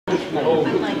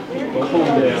I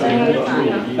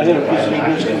had a piece of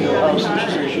news in your house, and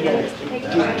she said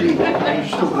she got deep. I'm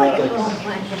still got like,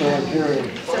 so I'm hearing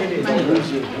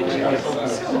music.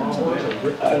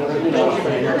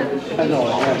 I know, I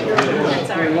have it.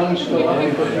 Very long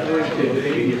story, but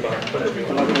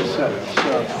like I said,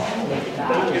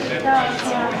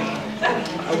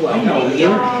 I know you.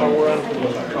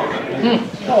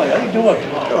 Oh, how you doing?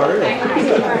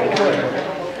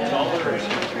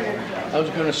 I was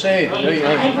going to say,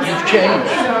 you've changed.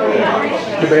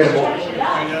 Debatable.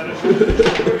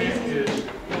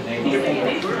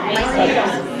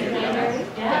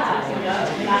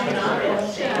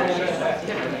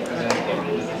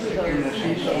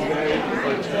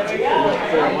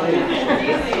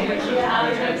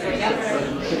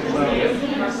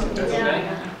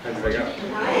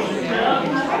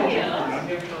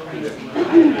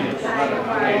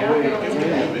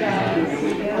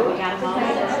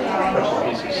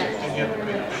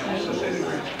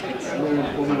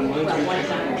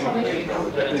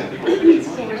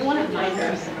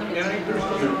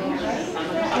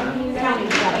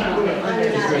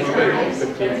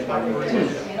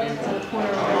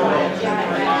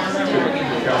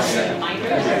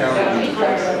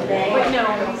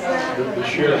 The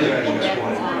share of this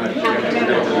one.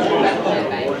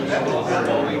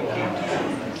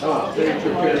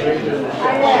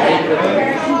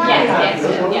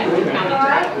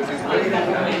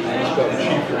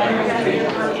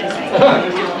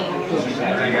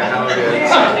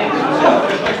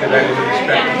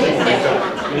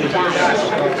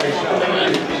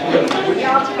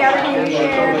 Y'all together can you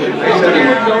share?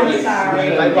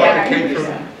 I bought the cake from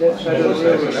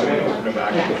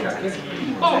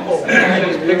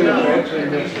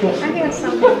I got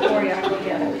something for you from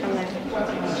the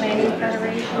Planning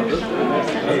Federation or something. I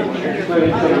sent something.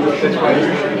 That's why you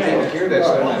can't hear that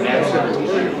stuff.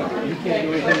 You can't do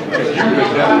anything.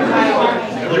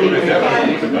 You would have never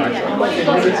put the box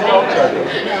on.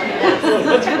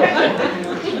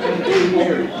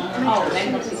 Oh, that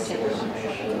must be changed.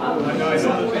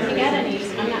 Forget it,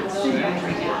 I'm not seeing it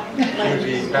right now. If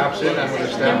he pops in, I'm going to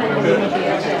stop him a bit.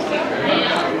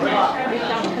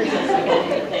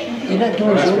 You're not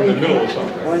doing something in the middle of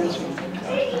something.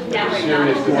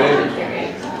 Serious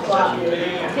debate.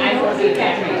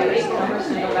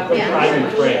 I'm in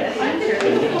France.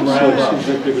 Seems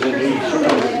like they're within 80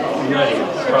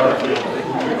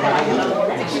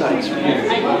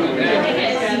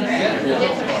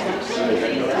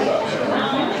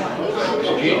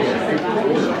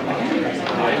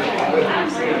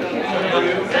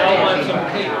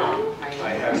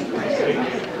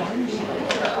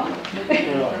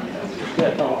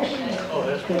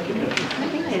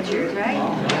 It's yours, right?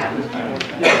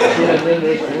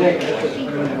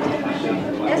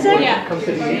 Is it? Yeah. Come to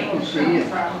the agency.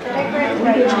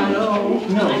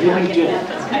 No, you didn't get it.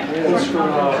 It's from,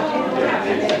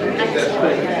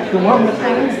 the one with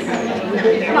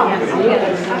No,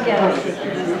 I'll get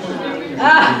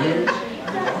it.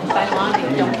 By law,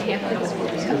 you don't have to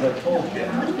disclose it.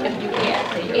 If you can't,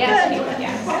 yes, you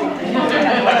can.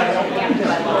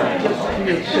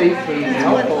 it's safe and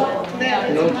helpful.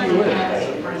 You know what you would.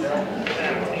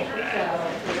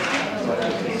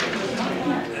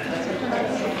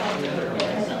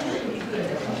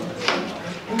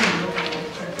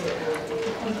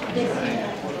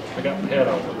 I got the head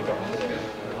out of the car.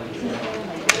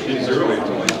 It's early, it's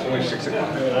only 6 o'clock.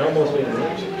 I almost made it.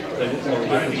 I didn't know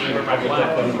I get that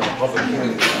from the public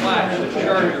hearing.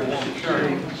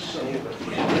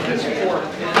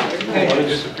 It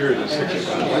disappeared at 6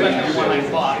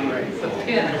 o'clock.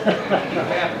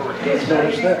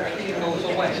 Notice that.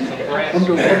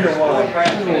 Under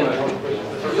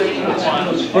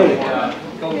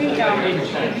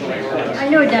I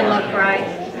knew it didn't look right.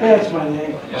 That's my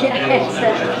name.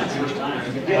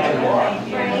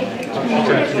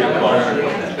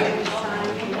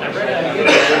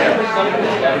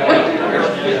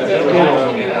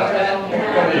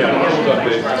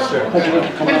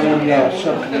 Yes.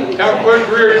 Town clerk,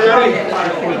 are you ready?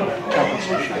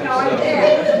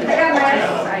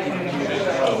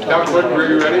 Town clerk, are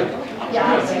you ready?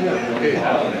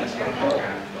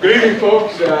 Good evening,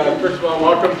 folks. First of all,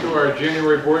 welcome to our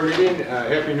January board meeting.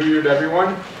 Happy New Year to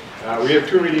everyone. We have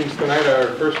two meetings tonight.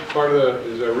 Our first part of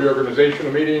is a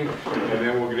reorganizational meeting, and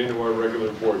then we'll get into our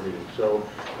regular board meeting. So,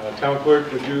 Town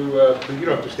Clerk, would you, you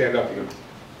don't have to stand up, you can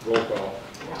roll call.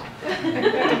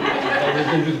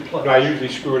 No, I usually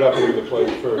screw it up and do the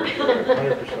pledge first.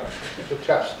 100%. It's a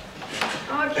test.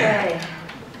 Okay.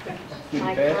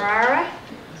 Mike Ferrara.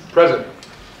 Present.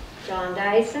 John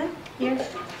Dyson. Here.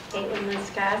 Caitlin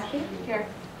Liskowski. Here.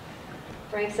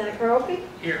 Frank Seneca.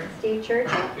 Here. Steve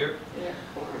Churchill. Here. Here.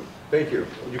 Quorum. Thank you.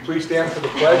 Would you please stand for the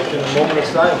pledge and a moment of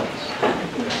silence?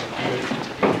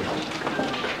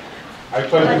 I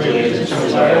pledge allegiance to the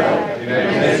flag of the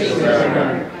United States of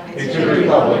America and to the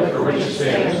republic for which it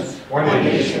stands, one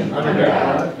nation, under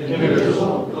God,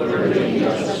 indivisible, with liberty and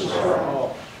justice for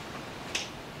all.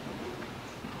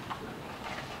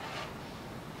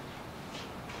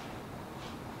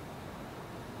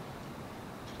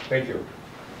 Thank you.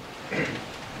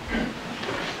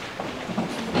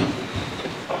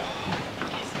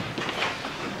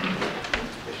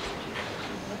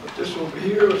 Put this over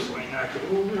here so I knock it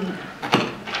over.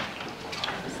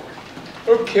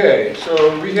 Okay,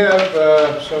 so we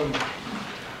have some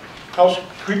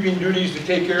housekeeping duties to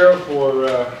take care of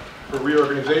for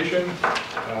reorganization.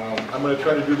 I'm going to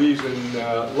try to do these in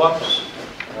lumps.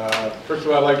 First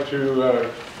of all, I'd like to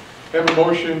have a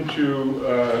motion to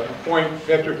appoint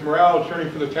Patrick Morrell, attorney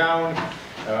for the town,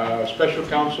 special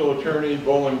counsel attorney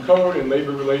Bolin Code, and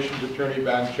labor relations attorney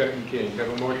Van Chetten King. Have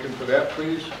a motion for that,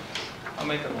 please? I'll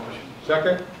make a motion.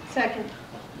 Second? Second.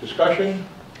 Discussion?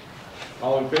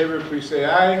 All in favor, please say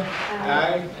aye.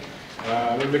 Aye.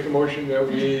 I'm going to make a motion that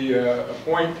we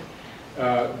appoint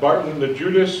Barton and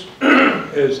Judas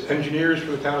as engineers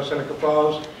for the town of Seneca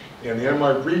Falls, and the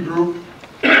MRB group,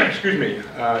 excuse me,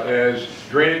 as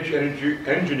drainage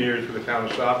engineers for the town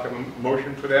of South. Have a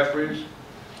motion for that, please?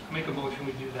 I'll make a motion,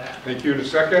 we do that. Thank you. And a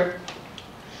second?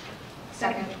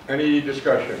 Second. Any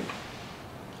discussion?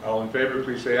 All in favor,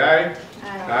 please say aye.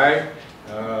 Aye.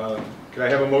 Aye. Can I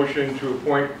have a motion to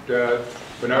appoint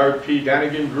Bernard P.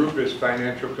 Danigan Group as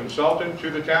financial consultant to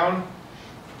the town?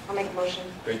 I'll make a motion.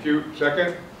 Thank you.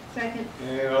 Second? Second.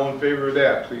 And all in favor of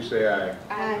that, please say aye.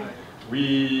 Aye.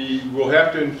 We will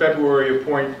have to, in February,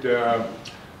 appoint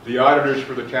the auditors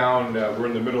for the town. We're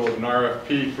in the middle of an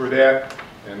RFP for that,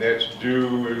 and that's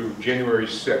due January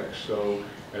 6th. So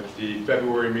at the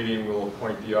February meeting, we'll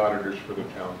appoint the auditors for the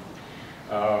town.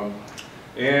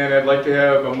 And I'd like to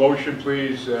have a motion,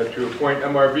 please, to appoint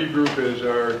MRB Group as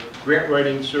our grant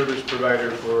writing service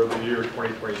provider for the year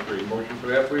 2023. Motion for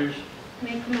that, please?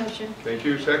 Make the motion. Thank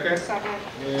you. Second? Second.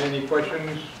 Any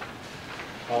questions?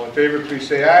 All in favor, please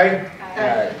say aye.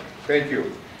 Aye. Thank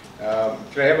you. Can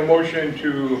I have a motion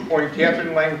to appoint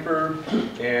Catherine Langford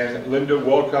and Linda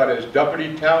Wolcott as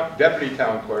deputy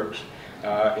town clerks,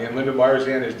 and Linda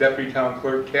Marzan as deputy town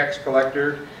clerk, tax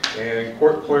collector, and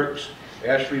court clerks,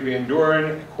 Ashley Van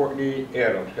Doren, Courtney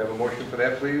Adams. Have a motion for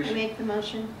that, please? I make the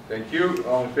motion. Thank you.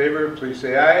 All in favor, please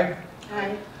say aye.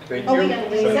 Aye. Thank Oh, you. we got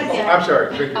to second. I'm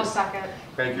sorry. Thank I'll you. second.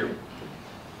 Thank you.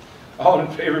 All in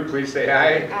favor, please say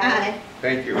aye. Aye.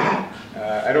 Thank you.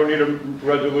 I don't need a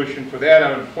resolution for that.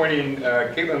 I'm appointing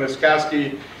Caitlin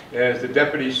Laskowski as the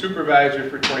deputy supervisor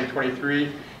for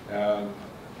 2023.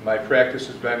 My practice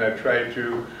has been I've tried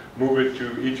to move it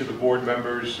to each of the board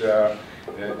members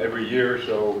every year,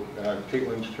 so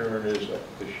Caitlin's turn is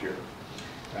this year.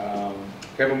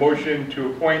 Have a motion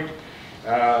to appoint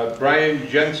Brian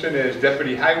Jensen as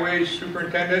deputy highway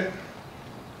superintendent.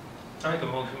 I'll make a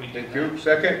motion, we do that. Thank you.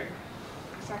 Second?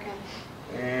 Second.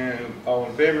 And all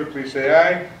in favor, please say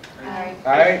aye. Aye.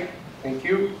 Aye. Thank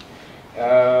you.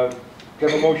 Have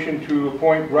a motion to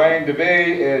appoint Brian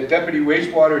DeVay as deputy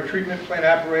wastewater treatment plant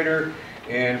operator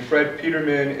and Fred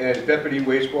Peterman as deputy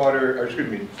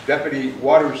deputy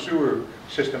water sewer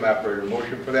system operator.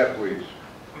 Motion for that, please.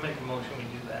 I'll make a motion, we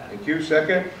do that. Thank you.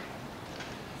 Second?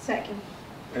 Second.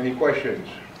 Any questions?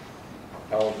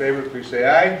 All in favor, please say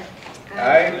aye.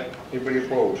 Aye. Anybody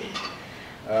opposed?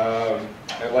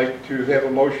 I'd like to have a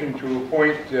motion to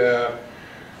appoint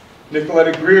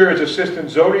Nicoletta Greer as Assistant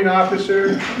Zoning Officer,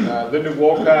 Linda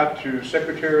Wolcott to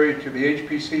Secretary to the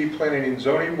HPC Planning and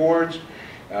Zoning Boards,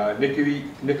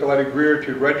 Nicoletta Greer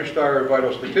to Registrar of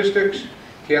Vital Statistics,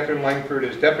 Catherine Langford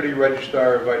as Deputy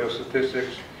Registrar of Vital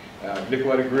Statistics,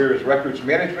 Nicoletta Greer as Records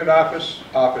Management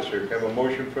Officer. Have a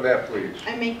motion for that, please.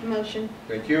 I make the motion.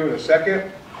 Thank you. And a second?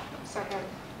 Second.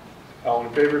 All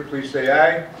in favor, please say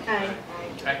aye. Aye.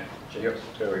 Aye. Yep,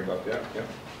 sorry about that, yep.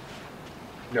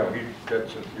 No, you got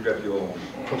the old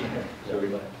one.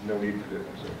 So no need for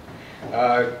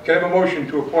that. Can I have a motion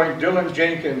to appoint Dylan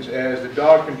Jenkins as the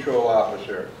dog control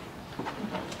officer?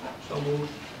 So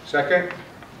moved. Second?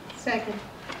 Second.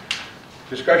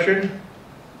 Discussion?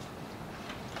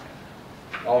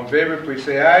 All in favor, please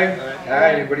say aye.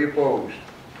 Aye. Anybody opposed?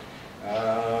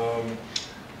 I'd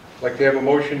like to have a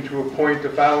motion to appoint the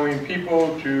following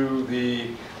people to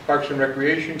the Parks and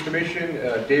Recreation Commission: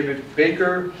 David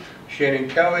Baker, Shannon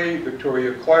Kelly,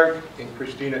 Victoria Clark, and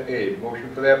Christina Abe.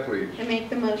 Motion for that, please. I make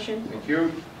the motion. Thank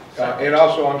you. And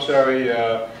also, I'm sorry,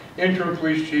 interim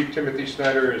police chief Timothy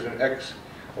Snyder is an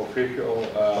official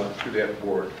to that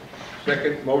board.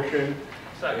 Second motion.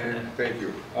 Second. And thank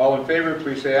you. All in favor,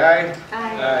 please say aye.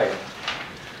 Aye.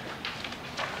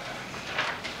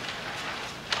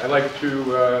 I'd like to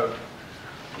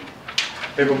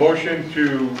have a motion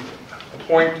to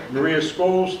appoint Maria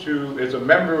Scholes as a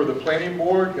member of the planning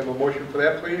board. Have a motion for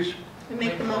that, please? I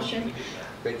make the motion.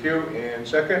 Thank you. And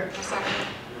second? Second.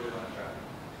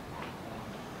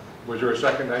 Was there a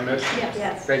second I missed?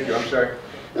 Yes. Thank you, I'm sorry.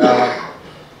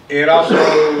 And also,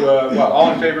 well,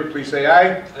 all in favor, please say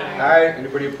aye. Aye.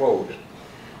 Anybody opposed?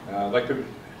 I'd like to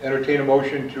entertain a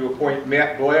motion to appoint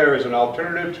Matt Blair as an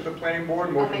alternative to the planning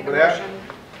board. Motion for that?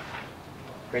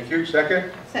 Thank you.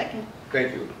 Second? Second.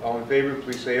 Thank you. All in favor,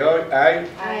 please say aye.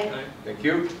 Aye. Thank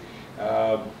you.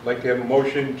 I'd like to have a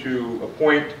motion to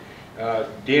appoint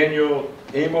Daniel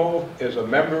Amo as a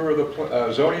member of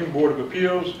the Zoning Board of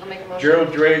Appeals, I'll make a motion.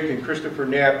 Gerald Drake and Christopher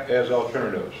Knapp as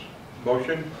alternatives.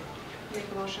 Motion? Make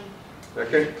a motion.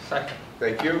 Second? Second.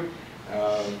 Thank you.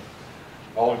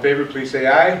 All in favor, please say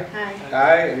aye. Aye.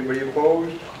 Aye. Anybody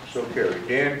opposed? So carried.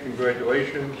 Dan,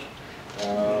 congratulations.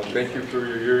 Thank you for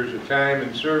your years of time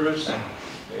and service.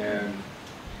 And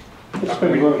how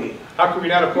can we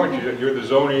not appoint you? You're the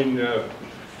zoning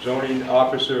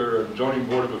officer, zoning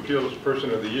board of appeals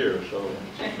person of the year. So.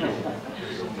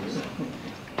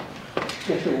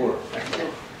 Get to work.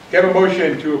 Have a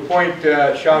motion to appoint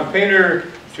Sean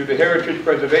Painter to the Heritage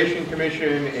Preservation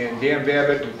Commission and Dan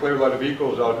Babbitt and Claire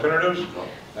Ludovico as alternatives.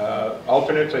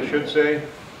 Alternates, I should say.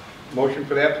 Motion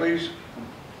for that, please.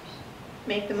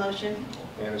 Make the motion.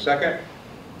 And a second.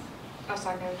 I'll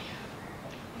second.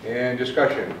 And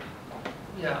discussion.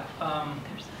 Yeah,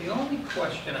 the only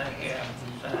question I have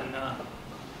is on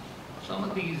some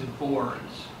of these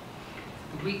boards.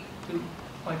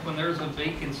 Like when there's a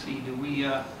vacancy, do we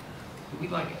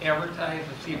like advertise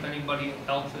to see if anybody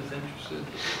else is interested?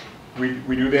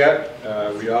 We do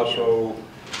that. We also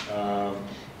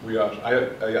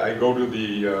I go to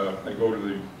the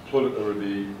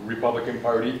the Republican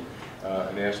Party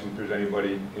and ask them if there's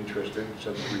anybody interested,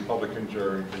 since the Republicans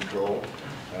are in control.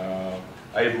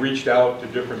 I have reached out to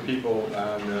different people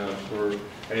for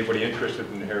anybody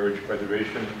interested in heritage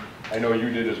preservation. I know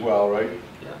you did as well, right?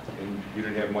 Yeah. And you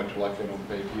didn't have much luck, I don't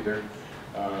think, either.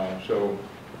 So.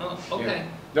 Oh, okay. Yeah.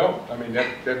 No, I mean,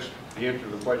 that's the answer to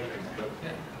the question. But,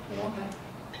 Yeah. you know.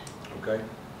 Okay. Okay.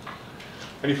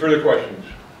 Any further questions?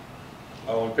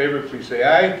 All in favor, please say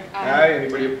aye. Aye.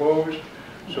 Anybody opposed?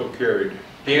 So carried.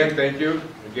 Dan, thank you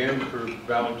again for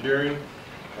volunteering.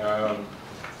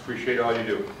 Appreciate all you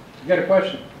do. I got a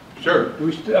question. Sir? Do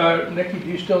we, Nikki, do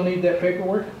you still need that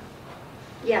paperwork?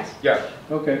 Yes. Yes,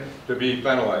 Okay, to be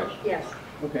finalized. Yes.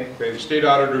 okay. Okay, the state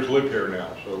auditors live here now,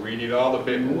 so we need all the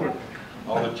paperwork.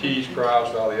 All the T's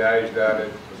crossed, all the I's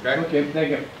dotted, okay? Okay,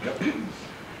 thank you. Yep.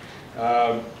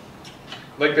 I'd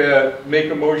like to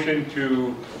make a motion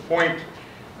to appoint,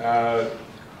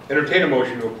 entertain a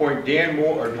motion to appoint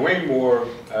Dwayne Moore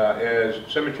as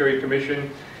Cemetery Commission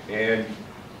and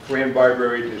Fran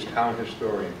Barberry as Town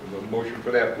Historian. A motion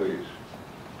for that, please.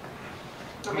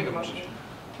 I'll make a motion.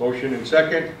 Motion and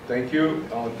second. Thank you.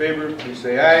 All in favor, please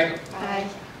say aye. Aye.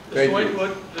 Thank you.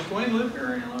 Does Dwayne live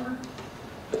here any longer?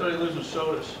 I thought he lives in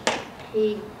Sodas.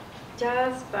 He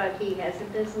does, but he has a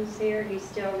business here. He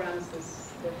still runs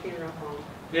the funeral home.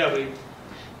 Yeah, but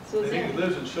So I think he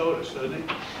lives in Sodas, doesn't he?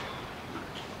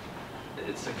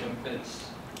 It's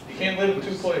He can't live in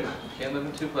two places. can't live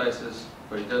in two places,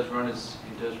 but he does run his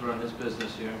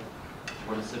business here.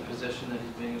 What is the position that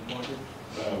he's being appointed?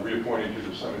 Reappointed to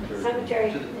the cemetery.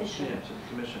 Cemetery To the commission. Yeah, to the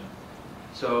commission.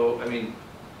 So, I mean,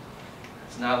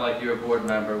 it's not like you're a board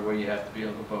member where you have to be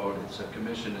able to vote. It's a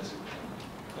commission, it's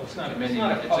It's a not committee,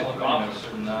 a it's a public committee, office.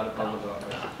 it's not a public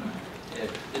office.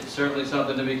 It's certainly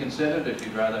something to be considered if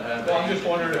you'd rather have Well, I'm just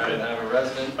wondering if rather it- have a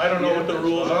resident. I don't know what the here,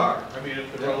 rules that's fine. are. I mean,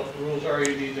 if the rules are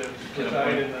you need to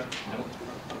reside in the, Nope.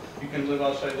 you can live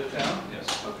outside the town?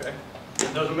 Yes. Okay.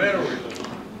 It doesn't matter where you live.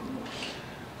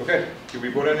 Okay, did we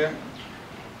vote on that?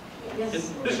 Yes.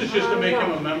 This is just to make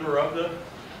him a member of the,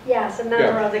 Yes, a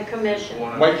member of the commission.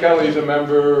 Mike Kelly's a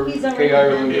member, He's already Kay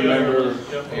Ireland's a a member.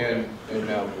 member, Yep. and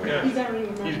now Dwayne. Yeah. He's already a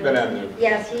member. He's been on there.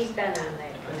 Yes, he's been on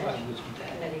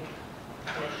that committee.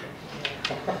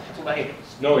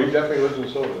 No, he definitely lives in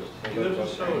Sodas. he lives in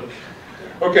Sodas.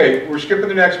 Okay, we're skipping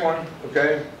the next one,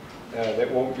 okay? That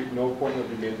won't be, no appointment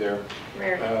will be made there.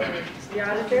 Where? The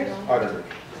auditors? Auditors,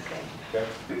 Okay.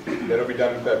 okay? That'll be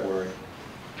done in February.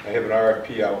 I have an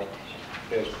RFP out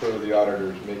as per the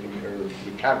auditors making, or the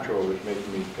comptroller is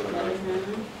making me put an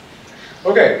RFP.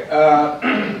 Okay,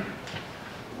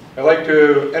 I'd like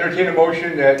to entertain a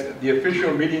motion that the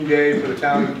official meeting day for the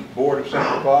town Board of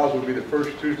Seneca Falls will be the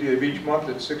first Tuesday of each month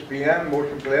at 6 p.m.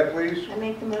 Motion for that, please. I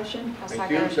make the motion. I'll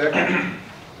Thank you. second. Second.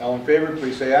 All in favor,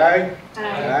 please say aye.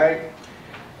 Aye.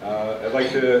 I'd like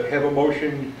to have a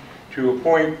motion to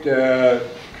appoint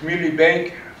Community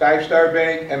Bank, Five Star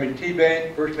Bank, M&T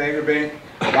Bank, First Niagara Bank,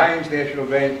 Lions National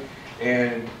Bank,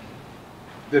 and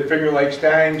the Finger Lakes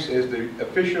Times as the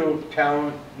official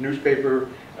town newspaper,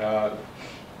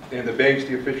 and the banks,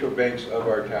 the official banks of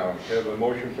our town. Have a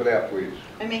motion for that, please.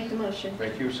 I make the motion.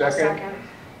 Thank you. I'll Second.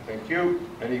 Thank you.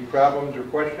 Any problems or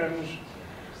questions?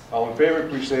 All in favor,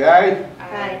 please say aye.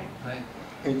 Aye.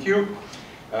 Thank you.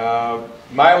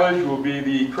 Mileage will be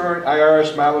the current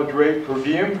IRS mileage rate per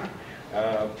diem,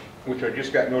 which I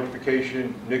just got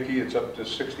notification, Nikki, it's up to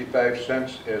 65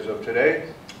 cents as of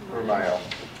today per mile.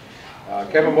 Can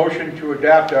I have a motion to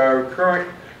adopt our current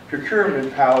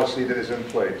procurement policy that is in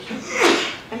place?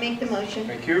 I make the motion.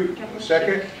 Thank you.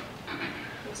 Second?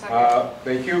 Second.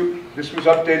 Thank you. This was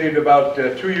updated about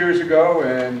 2 years ago,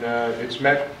 and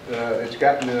it's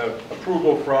gotten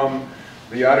approval from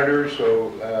the auditors,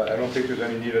 so I don't think there's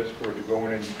any need for it to go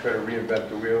in and try to reinvent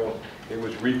the wheel. It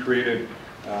was recreated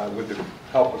with the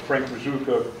help of Frank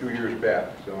Mazuka a few years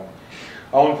back. So,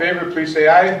 all in favor, please say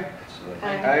aye.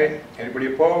 Aye.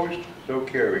 Anybody opposed? So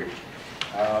carried.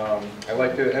 I'd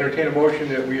like to entertain a motion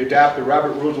that we adopt the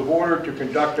Robert Rules of Order to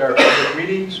conduct our public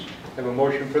meetings. Have a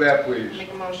motion for that, please.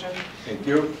 Make a motion. Thank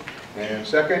you. And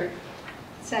second?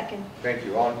 Second. Thank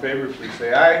you. All in favor, please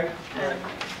say aye.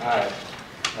 Aye.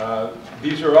 Aye.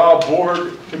 These are all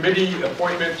board committee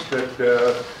appointments that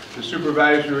the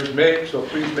supervisors make, so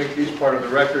please make these part of the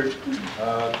record.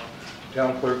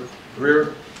 Town Clerk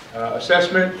Greer.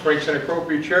 Assessment, Frank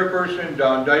Senecropi, Chairperson,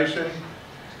 Don Dyson.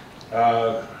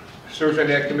 Serves on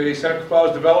that committee, Seneca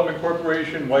Falls Development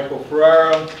Corporation, Michael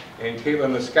Ferrara and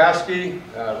Caitlin Laskoski.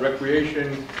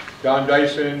 Recreation, Don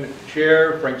Dyson,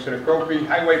 Chair, Frank Senecropi.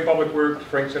 Highway Public Works,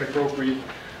 Frank Senecropi,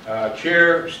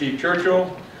 Chair, Steve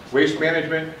Churchill. Waste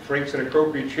Management, Frank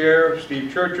Senecropi, Chair,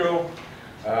 Steve Churchill.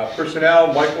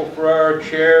 Personnel, Michael Ferrara,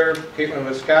 Chair, Caitlin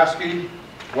Laskoski.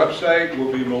 Website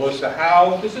will be Melissa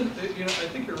Howe. Isn't, I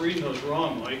think you're reading those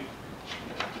wrong, Mike.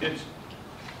 It's,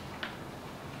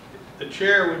 the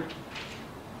chair would,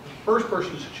 the first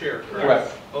person's the chair, correct?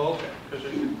 Correct. Oh, okay,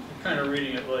 because you're kind of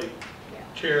reading it like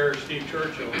Chair Steve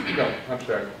Churchill. No, I'm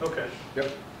sorry. Okay.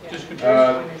 Yep. Just confused.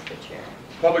 One is the chair.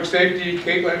 Public Safety,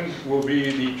 Caitlin will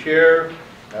be the chair,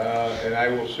 and I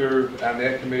will serve on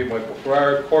that committee, Michael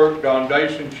Ferrara. Court, Don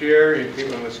Dyson, Chair, and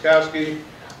Caitlin Laskoski.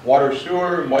 Water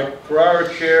Sewer, Mike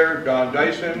Ferrara, Chair, Don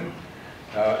Dyson.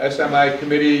 SMI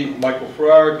Committee, Michael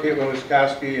Ferrara, Caitlin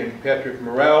Laskoski, and Patrick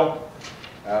Morrell.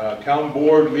 Town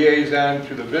Board Liaison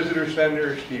to the Visitor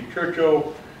Center, Steve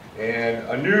Churchill. And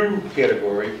a new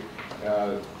category,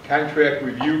 Contract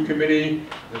Review Committee.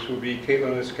 This will be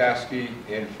Caitlin Laskoski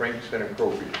and Frank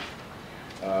Senecropi.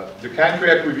 The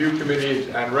Contract Review Committee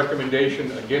is on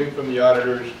recommendation, again, from the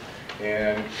auditors.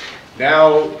 And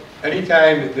now,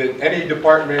 anytime that any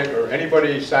department or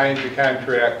anybody signs a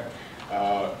contract,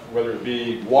 whether it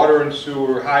be water and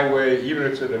sewer, highway, even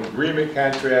if it's an agreement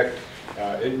contract,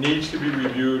 it needs to be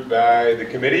reviewed by the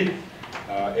committee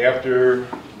after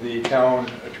the town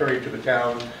attorney to the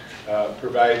town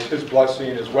provides his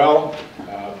blessing as well,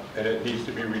 and it needs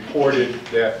to be reported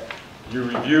that you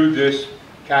reviewed this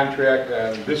contract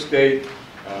on this date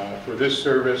for this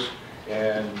service,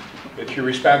 and it's your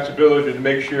responsibility to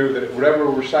make sure that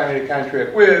whatever we're signing a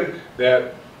contract with,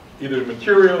 that either the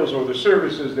materials or the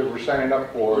services that we're signing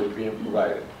up for is being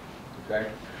provided. Okay?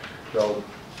 So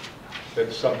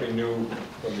that's something new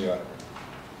from the auditor.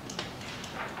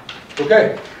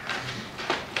 Okay.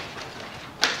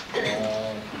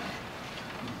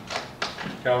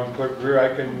 Town Clerk Greer,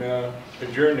 I can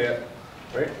adjourn that,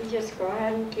 right? You just go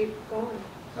ahead and keep going.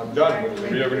 I'm done with the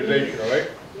reorganization, all right?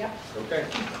 Yep. Okay.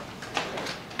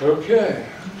 Okay,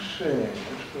 let's see.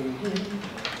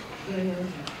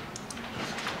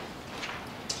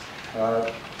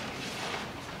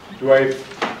 Do I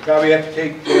probably have to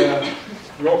take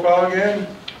roll call again?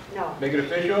 No, Make it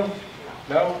official?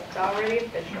 No? it's already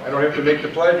official. I don't have to make the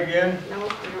pledge again? No, you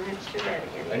don't have to do that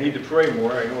I again. need to pray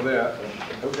more, I know that.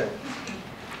 Okay.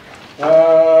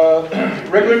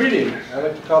 Regular meeting. I'd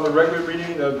like to call the regular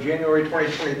meeting of January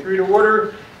 2023 to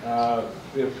order.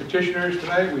 We have petitioners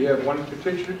tonight. We have one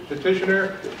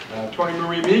petitioner, Tony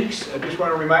Marie Meeks. I just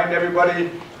want to remind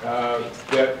everybody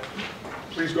that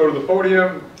please go to the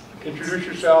podium, introduce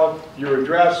yourself, your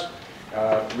address.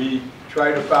 We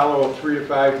try to follow a 3 to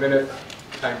 5 minute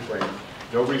time frame.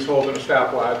 Nobody's holding a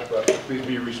stopwatch, but please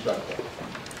be respectful.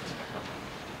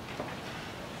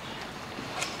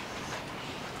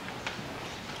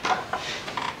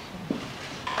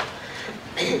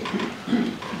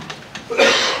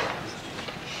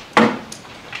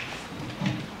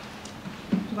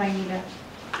 Do I need to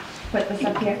put this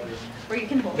up here? Or you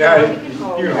can hold Yeah, it. you can I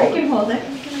hold it. can hold it.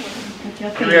 I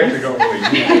feel We actually famous. don't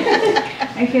believe you.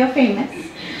 I feel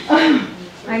famous.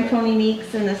 I'm Tony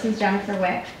Meeks and this is Jennifer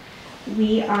Wick.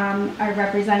 We are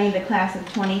representing the class of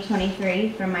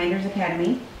 2023 from Minders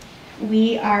Academy.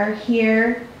 We are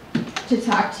here to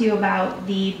talk to you about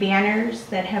the banners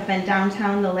that have been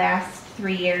downtown the last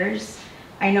 3 years.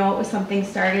 I know it was something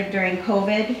started during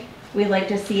COVID. We'd like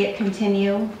to see it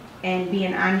continue and be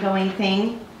an ongoing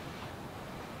thing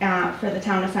for the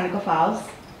town of Seneca Falls.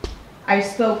 I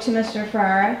spoke to Mr.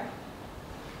 Ferrara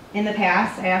in the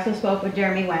past. I also spoke with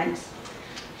Jeremy Went.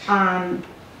 I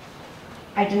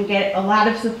didn't get a lot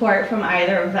of support from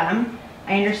either of them.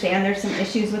 I understand there's some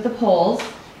issues with the polls.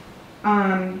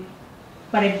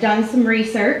 But I've done some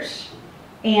research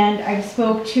and I've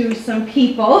spoke to some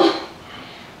people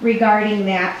regarding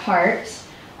that part.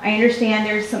 I understand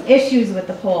there's some issues with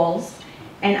the polls,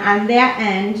 and on that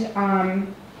end,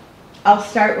 I'll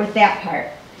start with that part.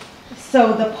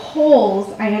 So the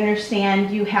polls, I understand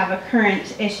you have a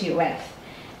current issue with,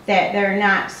 that they're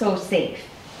not so safe.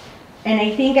 And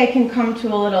I think I can come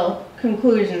to a little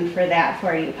conclusion for that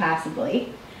for you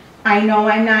possibly. I know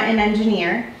I'm not an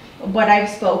engineer, but I've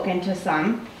spoken to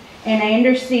some, and I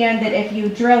understand that if you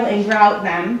drill and grout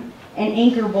them and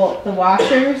anchor bolt the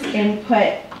washers and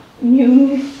put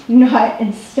new nut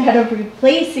instead of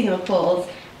replacing the poles,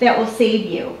 that will save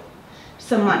you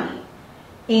some money.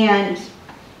 And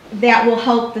that will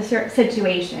help the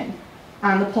situation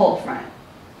on the pole front,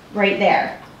 right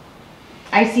there.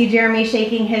 I see Jeremy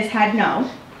shaking his head no.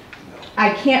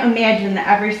 I can't imagine that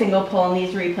every single pole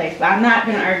needs replaced, but I'm not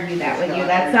going to argue that with you.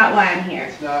 That's not why I'm here.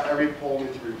 It's not every pole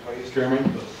needs replaced. Jeremy,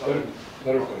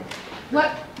 let her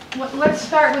finish. Let's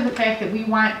start with the fact that we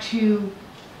want to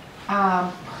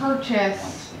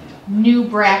purchase new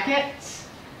brackets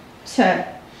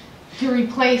To, to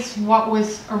replace what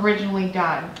was originally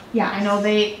done. yes. I know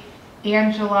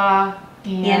Angela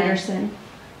and Anderson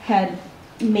had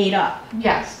made up,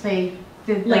 yes, they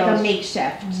did like a those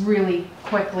makeshift. really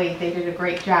quickly. They did a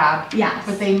great job. Yes.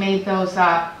 But they made those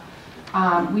up.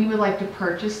 We would like to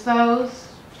purchase those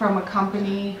from a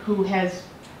company who has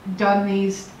done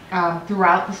these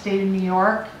throughout the state of New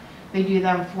York. They do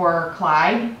them for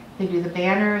Clyde. They do the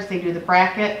banners. They do the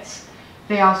brackets.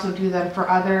 They also do them for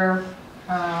other.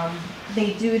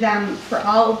 They do them for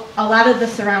a lot of the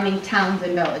surrounding towns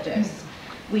and villages.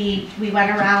 We went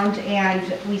around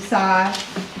and we saw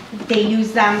they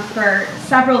use them for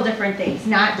several different things,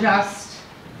 not just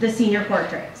the senior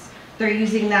portraits. They're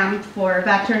using them for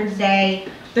Veterans Day.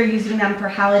 They're using them for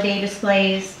holiday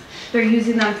displays. They're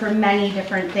using them for many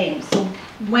different things. So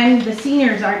when the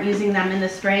seniors aren't using them in the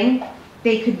spring,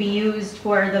 they could be used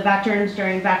for the veterans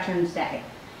during Veterans Day.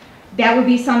 That would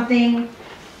be something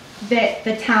that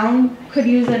the town could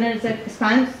use it as an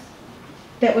expense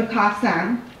that would cost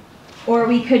them. Or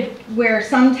we could, where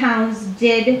some towns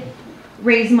did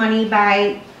raise money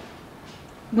by,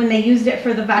 when they used it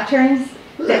for the veterans,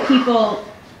 that people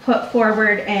put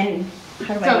forward and,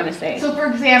 how do I want to say? So for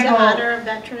To example, honor a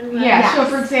veteran. yeah. So Yes,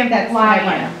 for example, that's what I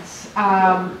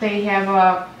Lions, they have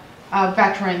a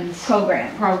veterans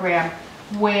program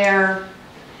where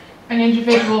an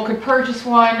individual could purchase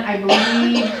one. I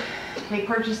believe they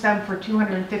purchase them for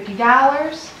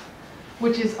 $250,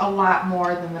 which is a lot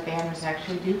more than the banners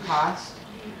actually do cost.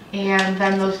 And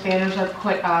then those banners are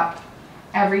put up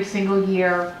every single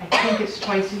year. I think it's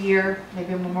twice a year,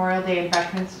 maybe Memorial Day and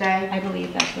Veterans Day. I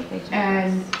believe that's what they do.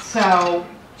 And so,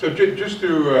 Just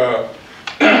to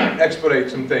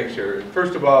expedite some things here.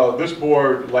 First of all, this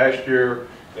board last year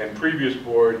and previous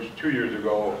boards 2 years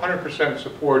ago 100%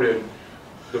 supported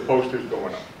the posters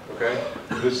going up, okay?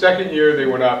 The second year they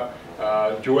went up,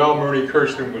 Joelle Murray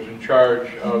Kirsten was in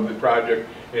charge of the project,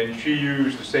 and she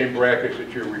used the same brackets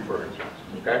that you're referring to,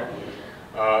 okay?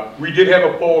 We did have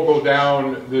a pole go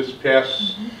down this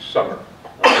past summer,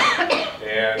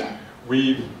 and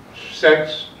we've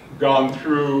since gone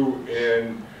through,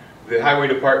 and the highway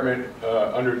department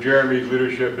under Jeremy's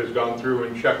leadership has gone through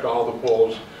and checked all the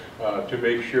poles to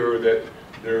make sure that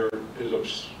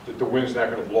that the wind's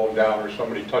not going to blow them down, or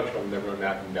somebody touch them, they're going to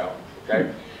knock them down,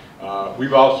 okay?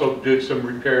 We've also did some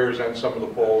repairs on some of the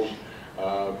poles,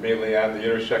 mainly on the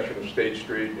intersection of State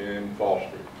Street and Fall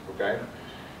Street, okay?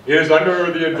 It is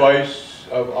under the advice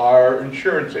of our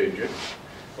insurance agent,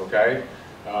 okay,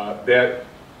 that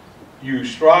you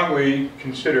strongly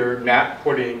consider not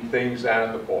putting things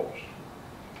on the poles,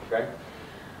 okay?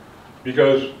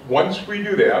 Because once we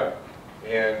do that,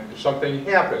 and if something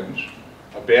happens,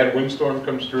 a bad windstorm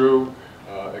comes through,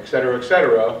 et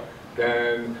cetera,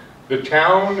 then the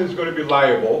town is going to be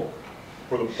liable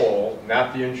for the pole,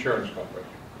 not the insurance company,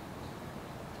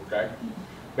 okay?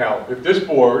 Now, if this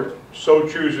board so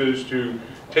chooses to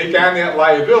take on that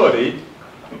liability,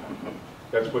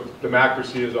 that's what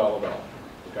democracy is all about,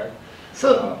 okay?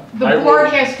 So the I board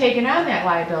will- has taken on that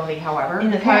liability, however,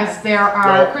 In the because past. there Well,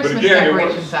 are but Christmas again, it was-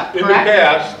 decorations up, In correct?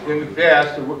 the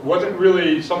past, it wasn't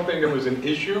really something that was an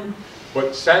issue,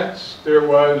 but since there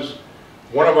was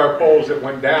one of our poles that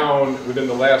went down within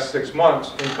the last 6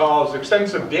 months and caused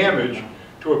extensive damage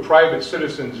to a private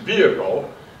citizen's vehicle,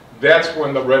 that's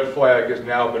when the red flag has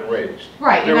now been raised.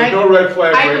 Right, There and was no red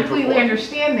flag I raised completely before.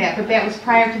 understand that, but that was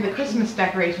prior to the Christmas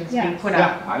decorations being Yes. put Yeah,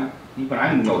 up. even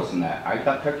I'm noticing that. I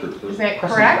got pictures. There's Is that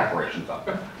Christmas correct? decorations up.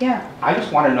 Yeah. I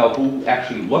just want to know who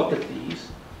actually looked at these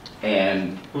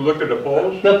and Who looked at the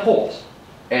poles? the polls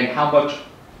and how much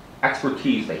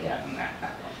expertise they had in that.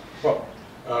 Well,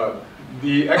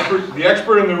 the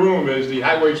expert in the room is the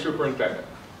highway superintendent.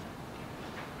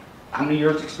 How many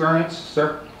years experience,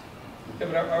 sir? Yeah,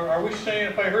 but are we saying,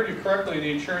 if I heard you correctly, the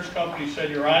insurance company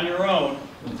said you're on your own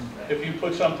if you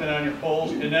put something on your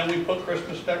poles, and then we put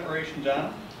Christmas decorations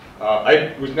on?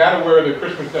 I was not aware of the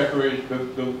Christmas decoration,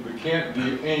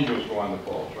 the angels go on the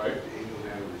poles, right?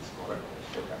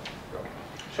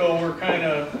 So we're kind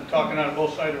of talking out of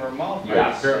both sides of our mouth. right?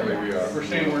 Yes. Apparently we are. We're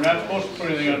saying we're not supposed to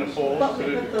put anything on the poles. No,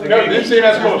 it didn't say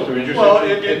not supposed to, it just Well,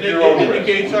 said it it's your own risk.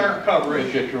 indicates our It's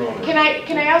coverage. at your own risk.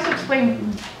 Can I also explain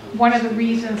one of the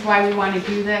reasons why we want to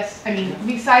do this? I mean,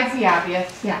 besides the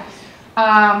obvious. Yes.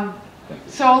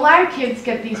 So a lot of kids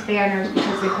get these banners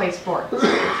because they play sports.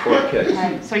 For kids.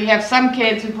 Right? So you have some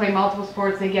kids who play multiple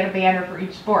sports, they get a banner for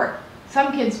each sport.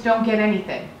 Some kids don't get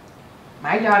anything.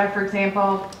 My daughter, for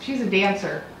example, she's a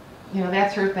dancer. You know,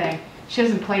 that's her thing. She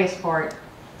doesn't play a sport,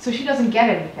 so she doesn't get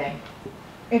anything.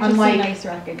 It's just a Unlike- nice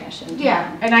recognition.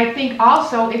 Yeah, and I think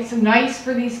also it's nice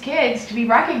for these kids to be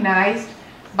recognized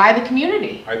by the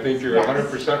community. I think you're Yes.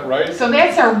 100% right. So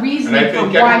that's our And I reasoning for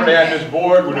think everybody on wanting this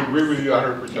board would Yes. agree with you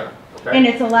 100%. Okay? And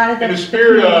it's a lot of the In the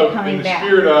spirit community of, coming in the back.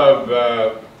 spirit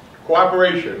of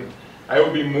cooperation, I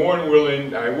will be more than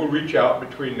willing, I will reach out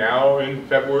between now and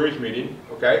February's meeting,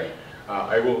 okay?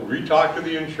 I will re-talk to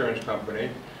the insurance company.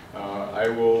 I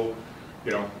will,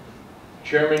 you know,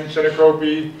 Chairman Seneca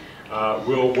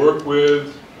will work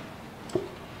with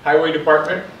Highway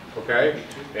Department, okay?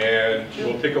 And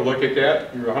we'll take a look at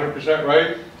that. You're 100%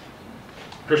 right.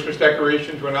 Christmas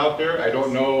decorations went out there. I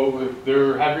don't know if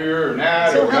they're heavier or not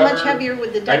or So how much whatever. heavier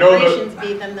would the I know that- decorations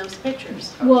be than those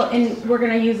pictures? Well, and we're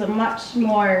gonna use a much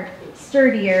more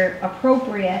sturdier,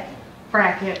 appropriate,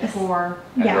 bracket for,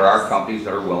 And there are yes. companies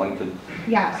that are willing to,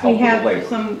 Yes, help we with have labor.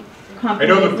 some I companies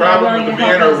know the that are problem willing with the to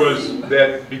help banner us. was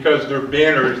that because they're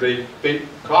banners, they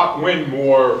caught wind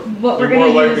more, But they're we're more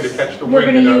gonna likely use- to catch the we're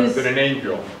wind gonna than use- than an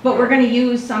angel. But we're gonna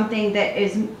use something that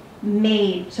is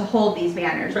made to hold these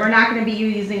banners. We're not gonna be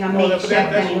using a No, makeshift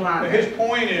that's- any longer. His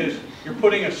point is, you're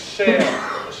putting a sail,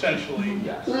 essentially.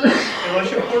 yes.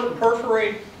 Unless you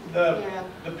perforate the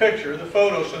picture, the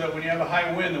photo, so that when you have a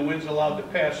high wind, the wind's allowed to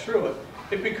pass through it.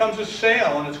 It becomes a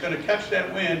sail, and it's going to catch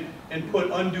that wind and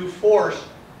put undue force.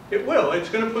 It will. It's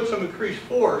going to put some increased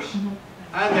force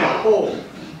on that pole.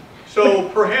 So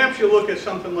perhaps you look at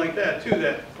something like that too,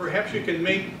 that perhaps you can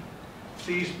make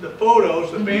the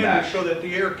photos, the banners, so that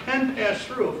the air can pass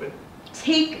through if it.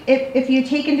 If you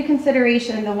take into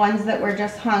consideration the ones that were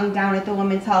just hung down at the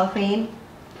Women's Hall of Fame,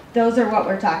 those are what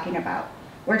we're talking about.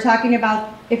 We're talking about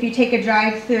if you take a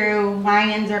drive through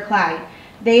Lyons or Clyde,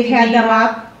 they've had them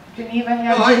up, Geneva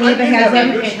has. No, I Geneva think has that's a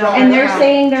them, good strong and they're bracket.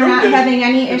 saying they're not Truth is- having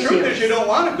any The truth is, you issues. don't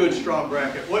want a good strong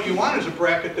bracket. What you want is a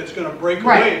bracket that's going to break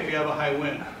Right. away if you have a high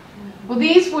wind. Well,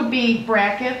 these would be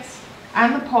brackets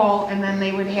on the pole, and then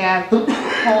they would have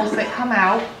poles that come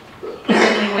out,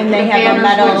 And they the have a banners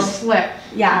would metal- slip.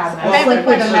 Yes, on a them. slip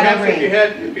with a metal Perhaps if you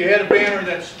ring. if you had a banner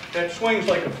that swings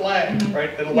like a flag,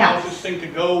 right, that allows Yes. this thing to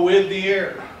go with the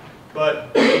air. But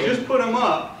if you just put them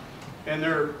up, and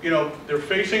they're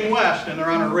facing west, and they're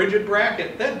on a rigid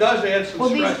bracket, that does add some Well,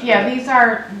 stress. these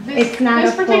are, It's not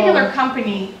this a particular full-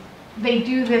 company, they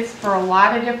do this for a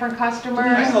lot of different customers.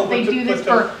 I know, They do this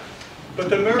for But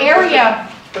the area.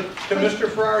 But to Mr.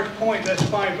 Farrar's point, that's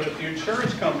fine, but if the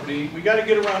insurance company, we gotta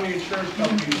get around the insurance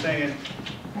company saying,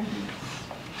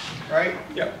 right?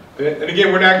 Yeah, and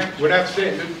again, we're not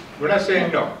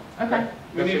saying no. Okay.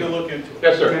 We need to look into it.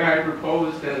 Yes, sir. Can I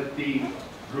propose that the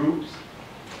groups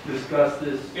discuss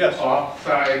this Yes.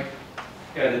 offside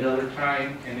at another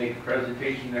time and make a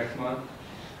presentation next month?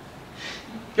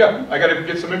 Yeah, I gotta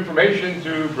get some information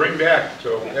to bring back,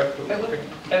 so.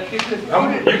 If you could How put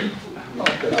many- it,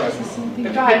 if you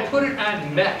could put it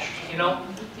on mesh,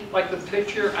 like the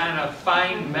picture on a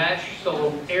fine mesh,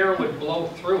 so air would blow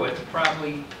through it,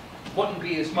 probably wouldn't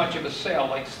be as much of a sale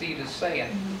like Steve is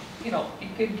saying. You know, you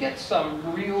could get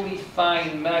some really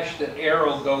fine mesh that air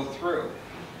will go through.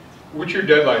 What's your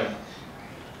deadline?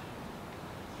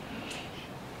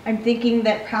 I'm thinking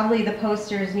that probably the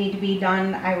posters need to be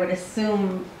done, I would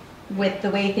assume, with the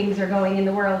way things are going in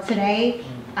the world today,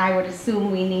 I would assume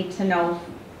we need to know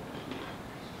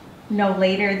no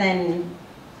later than,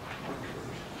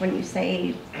 when you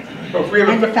say, Well, if we have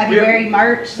a end of we February, have-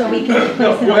 March, so we can place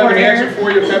No, an we'll have an order. answer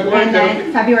for you February. And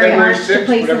then February, March to 6th,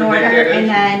 place an whatever order, date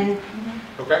that and is. then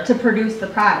Okay, to produce the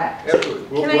product. absolutely.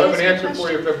 We'll Can I have ask an you a answer for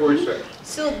question? you February 6th.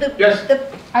 So the, Yes.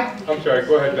 I, I'm sorry,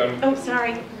 go ahead, Don. oh,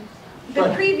 sorry. Go The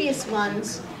ahead. previous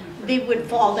ones, they would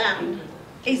fall down.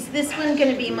 Is this one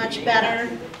gonna be much better?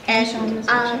 And,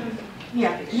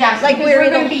 yeah, yes, Like because where we're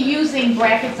it'll- gonna be using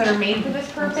brackets that are made for this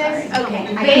purpose. okay.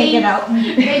 I can't get out.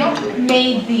 They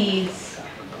made these,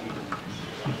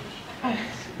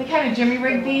 they kind of jimmy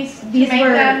rigged these to These make were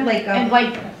them, like a- and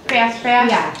like fast.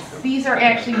 Yes. These are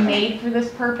actually made for this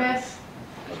purpose.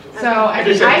 So, I Like I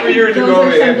mean, said, I 3 could, years Those ago, are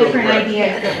they some had those different correct.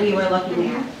 ideas that we were looking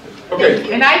at.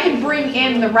 Okay, and I can bring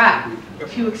in the rep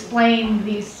to explain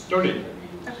these, no need,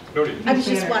 no need. I was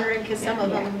just wondering, because some of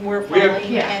them were We have-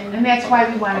 falling yeah, and. and that's why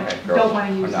we want to, don't want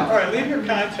to use All them. right, leave your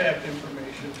contact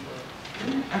information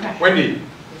for Okay. Wendy,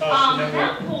 us, and then we'll.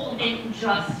 That pole didn't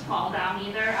just fall down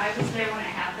either. I was there when it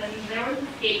happened. There was a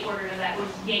skateboarder that was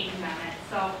yanking on it,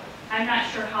 so I'm not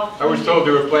sure how. I was told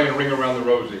they were playing Ring Around the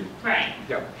Rosie. Right.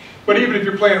 Yeah, but even if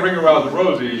you're playing Ring Around the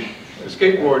Rosie, a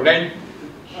skateboard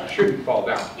shouldn't fall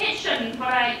down. It shouldn't, but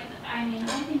I mean, I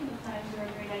think the signs are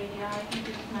a great idea. I think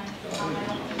it's nice. I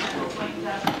don't think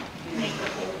that we're going to make the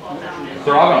pole fall down. If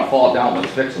they're all gonna fall down,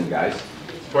 let's fix them, guys.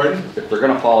 Pardon? If they're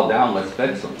gonna fall down, let's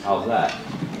fix them. How's that?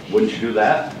 Wouldn't you do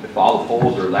that? If all the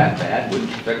poles are that bad, wouldn't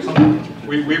you fix them?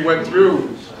 We went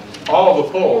through all the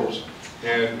poles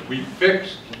and we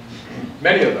fixed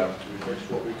many of them. We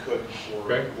fixed what we could for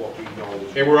Okay. what we know.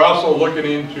 And we're also looking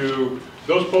into,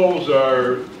 those poles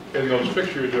are, and those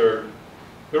fixtures are,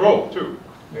 they're old too.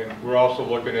 And we're also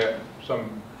looking at some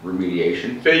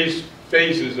Remediation.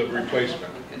 phases of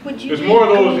replacement. Would you There's more of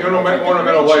those make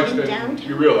ornamental lights in than downtown?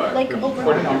 you realize. Like There's over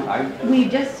quite a I few. We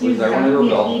just Was used there when them, they were we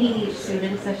had built? 80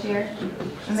 students this year.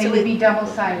 And they So would it- be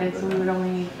double-sided, so we would only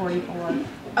need 44.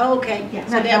 Oh, okay, Yeah.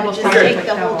 so that would just Not take double-sided,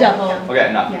 the whole. double. Okay,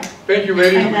 enough. Yeah. Thank you,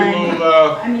 ladies. We And then-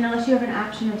 will, I mean, unless you have an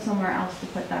option of somewhere else to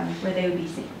put them, where they would be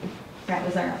seen. That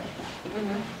was our other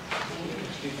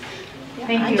Yeah,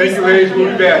 Thank I you. just Thank you, ladies. like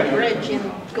We'll be back. the Bridge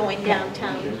and going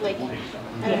downtown, like,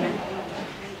 I don't know.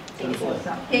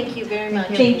 Thank you very much.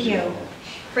 Thank you.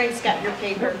 Frank's got your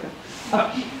paper.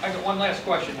 I got one last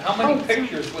question. How many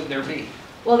pictures would there be?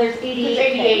 Well, there's It's 88.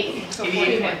 88, so 88.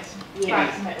 40 minutes,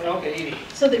 approximately. Okay, 80.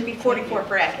 So there'd be 44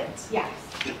 brackets. Yes.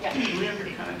 Do we have your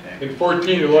contact? in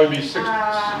 14, it'll only be 60.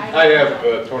 I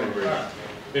have Tony Bridge.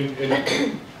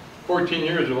 In 14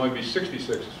 years, it'll only be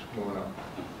 66 moving up.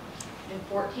 In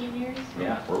 14 years?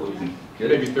 Yeah, we're losing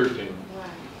Maybe kids. 13.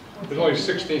 There's only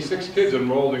 66 kids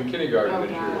enrolled in kindergarten Oh, this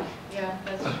year. yeah,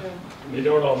 that's true. They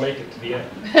don't all make it to the end.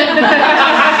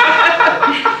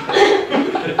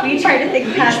 We try to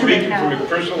think positive Speaking now. from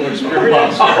personal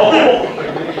experience,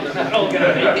 Oh,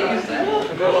 gonna make it, you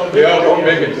said? they all don't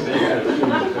make it to the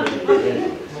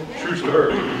end. True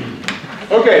story.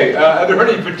 Okay, are there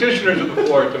any petitioners of the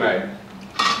floor tonight?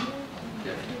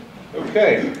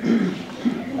 Okay.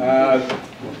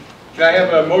 Can I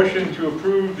have a motion to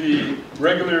approve the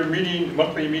regular meeting,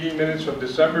 monthly meeting minutes of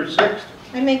December 6th?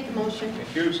 I make the motion.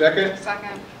 Thank you. Second?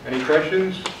 Second. Any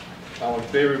questions? All in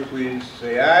favor, please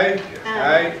say aye.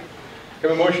 Aye.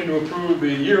 Have a motion to approve the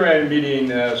year-end meeting,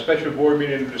 special board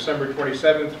meeting of December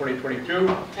 27th, 2022.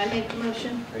 I make the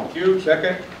motion. Thank you.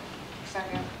 Second?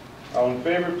 Second. All in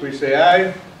favor, please say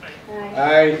aye.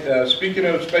 Aye. Aye. Speaking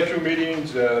of special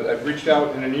meetings, I've reached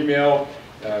out in an email.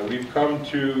 We've come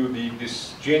to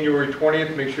this January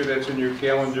 20th. Make sure that's in your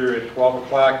calendar at 12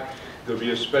 o'clock. There'll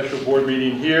be a special board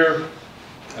meeting here.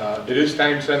 It is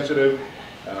time sensitive.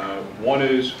 One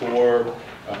is for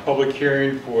a public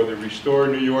hearing for the Restore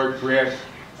New York grant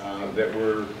that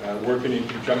we're working in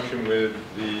conjunction with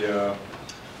the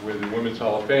Women's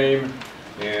Hall of Fame.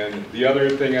 And the other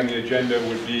thing on the agenda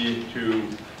would be to,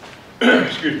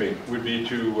 excuse me, would be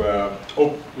to,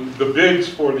 the bids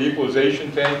for the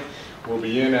equalization tank will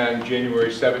be in on January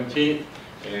 17th.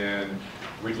 And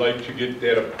we'd like to get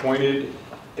that appointed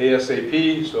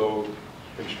ASAP so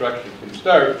construction can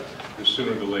start the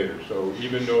sooner the later. So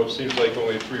even though it seems like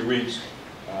only 3 weeks,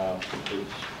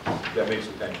 that makes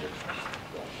a time difference.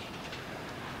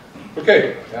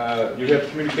 Okay, you have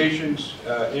communications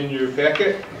in your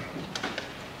packet.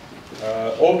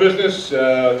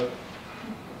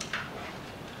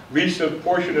 lease a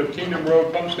portion of Kingdom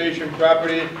Road pump station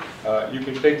property. You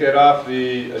can take that off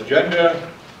the agenda.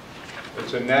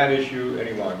 It's a non-issue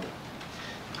any longer.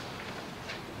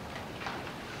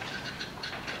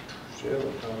 Sale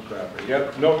of town property.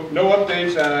 Yep, no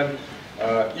updates on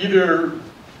either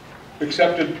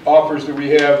accepted offers that we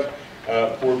have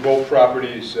for both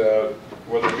properties,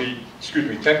 whether it be,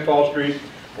 10 Fall Street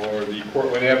or the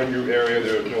Portland Avenue area.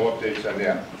 There are no updates on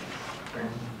that.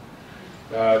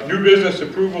 New business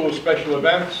approval of special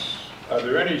events. Are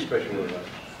there any special events?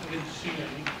 I didn't see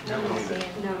any.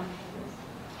 No.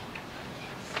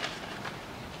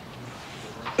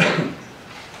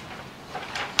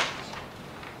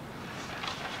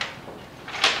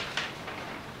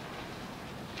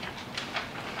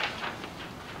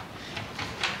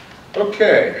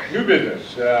 Okay, new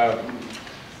business.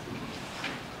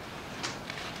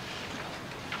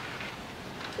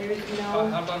 There's How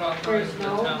about authorizing the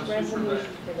town supervisor?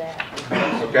 for that.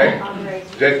 Okay, Authorizing.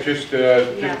 is that just,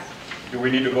 Yes. do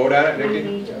we need to vote on it, We Nikki?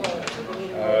 need to vote. We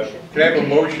need a motion. Can I have a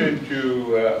motion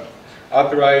to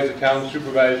authorize the town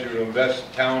supervisor to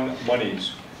invest town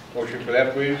monies? Motion for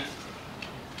that, please?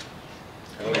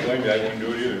 I don't blame you, I wouldn't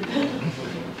do it either.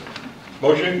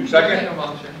 Motion, second? Make a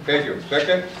motion. Thank you.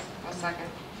 Second? I'll second.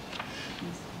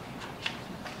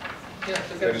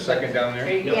 Is there a second down there?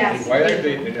 Yes. Why are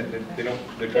they don't,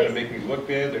 they're trying to make me look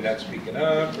bad, they're not speaking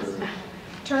up, or?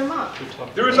 Turn them up.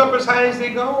 They're as up as high as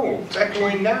they go. It's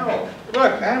echoing now.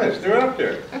 Look, honest, they're up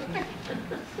there.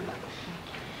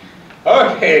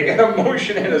 Okay, got a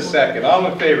motion and a second. All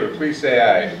in favor, please say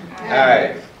aye.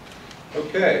 Aye.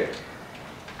 Okay.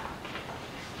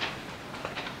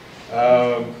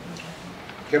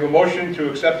 Have a motion to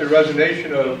accept the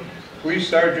resignation of Police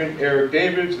Sergeant Eric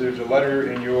Davids. There's a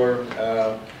letter in your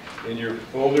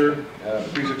folder.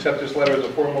 Please accept this letter as a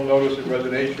formal notice of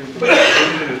resignation from the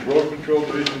position as Road Control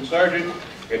Division Sergeant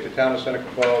at the Town of Seneca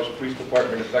Falls Police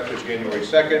Department effective January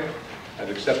 2nd. I've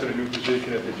accepted a new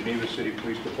position at the Geneva City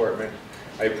Police Department.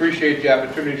 I appreciate the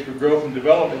opportunities for growth and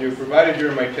development you've provided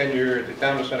during my tenure at the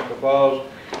Town of Seneca Falls,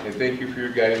 and thank you for your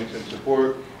guidance and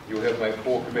support. You will have my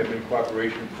full commitment and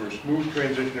cooperation for a smooth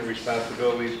transition of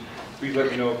responsibilities. Please let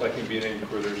me know if I can be in any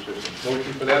further assistance.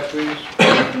 Motion for that, please?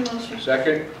 Motion.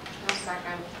 Second? I'll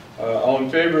second. All in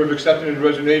favor of accepting the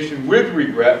resignation with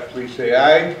regret, please say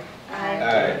aye. Aye.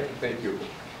 Aye. Thank you.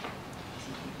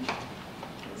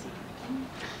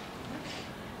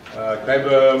 Can I have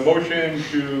a motion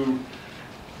to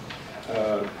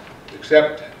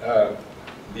accept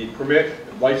the permit,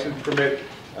 license permit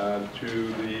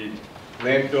to the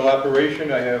landfill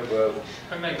operation? I have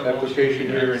I make a application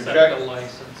motion here to in accept check. the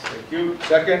license. Thank you.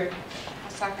 Second? I'll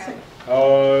second.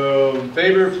 All in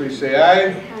favor, please say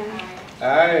aye.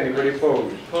 Aye. Anybody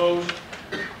opposed? Opposed.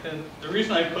 And the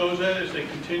reason I oppose that is they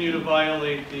continue to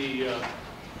violate the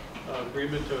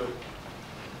agreement to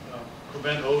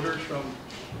prevent odors from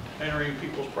entering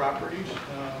people's properties.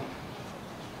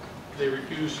 They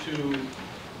refuse to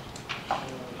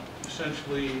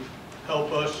essentially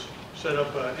help us set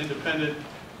up an independent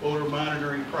odor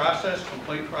monitoring process,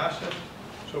 complaint process.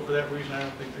 So for that reason, I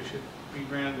don't think they should be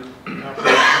granted an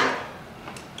operation.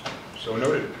 So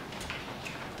noted.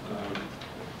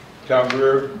 Town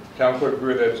clerk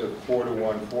Greer, that's a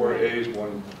 4-to-1, 4 A's,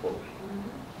 1 opposed.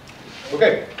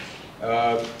 Okay. We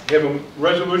have a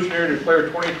resolution here to declare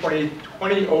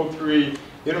 2003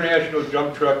 International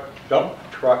Dump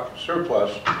Truck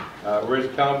Surplus. Whereas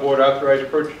the town board authorized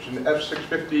purchase an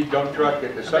F-650 dump truck at the I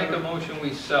make a December. motion,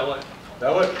 we sell it.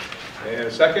 Sell it. And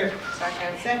a second?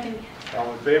 Second. Second.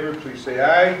 All in favor, please say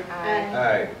aye. Aye.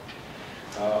 Aye.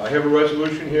 I have a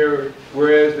resolution here,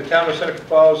 whereas the town of Seneca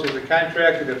Falls has a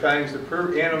contract that defines the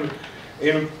per annum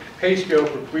pay scale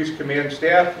for police command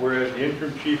staff, whereas the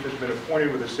interim chief has been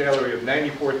appointed with a salary of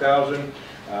 $94,000,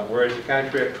 whereas the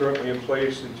contract currently in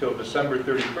place until December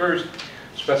 31st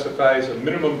specifies a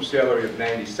minimum salary of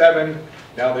 $97,000.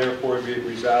 Now therefore be it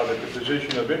resolved that the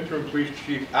position of interim police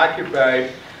chief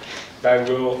occupied by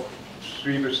will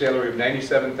receive a salary of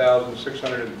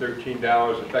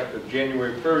 $97,613 effective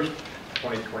January 1st,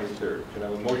 2023. Can I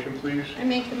have a motion, please? I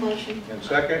make the motion. And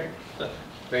second?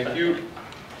 Thank you.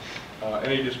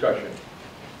 Any discussion?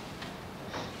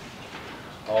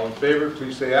 All in favor,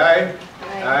 please say aye.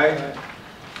 Aye.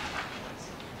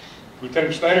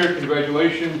 Lieutenant Snyder,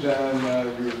 congratulations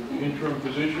on your interim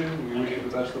position. We wish you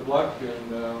the best of luck,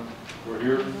 and we're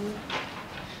here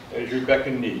as your beck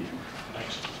and need.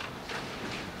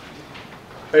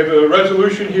 I have a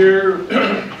resolution here,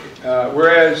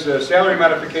 whereas salary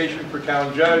modification for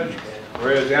town judge,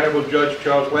 whereas the Honorable Judge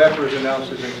Charles Laffer has announced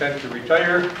his intent to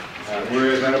retire.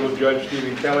 Whereas Honorable Judge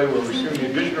Stephen Kelly will resume the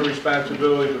additional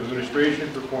responsibilities of administration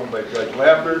performed by Judge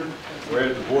Lappert.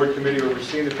 Whereas the board committee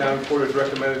overseeing the town court has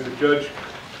recommended that Judge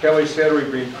Kelly's salary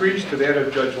be increased to that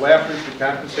of Judge Lappert to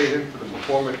compensate him for the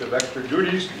performance of extra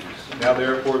duties. Now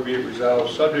therefore be it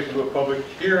resolved, subject to a public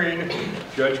hearing,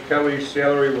 Judge Kelly's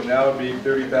salary will now be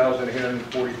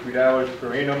 $30,843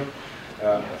 per annum,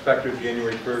 effective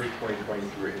January 1st,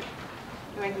 2023.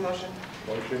 Make a motion.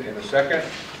 Motion and a second.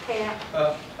 Pat,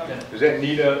 Does that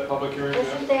need a public hearing?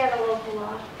 isn't that a local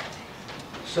law?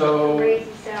 So, Raise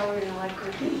the salary and elected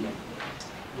officials.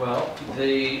 well,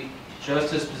 the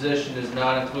justice position is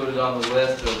not included on the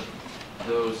list of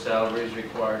those salaries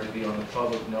required to be on the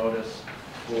public notice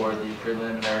for the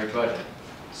preliminary budget.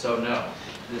 So no,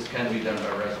 this can be done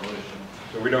by resolution.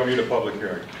 So we don't need a public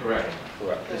hearing? Correct.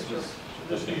 Correct.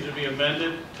 This needs to be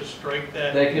amended to strike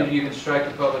that. You can strike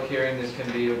the public hearing, this can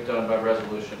be done by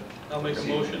resolution. I'll make a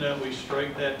motion that we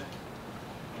strike that,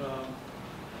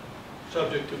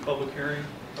 subject to public hearing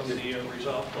of the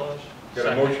resolve clause. Got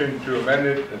a motion to amend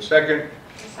it and second.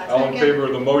 All in favor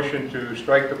of the motion to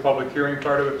strike the public hearing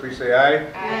part of it, please say aye.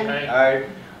 Aye. Aye.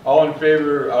 All in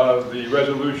favor of the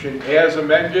resolution as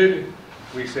amended,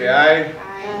 please say aye.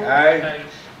 Aye.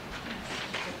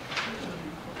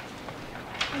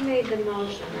 Who made the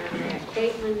motion on that?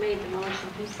 Caitlin made the motion,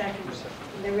 who seconded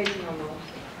the original motion?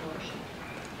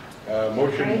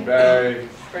 Motion by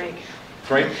Frank.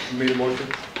 Frank, you made a motion,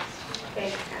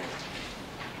 Okay,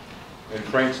 and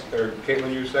Frank's, or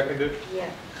Caitlin, you seconded? yeah.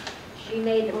 She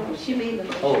made the motion. She made the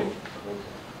motion. Oh,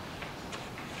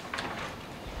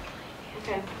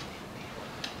 Okay.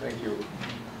 thank you.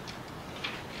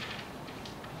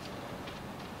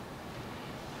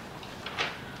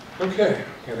 Okay,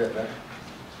 get that back.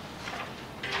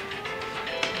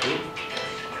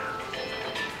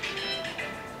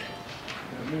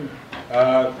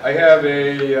 I have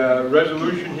a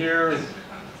resolution here,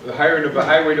 the hiring of a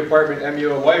highway department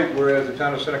MEO light, whereas the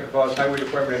town of Seneca Falls Highway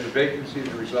Department has a vacancy as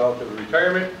a result of a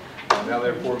retirement. Now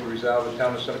therefore be resolved, the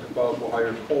town of Seneca Falls will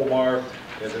hire Colmar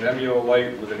as an MEO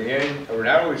light with an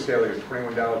hourly salary of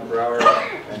 $21 per hour,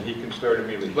 and he can start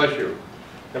immediately. Bless you.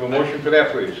 Have a motion for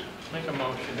that, please. Make a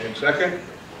motion. And second?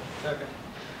 Second.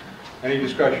 Any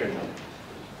discussion?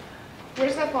 Where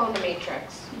does that fall in the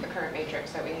matrix, the current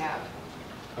matrix that we have?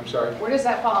 I'm sorry? Where does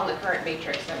that fall in the current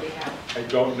matrix that we have? I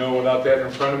don't know without that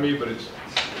in front of me, but it's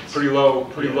pretty low,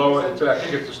 pretty low. I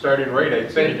think it's the starting rate, I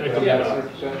think. Yeah,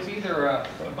 it's either,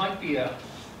 it might be a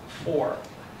 4.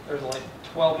 There's like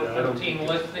 12 or 13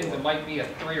 listings, it might be a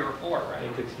 3 or 4,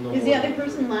 right? Is the other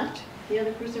person left? The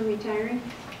other person retiring?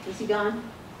 Is he gone?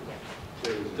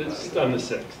 It's on the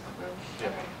 6th.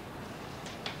 Okay.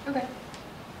 Okay.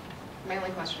 My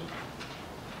only question.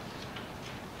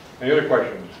 Any other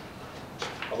questions?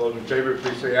 All those in favor,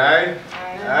 please say aye.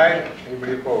 Aye.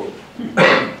 Anybody opposed?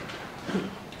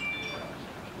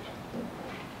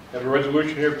 Have a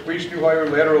resolution here, police new hire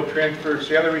lateral transfer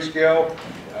salary scale.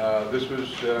 This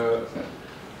was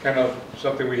kind of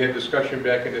something we had discussion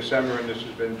back in December, and this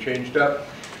has been changed up.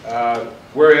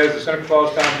 Whereas the Seneca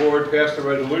Falls Town Board passed a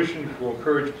resolution which will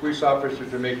encourage police officers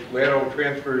to make lateral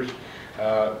transfers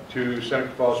to Seneca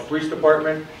Falls Police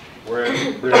Department, whereas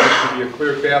there needs to be a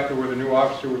clear path to where the new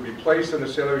officer would be placed on the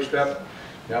salary step.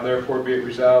 Now therefore be it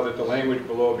resolved that the language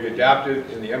below be adopted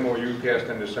in the MOU passed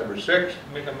on December 6th.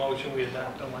 Make a motion, we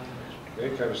adopt the language. Okay,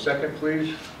 can I have a second,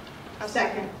 please? A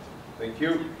second. Thank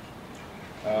you.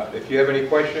 If you have any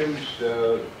questions,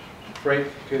 Frank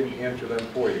can answer them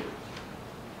for you.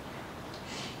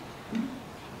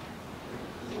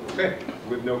 Okay,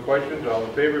 with no questions, all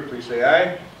in favor, please say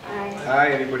aye. Aye.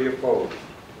 Aye, anybody opposed?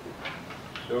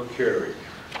 So carried.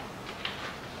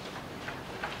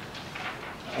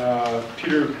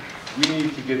 Peter, we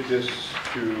need to get this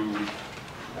to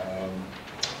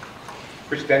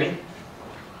Chris Denny,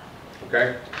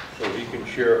 okay? So he can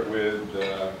share it with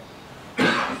the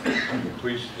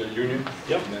police union.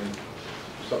 Yep. And then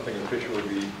something official would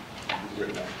be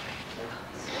written up.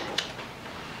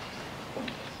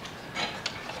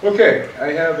 Okay,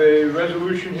 I have a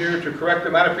resolution here to correct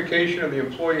the modification of the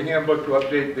employee handbook to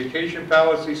update vacation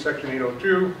policy, section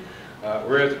 802.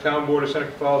 Whereas the town board of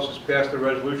Seneca Falls has passed a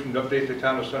resolution to update the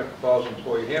town of Seneca Falls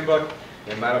employee handbook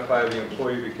and modify the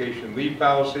employee vacation leave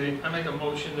policy. I make a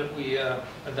motion that we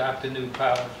adopt a new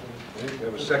policy. Okay,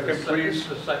 have a second, please?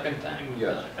 This is the second time.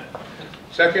 Yes.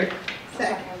 Second?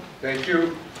 Second. Thank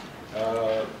you.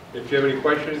 If you have any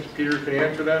questions, Peter can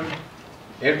answer them.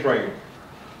 And Frank.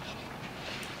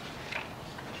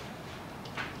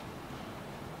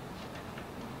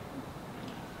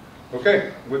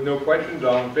 Okay, with no questions,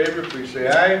 all in favor, please say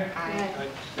aye. Aye.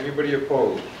 Anybody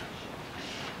opposed?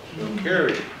 So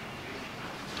carried.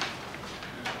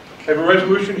 have a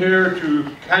resolution here to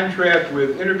contract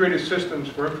with Integrated Systems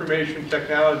for Information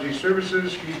Technology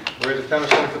Services, whereas the town of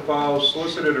Seneca Falls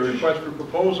solicited a request for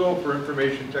proposal for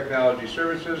information technology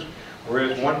services,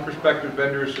 whereas one prospective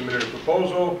vendor submitted a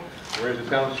proposal, whereas the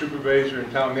town supervisor and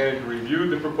town manager reviewed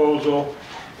the proposal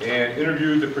and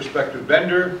interviewed the prospective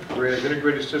vendor, whereas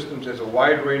Integrated Systems has a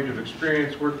wide range of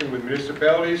experience working with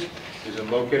municipalities, is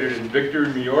located in Victor,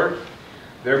 New York.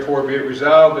 Therefore, be it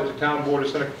resolved that the town board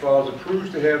of Seneca Falls approves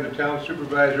to have the town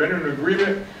supervisor enter an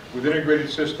agreement with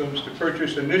Integrated Systems to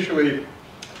purchase initially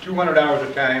 200 hours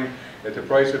of time at the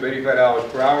price of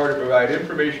 $85 per hour to provide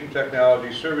information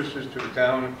technology services to the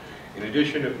town. In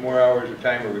addition, if more hours of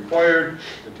time are required,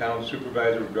 the town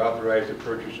supervisor would be authorized to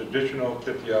purchase additional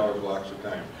 50-hour blocks of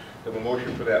time. Have a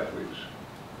motion for that, please.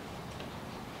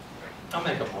 I'll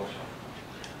make a motion.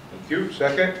 Thank you.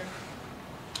 Second?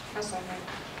 I'll second.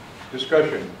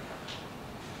 Discussion.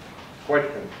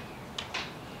 Question.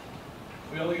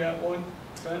 We only got one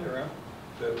vendor,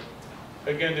 huh?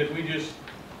 Again, did we just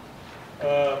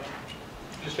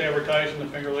advertise in the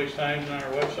Finger Lakes Times and on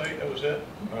our website? That was it?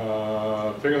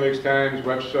 Finger Lakes Times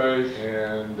website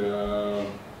and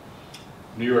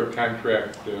New York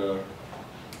contract, I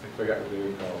forgot what they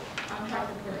were called.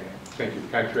 Contract report. Thank you,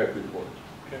 contract report.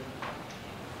 Okay.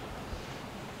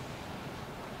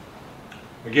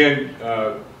 Again,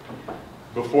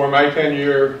 before my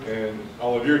tenure and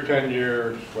all of your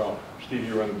tenure, well, Steve,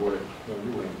 you were on the board, no,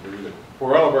 you weren't there either.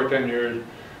 For all of our 10 years,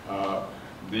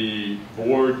 the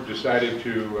board decided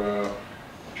to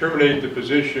terminate the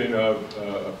position of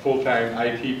a full-time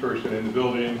IT person in the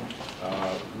building.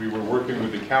 We were working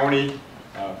with the county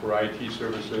for IT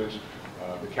services.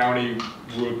 The county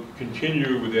will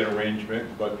continue with that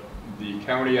arrangement, but the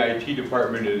county IT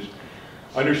department is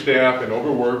understaffed and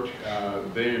overworked.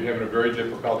 They're having a very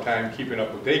difficult time keeping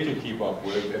up what they can keep up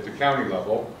with at the county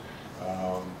level.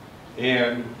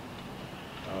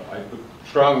 I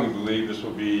strongly believe this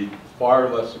will be far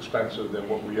less expensive than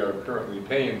what we are currently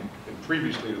paying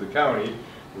previously to the county.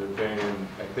 They're paying,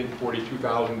 I think,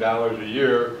 $42,000 a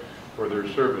year for their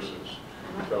services.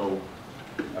 So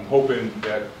I'm hoping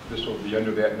that this will be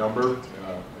under that number, and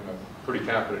I'm pretty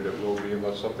confident it will be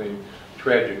unless something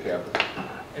tragic happens.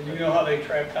 And do you know how they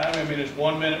track time? I mean, it's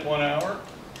 1 minute, 1 hour?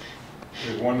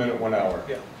 It's 1 minute, 1 hour.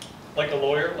 Yeah. Like a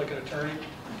lawyer, like an attorney?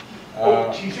 Oh,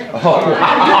 I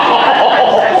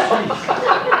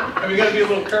mean, you gotta be a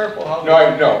little careful how. No,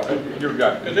 you're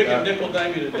good. Because they can nickel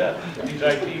dime you to death, these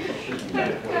IT folks.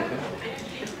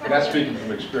 Not speaking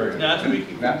from experience. Not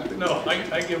speaking. Not speaking. No,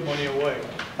 I give money away.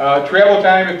 Travel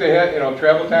time, if they had,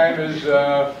 travel time is,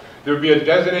 there would be a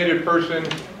designated person,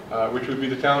 which would be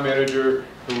the town manager,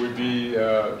 who would be,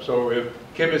 so if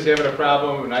Kim is having a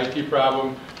problem, an IT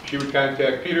problem, she would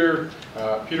contact Peter.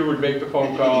 Peter would make the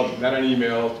phone call, not an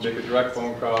email, make a direct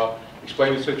phone call,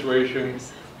 explain the situation.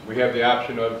 We have the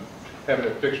option of having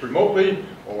it fixed remotely,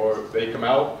 or they come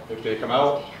out. If they come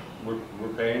out, we're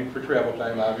paying for travel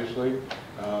time, obviously,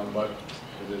 but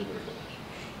it is what it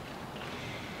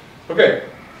is. Okay.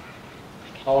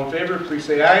 All in favor, please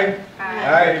say aye.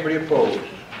 Aye. Anybody opposed?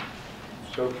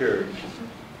 So carried.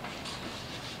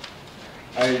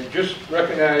 I just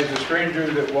recognized a stranger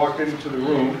that walked into the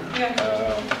room. I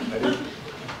didn't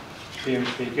see him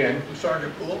sneak in.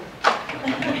 Sergeant Poole.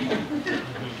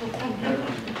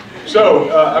 So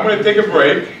I'm going to take a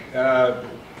break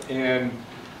and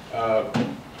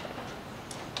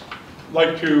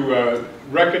like to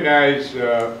recognize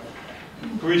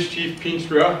Police Chief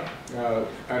Pinstra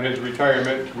on his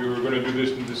retirement. We were going to do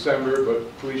this in December,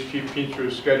 but Police Chief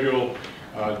Pinstra's schedule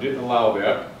didn't allow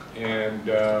that. And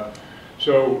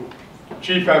so,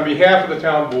 Chief, on behalf of the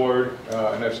town board,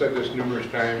 and I've said this numerous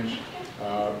times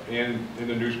and in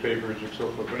the newspapers and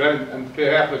so forth, but on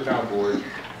behalf of the town board,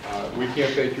 we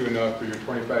can't thank you enough for your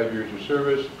 25 years of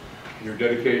service, your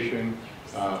dedication,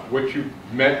 what you've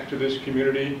meant to this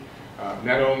community,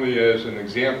 not only as an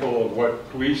example of what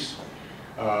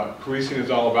policing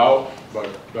is all about, but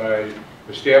by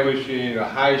establishing a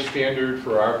high standard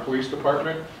for our police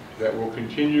department that will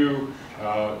continue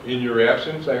in your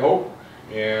absence, I hope.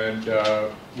 And,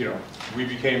 we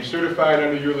became certified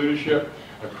under your leadership,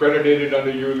 accredited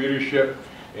under your leadership,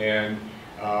 and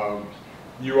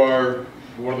you are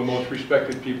one of the most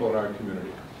respected people in our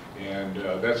community. And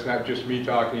that's not just me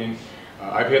talking.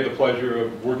 I've had the pleasure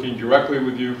of working directly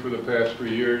with you for the past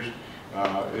 3 years.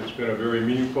 It's been a very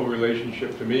meaningful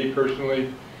relationship to me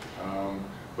personally,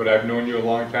 but I've known you a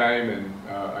long time, and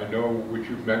I know what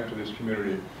you've meant to this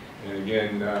community. And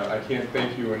again, I can't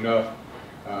thank you enough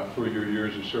for your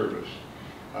years of service.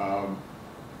 I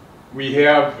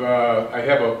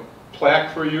have a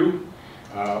plaque for you,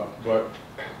 but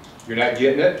you're not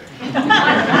getting it.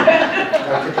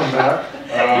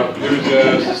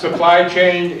 There's a supply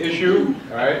chain issue,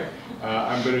 all right?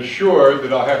 I'm been assured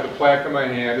that I'll have the plaque in my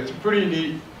hand. It's a pretty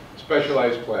neat,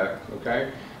 specialized plaque,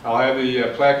 okay? I'll have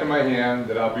the plaque in my hand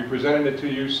that I'll be presenting it to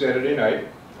you Saturday night,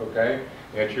 okay,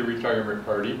 at your retirement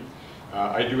party.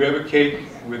 I do have a cake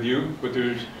with you, but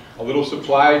there's a little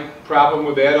supply problem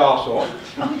with that also.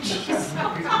 I'm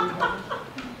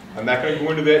not going to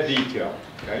go into that detail,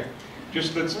 okay?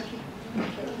 Just let's,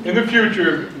 in the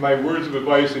future, my words of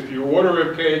advice, if you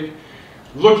order a cake,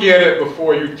 look at it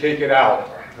before you take it out,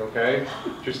 okay?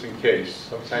 Just in case.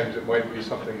 Sometimes it might be,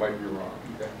 something might be wrong,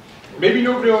 okay? Maybe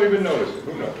nobody will even notice it,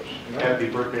 who knows? You know? Happy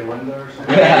birthday, Linda, or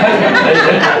something?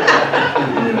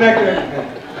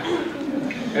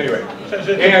 Anyway,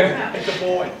 It's a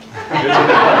boy.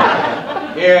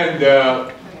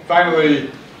 and finally,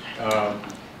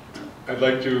 I'd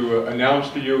like to announce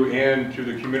to you and to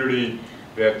the community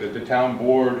that the town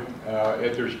board,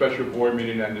 at their special board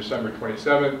meeting on December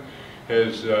 27th,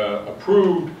 has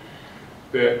approved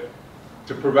that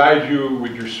to provide you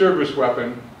with your service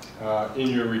weapon in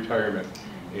your retirement.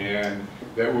 And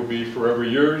that will be forever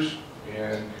yours.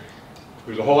 And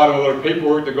there's a whole lot of other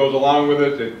paperwork that goes along with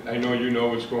it that I know you know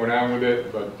what's going on with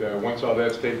it, but once all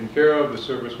that's taken care of, the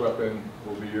service weapon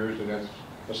will be yours, and that's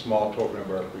a small token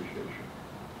of our appreciation.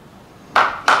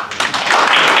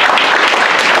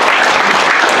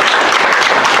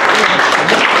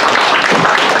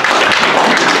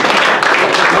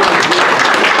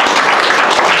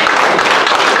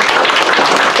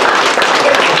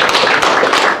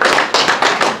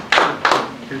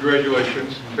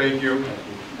 Congratulations. Thank you.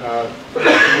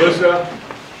 Melissa?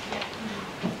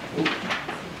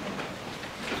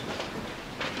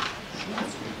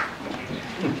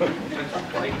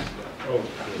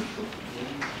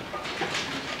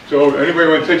 So anybody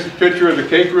want to take a picture of the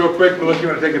cake real quick? Melissa, you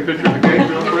want to take a picture of the cake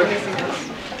real quick?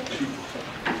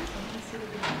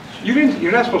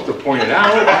 You're not supposed to point it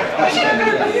out.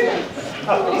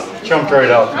 Jumped right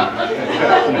out.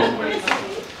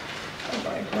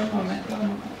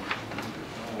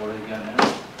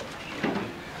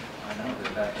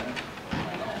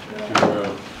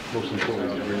 Most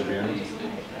important is to bring the band.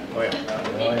 Oh,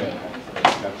 yeah.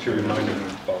 She reminded me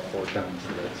about 4 times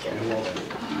today.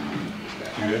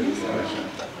 You did?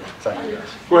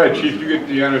 Go ahead, Chief. You get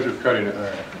the honors of cutting it. All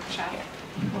right.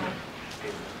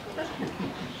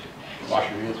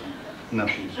 Wash your hands. No.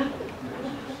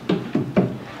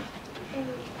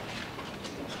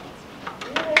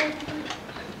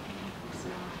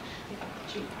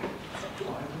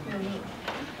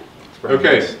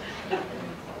 Okay.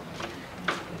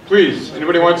 Please,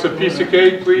 anybody wants a piece of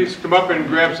cake, please come up and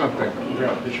grab something.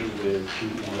 Grab a picture of the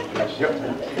chief. Yep.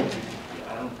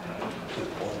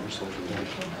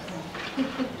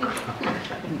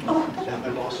 I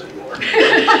lost it.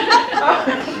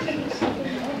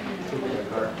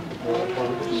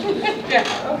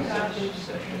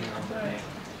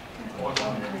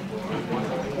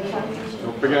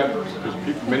 Don't forget,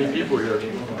 there's many people here.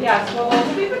 Yes, well,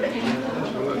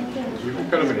 We can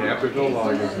cut them in half, there's no law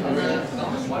against it.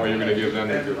 Or you're going to give them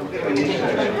the good one.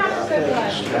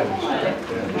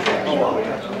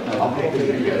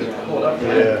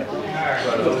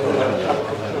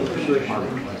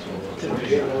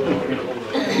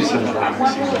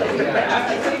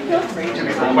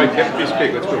 Mike, get a piece of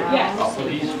cake, let's go.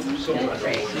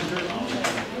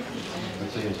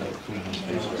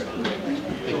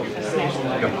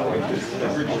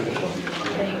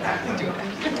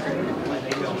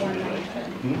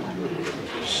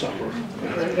 Supper.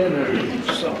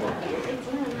 Supper.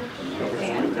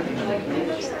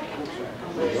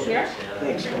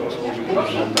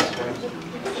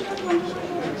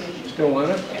 Still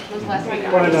want it?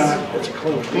 Why not? It's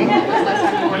cold.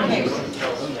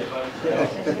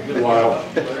 Wow.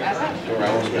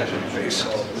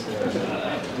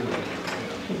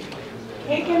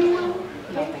 Cake anyone?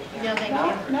 No,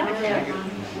 thank you.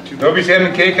 Nobody's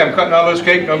having cake, I'm cutting all this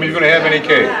cake, nobody's going to have any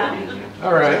cake.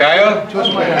 All right. Kyle?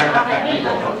 Twist my arm.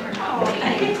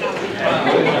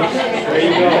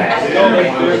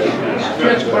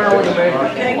 Transparent with a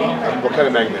magnet. What kind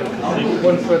of magnet?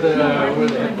 One for the,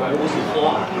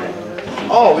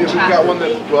 Oh, we've got one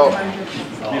that, well,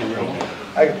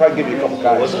 I could probably give you a couple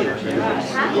guys. It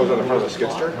goes on the front of the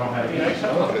skidster.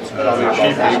 It's probably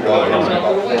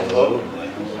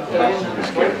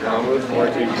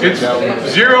It's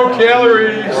 0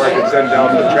 calories. Or I could send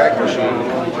down the track machine.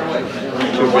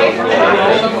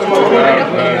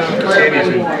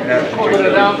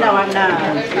 No, I'm not.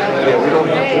 Yeah, we don't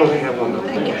have one.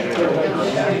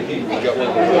 got one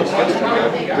of the little skits.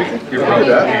 We can do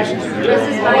that.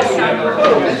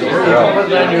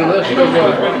 What's on your list?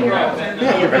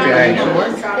 Right behind you.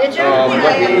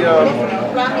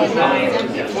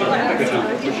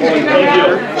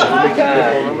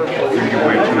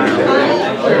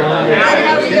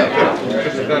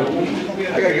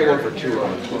 I gotta get one for two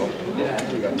on as well.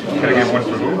 Gotta get one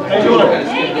for who? I'm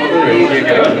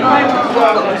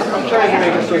trying to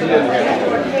make it so he doesn't have to.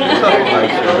 He's not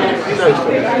nice. He's nice to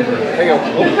me. Hang on.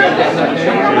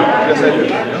 Yes, I do.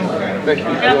 Thank you.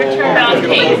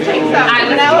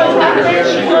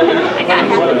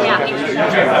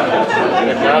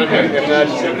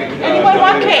 Anyone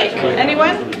want cake?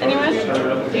 Anyone? Anyone?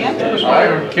 Dan?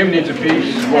 Kim needs a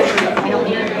piece.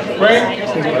 Frank?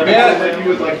 Matt?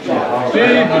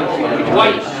 Steve?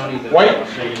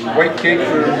 White cake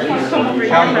for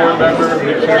town board member.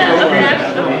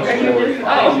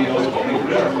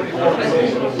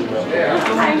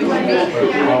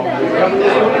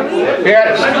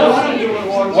 Pat,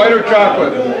 white or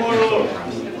chocolate?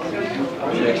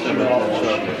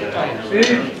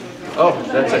 Steve? Oh,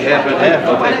 that's a half and half,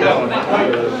 I'll take that one.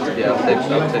 Yeah, I'll take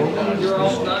that.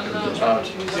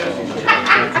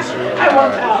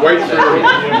 White for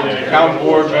town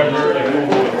board member.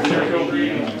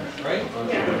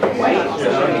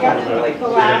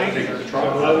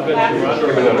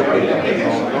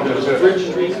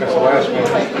 That's the last one.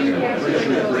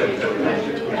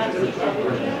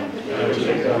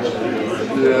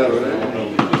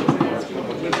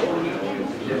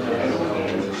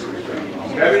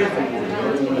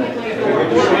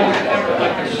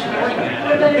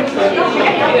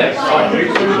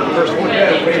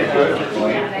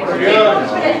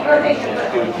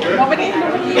 Nobody?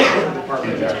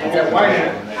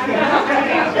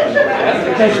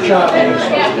 Nice job.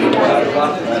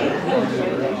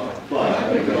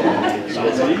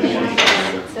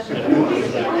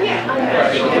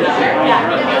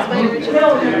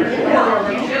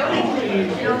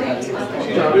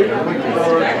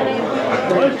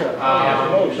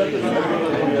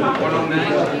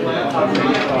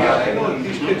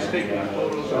 These kids taking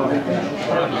photos of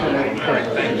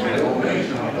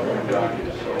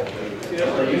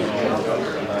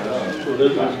So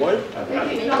this is what?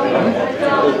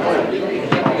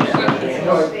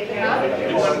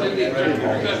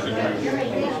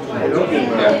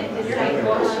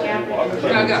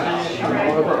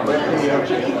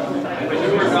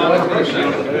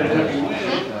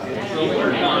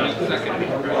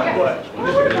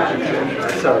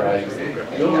 That's all right.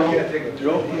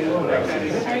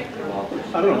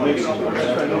 I don't know, maybe.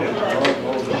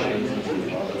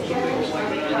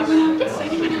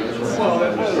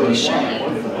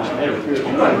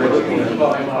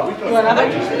 What other?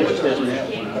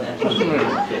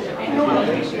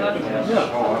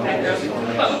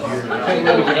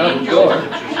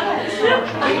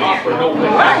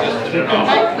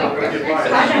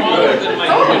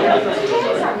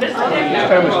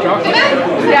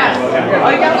 Yes. Oh,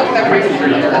 you gotta look at that price.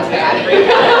 That's bad.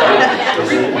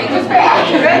 That's bad.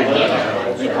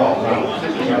 Good?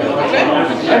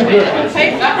 I'm good. Hey,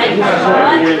 all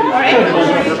right.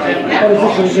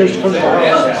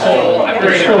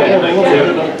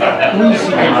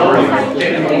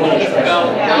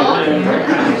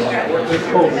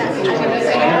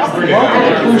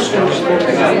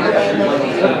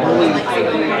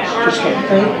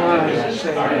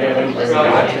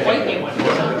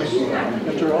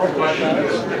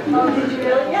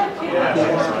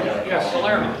 Yes,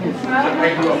 Salerno.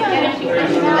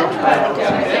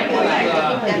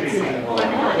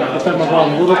 If I'm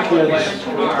around little kids.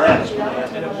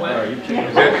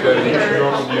 Is that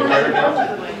normal the entire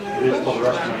time?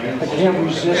 I can't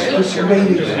resist this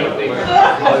meeting.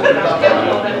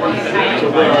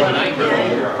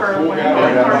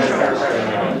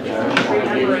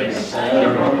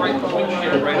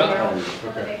 Right up.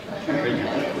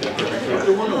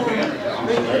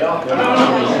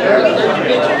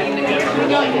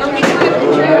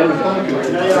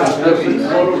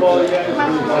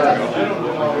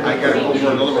 I gotta go for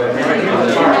another one.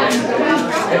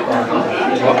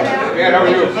 Man, how are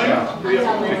you?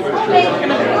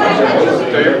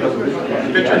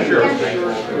 Picture, sure.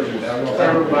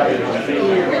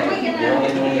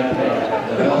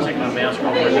 I'll take my mask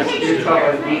off. Hey,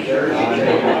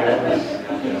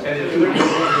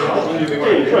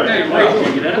 Ray. Good,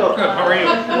 how are you?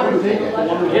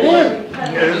 Get in.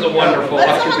 It is a wonderful.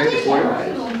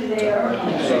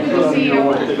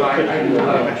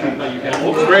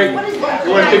 Greg, you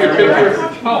want to take a picture?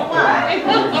 Come on,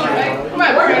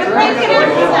 we're gonna break it up.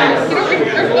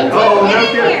 Oh, no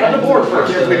kidding. on the board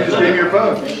first. I can't believe you just gave me your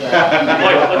phone.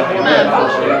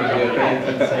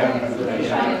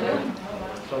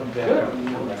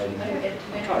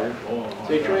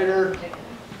 Say trader.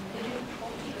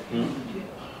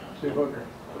 Say hooker.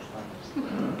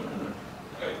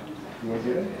 You want to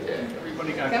get it?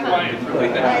 Everybody got Come on. quiet for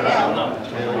like that.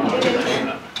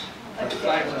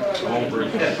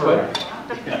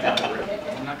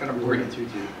 I'm not gonna bring it to you.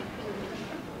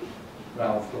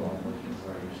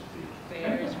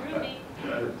 There's Ruby.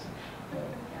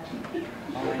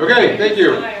 Okay, thank you.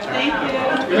 Thank you.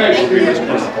 Good night.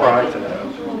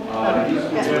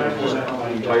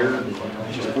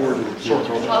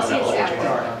 Well, see, it's after.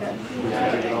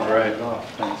 Right.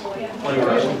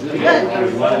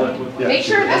 Make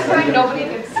sure this time nobody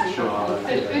gets.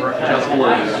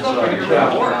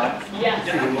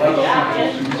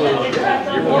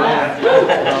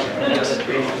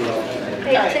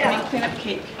 Hey, Tim,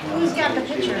 who's got the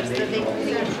pictures that they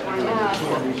present?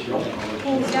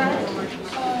 Who's got it?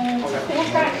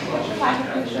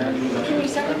 Can you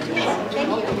send it to me? Thank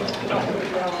you.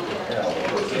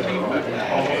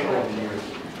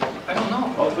 I don't know.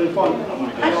 Hopefully fun.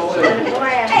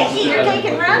 Hey, you're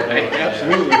taking run?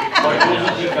 Absolutely.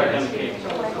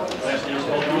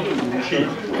 Chief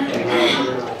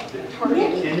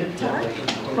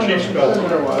spells.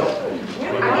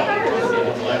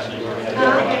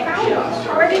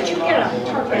 Where did you get them?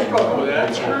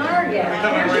 Every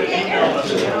time I read the email,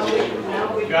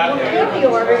 got it. He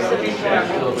orders them.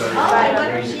 Oh, what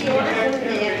did she order from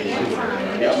the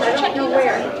I don't know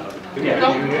where.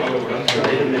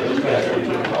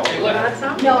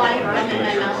 No, I'm in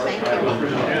my mouth, thank you.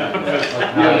 Yeah,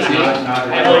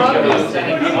 they are good.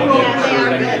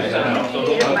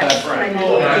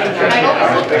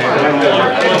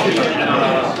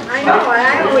 I know, I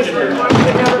always want to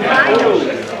never find them.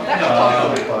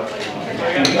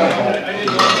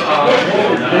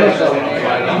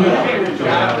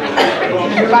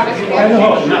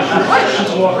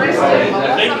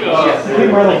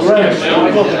 Came right over there, I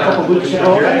looked a couple weeks ago,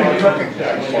 I didn't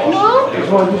recognize it. Just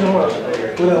want with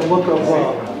a look of,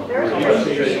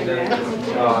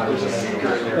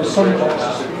 the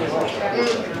sunglasses.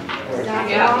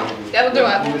 Yeah, that'll do it.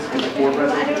 Why don't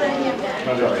I have that?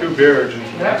 There's two bears and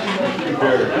two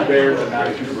bears and now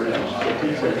two bears.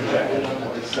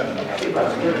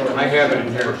 I have it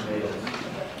in here.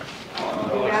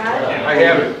 I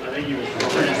have it.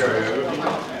 Pretty sure I have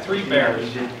it. 3 bears.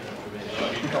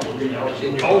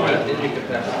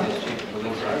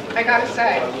 I gotta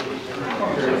say, I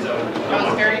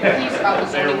was very pleased about the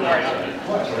zoning board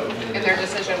and their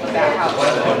decision with that house.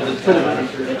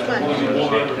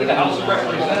 The House of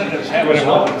Representatives had it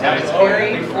all.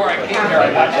 Before I came here,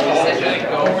 I got That decision.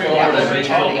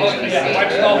 Yeah,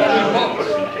 the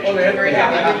Oh, they had very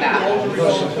happy about that.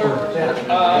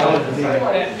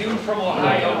 that dude from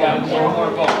Ohio got 1 more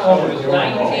vote. So it was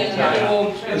 19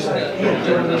 votes. It was right,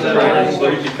 it was the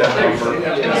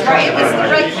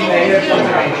right thing to do.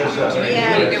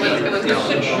 Yeah. It was,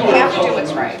 you have to do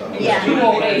what's right. Yeah. You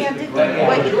have to do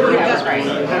what you're That's right.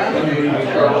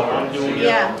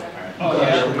 Yeah.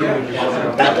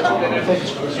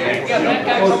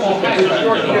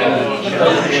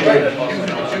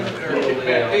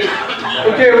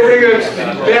 Okay, we're going to get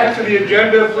back to the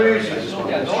agenda, please.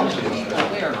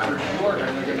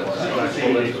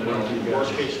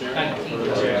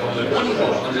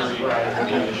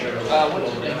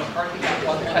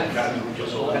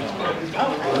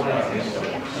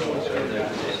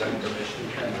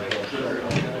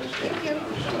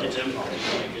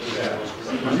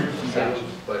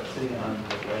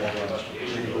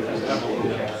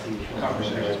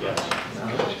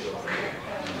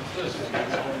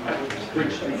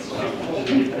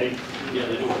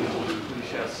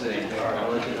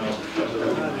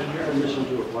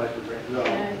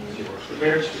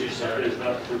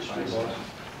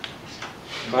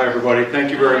 Bye, everybody.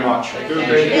 Thank you very much.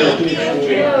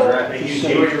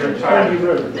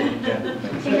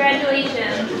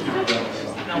 Congratulations.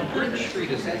 Now, Bridge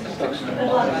Street, is that the fixed?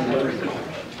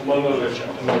 Among others.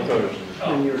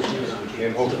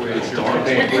 And hopefully it's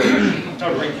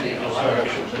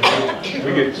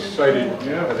we get cited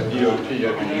by the DOT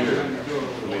every year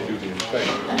when they do the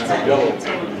inspection.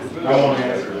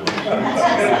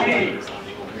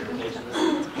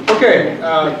 Okay,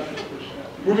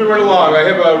 moving right along, I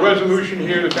have a resolution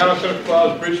here, the Town of Seneca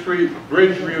Falls Bridge Street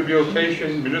Bridge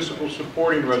Rehabilitation Municipal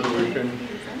Supporting Resolution.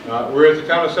 Whereas the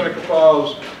Town of Seneca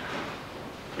Falls,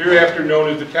 hereafter known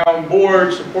as the Town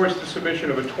Board, supports the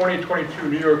submission of a 2022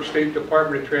 New York State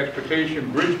Department of Transportation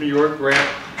Bridge New York grant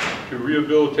to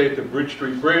rehabilitate the Bridge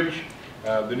Street Bridge.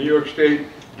 The New York State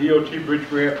DOT Bridge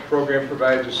Grant Program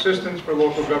provides assistance for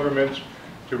local governments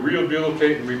to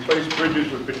rehabilitate and replace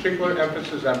bridges with particular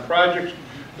emphasis on projects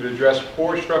that address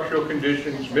poor structural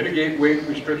conditions, mitigate weight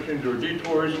restrictions or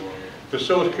detours,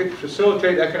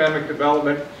 facilitate economic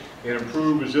development, and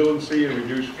improve resiliency and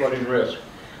reduce flooding risk.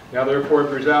 Now therefore,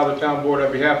 be resolved, the town board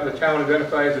on behalf of the town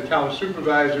identifies the town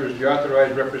supervisor as the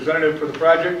authorized representative for the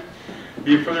project.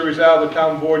 Be it further resolved, the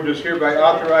town board does hereby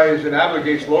authorize and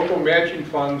obligates local matching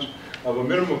funds of a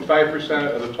minimum of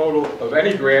 5% of the total of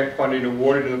any grant funding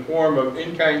awarded in the form of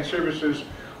in-kind services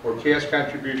or cash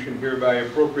contribution hereby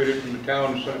appropriated from the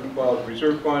town of Seneca Falls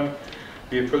Reserve Fund.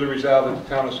 Be it further resolved that the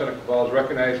town of Seneca Falls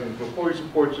recognizes and fully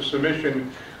supports the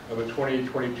submission of a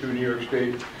 2022 New York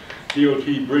State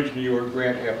DOT Bridge New York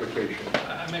grant application.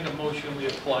 I make a motion, we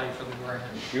apply for the grant.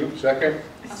 You, second?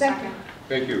 Second.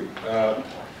 Thank you.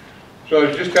 So I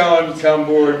was just telling the town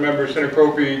board member, Senator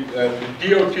Cropey, the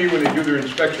DOT, when they do their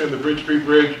inspection of the Bridge Street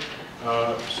Bridge,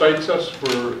 cites us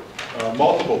for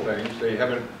multiple things. They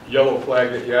haven't yellow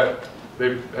flagged it yet.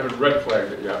 They haven't red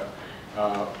flagged it yet.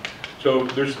 So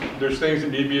there's things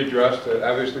that need to be addressed.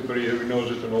 Obviously, everybody who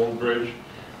knows it's an old bridge.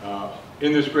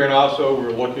 In this grant also,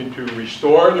 we're looking to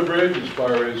restore the bridge as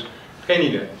far as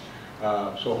painting it.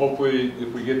 So hopefully,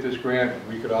 if we get this grant,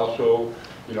 we could also,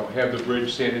 have the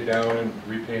bridge sanded down and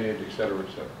repainted, et cetera, et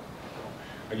cetera.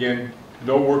 Again,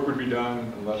 no work would be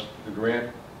done unless the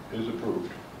grant is approved.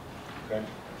 Okay?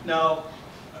 Now,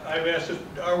 I've asked,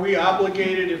 are we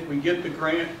obligated if we get the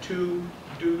grant to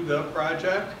do the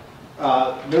project?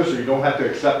 No, sir, you don't have to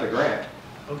accept the grant.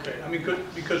 Okay, I mean,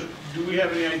 because do we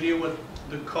have any idea what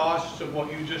the costs of what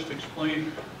you just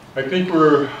explained? I think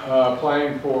we're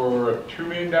applying for a $2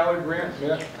 million grant,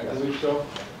 yeah, I believe so.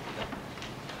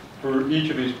 For each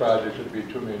of these projects, it would be a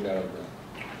 $2 million grant.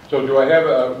 So do I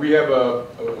have we have a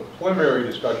preliminary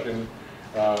discussion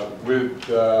with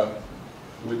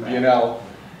B&L,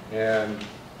 and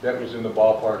that was in the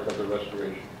ballpark of the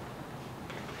restoration.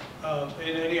 And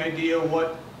any idea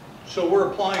what, so we're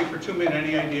applying for $2 million,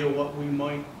 any idea what we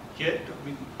might get?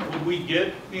 Would we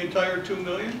get the entire $2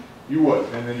 million? You would,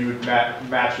 and then you would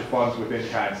match the funds with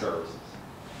in-kind services.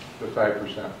 The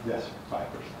 5%? Yes, 5%.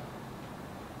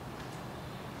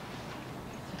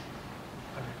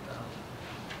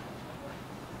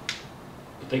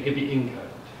 But they could be in-kind.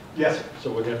 Yes, sir.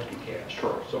 So it would have to be cash.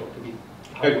 Correct. So it could be.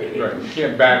 Right, you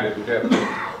can't band it, it would have to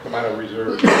come out of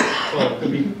reserve. Well, it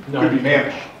could be. Could be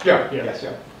managed. Yeah. Yes,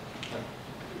 yeah.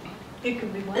 It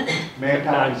could be what?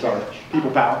 Manpower, sorry.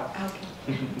 People power.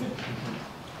 Okay.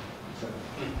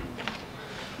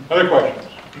 Other questions?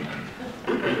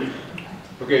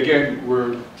 Okay, again,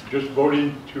 we're just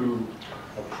voting to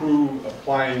approve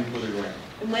applying for the grant.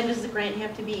 And when does the grant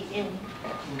have to be in?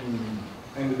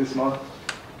 End of this month.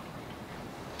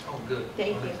 Oh, good.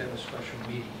 Thank I'll you. have a special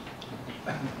meeting.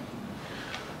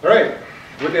 All right,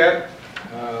 with that,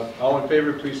 all in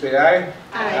favor, please say aye.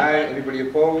 Aye. Anybody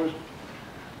opposed?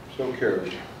 So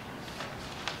carried.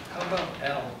 How about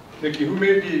L? Nikki, who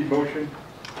made the motion?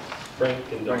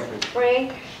 Frank and Don.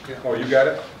 Frank? Oh, you got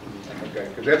it? Okay,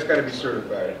 because that's got to be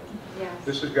certified. Yes.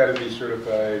 This has got to be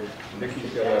certified. Nikki's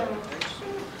got to,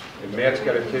 and Matt's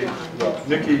got to take, well,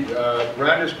 Nikki,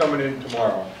 Rhonda's coming in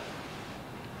tomorrow.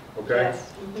 Okay?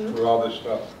 Yes. Mhm. For all this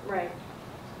stuff. Right.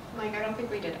 Mike, I don't think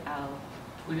we did L.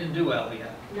 We didn't do L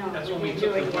yet. No, That's we when we didn't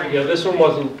took do the it break. yet. Yeah, this one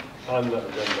wasn't on the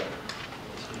agenda.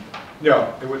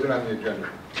 No, it wasn't on the agenda.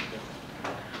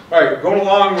 All right, going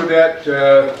along with that,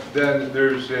 then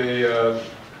there's a,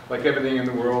 like everything in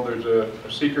the world, there's a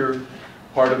seeker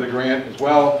part of the grant as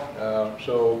well.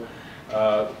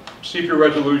 Seeker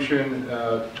resolution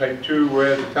type 2,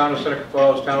 whereas the town of Seneca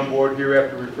Falls Town Board,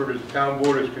 hereafter referred as the town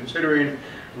board, is considering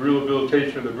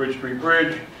rehabilitation of the Bridge Street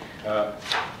Bridge.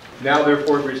 Now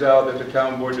therefore resolved that the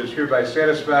town board is hereby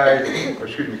satisfied, or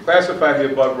excuse me, classify the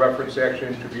above reference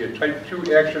action to be a type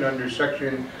 2 action under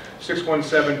section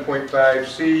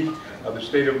 617.5C of the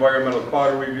State Environmental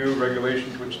Quality Review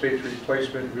regulation to which states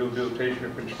replacement, rehabilitation, or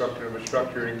construction of a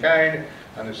structure in kind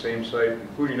on the same site,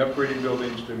 including upgrading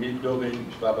buildings to meet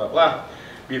buildings, blah, blah, blah.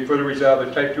 Be it further resolved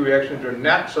that type 2 actions are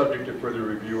not subject to further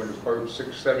review under part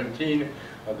 617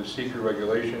 of the seeker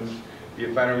regulations. Be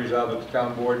it finally resolved that the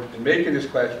town board, in making this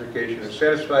classification, has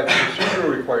satisfied the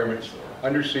procedural requirements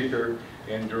under seeker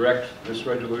and directs this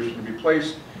resolution to be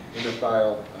placed in the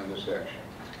file on this action.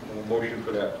 A motion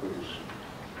for that, please.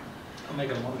 I'll make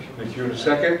a motion. Thank you. In a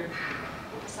second.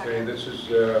 Okay, this is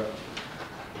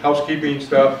housekeeping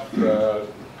stuff.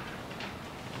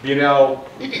 B&L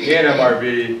and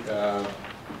MRB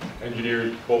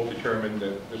engineers both determined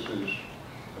that this is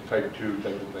a type 2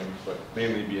 type of thing, but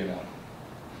mainly B&L.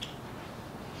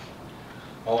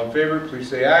 All in favor, please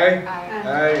say aye. Aye.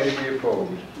 Aye, any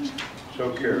opposed?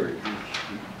 So carried.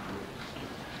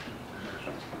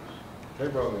 Hey,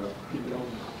 brother. Keep it on.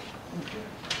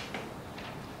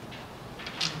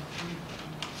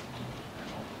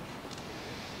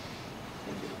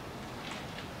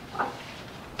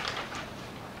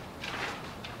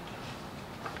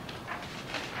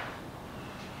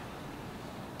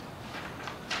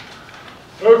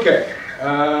 Okay,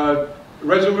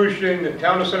 resolution,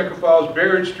 Town of Seneca Falls,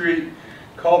 Barrett Street,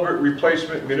 culvert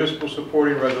replacement municipal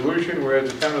supporting resolution,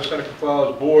 whereas the Town of Seneca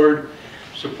Falls Board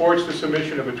supports the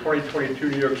submission of a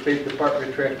 2022 New York State Department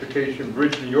of Transportation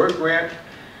Bridge New York grant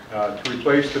to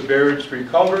replace the Barrett Street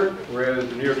culvert, whereas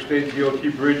the New York State DOT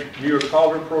Bridge New York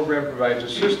Culvert Program provides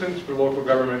assistance for local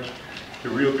governments to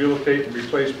rehabilitate and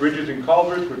replace bridges and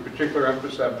culverts with particular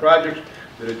emphasis on projects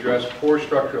that address poor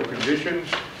structural conditions,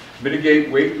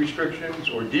 mitigate weight restrictions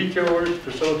or detours,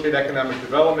 facilitate economic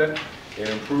development, and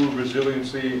improve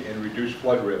resiliency and reduce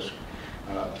flood risk.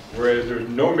 Whereas there's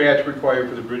no match required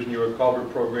for the Bridge New York Culvert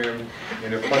Program,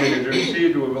 and if funding is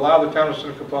received, it will allow the Town of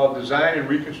Seneca Falls to design and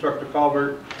reconstruct the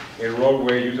culvert and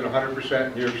roadway using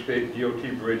 100% New York State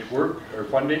DOT bridge work or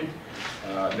funding.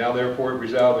 Now therefore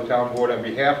resolve the Town Board on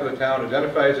behalf of the town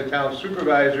identifies the town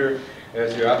supervisor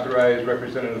as the authorized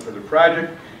representative for the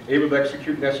project, able to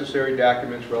execute necessary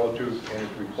documents relative and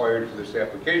is required for this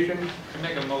application. I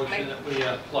make a motion that we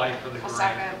apply for the grant.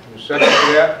 Second. A second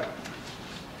for that.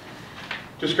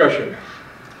 Discussion.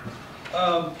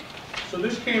 So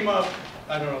this came up,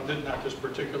 I don't know, not this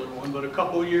particular one, but a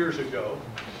couple years ago.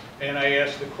 And I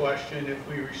asked the question, if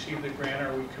we receive the grant,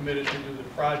 are we committed to do the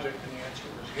project? And the answer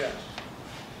was yes.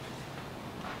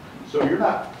 So you're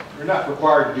not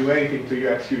required to do anything until you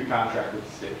execute a contract with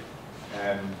the state.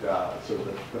 And so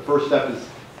the first step is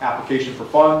application for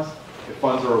funds. If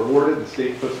funds are awarded, the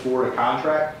state puts forward a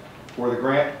contract for the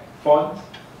grant funds.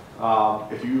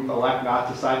 If you elect not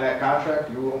to sign that contract,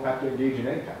 you won't have to engage in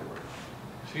any kind of work.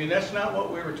 See, and that's not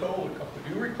what we were told a couple,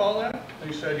 do you recall that?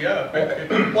 They said, yeah, if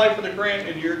you apply for the grant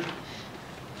and you're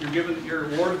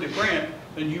awarded the grant,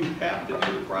 then you have to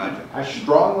do the project. I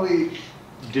strongly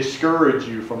discourage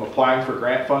you from applying for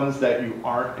grant funds that you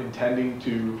aren't intending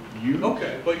to use.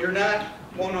 Okay, but you're not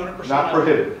 100%. Not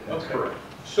prohibited, that's okay. correct.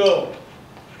 So,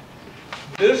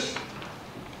 this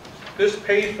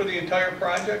pays for the entire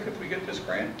project if we get this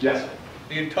grant? Yes.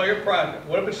 The entire project?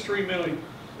 What if it's $3 million?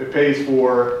 It pays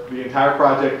for the entire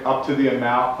project up to the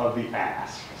amount of the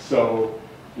ask. So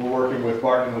we're working with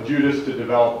Barton and LaJudas to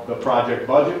develop the project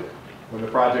budget. When the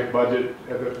project budget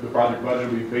will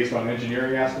be based on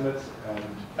engineering estimates. And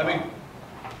I mean,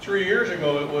 3 years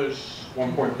ago it was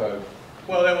 1.5.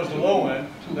 Well, that was the low end.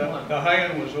 The high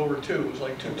end was over 2. It was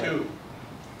like 2.2.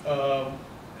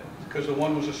 Because the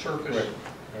one was a surface. Right.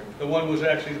 The one was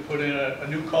actually to put in a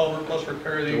new culvert plus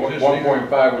repair the The existing.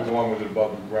 1.5 was the one with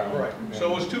above the ground. Right.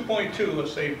 So it was 2.2,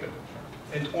 let's say,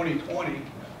 in 2020.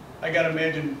 I got to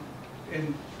imagine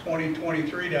in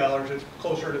 2023 dollars, it's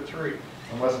closer to 3.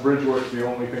 unless Bridgeworth's the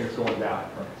only thing that's going down in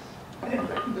price.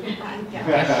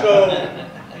 So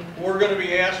we're going to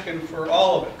be asking for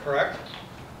all of it, correct?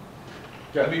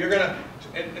 Yeah. I mean, you're going to,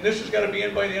 and this has got to be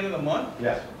in by the end of the month?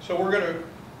 Yes. So we're going to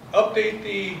update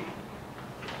the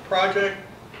project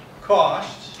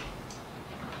costs.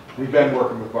 We've been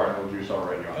working with Barton and LaJudas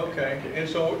already on it. Okay, and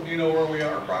so do you know where we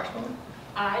are approximately?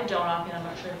 I don't offhand, I'm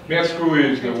not sure. Matt Schooley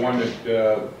is the one that is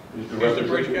the He's the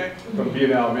bridge guy? From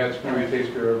B&L. Matt Schooley takes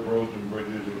care of roads and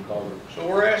bridges and culverts. So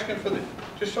we're asking for the,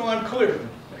 just so I'm clear,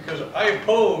 because I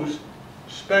oppose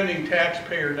spending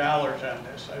taxpayer dollars on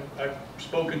this. I've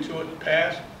spoken to it in the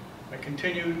past. I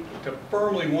continue to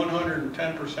firmly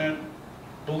 110%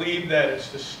 believe that it's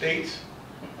the state's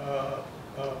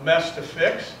mess to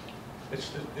fix.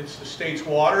 It's the state's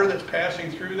water that's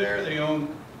passing through there. They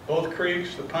own both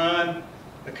creeks, the pond,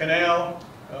 the canal.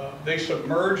 They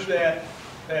submerged that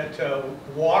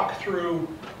walk-through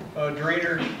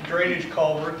drainage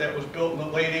culvert that was built in the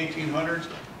late 1800s.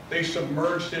 They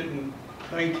submerged it in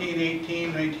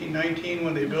 1918, 1919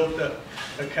 when they built the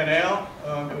canal.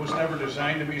 It was never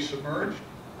designed to be submerged.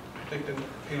 I think that,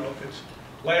 you know, if it's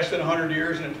lasted 100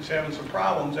 years and if it's having some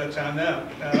problems, that's on them,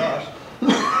 not us.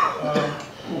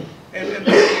 And I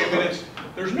mean,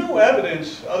 there's no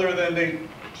evidence other than they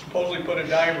supposedly put a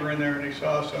diver in there and they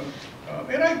saw some,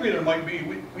 and I agree there might be.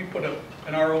 We put an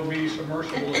ROV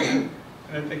submersible in,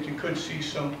 and I think you could see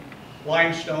some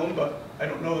limestone, but I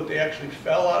don't know that they actually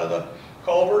fell out of the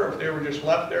culvert or if they were just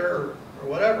left there or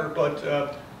whatever, but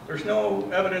there's no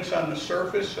evidence on the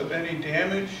surface of any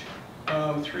damage.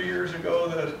 3 years ago,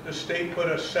 the state put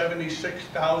a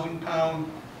 76,000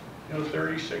 pound,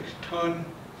 36-ton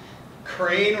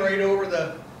crane right over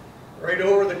the right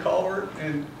over the culvert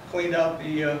and cleaned out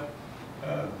the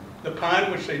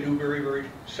pond, which they do very, very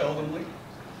seldomly.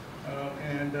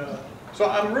 So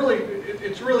I'm really,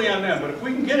 it's really on them, but if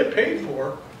we can get it paid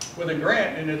for with a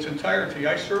grant in its entirety,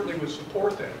 I certainly would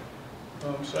support that.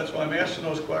 So that's why I'm asking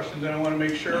those questions, and I want to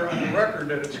make sure on the record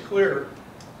that it's clear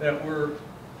that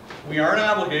we aren't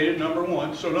obligated, number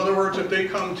one. So in other words, if they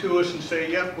come to us and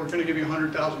say, yep, we're going to give you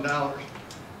 $100,000,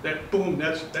 that boom,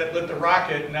 that lit the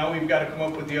rocket. Now we've got to come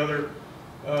up with the other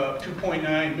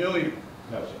 2.9 million.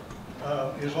 No,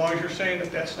 sir. As long as you're saying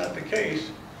that that's not the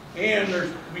case,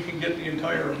 and we can get the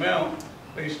entire amount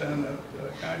based on the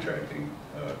contracting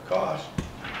cost,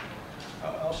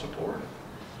 I'll support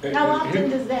it. How often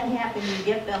does that happen, you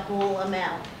get the whole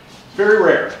amount? Very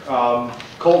rare.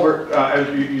 Culvert, as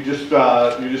you just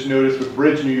noticed with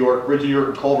Bridge New York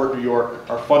and Culvert New York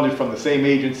are funded from the same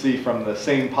agency, from the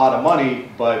same pot of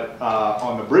money, but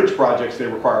on the bridge projects, they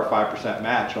require a 5%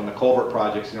 match. On the culvert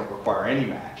projects, they don't require any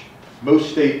match.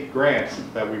 Most state grants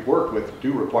that we've worked with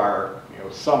do require,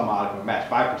 some modicum of match.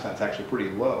 5% is actually pretty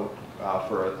low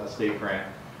for a state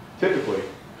grant, typically.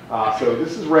 So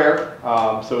this is rare,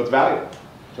 so it's valuable.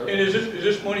 And is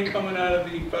this money coming out of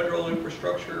the federal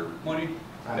infrastructure money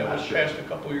that was passed a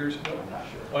couple years ago? I'm not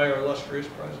sure. By our illustrious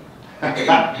president?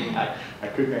 I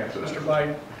couldn't answer that. Mr.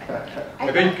 Biden?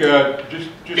 I think just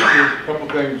a couple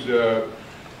things.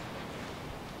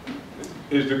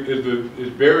 Is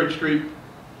Barrett Street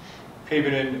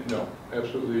paving in? No,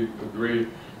 absolutely agree.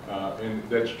 And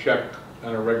that's checked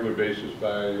on a regular basis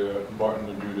by Barton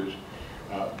and Judas.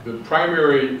 The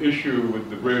primary issue with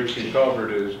the bridge and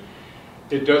culvert is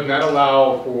it does not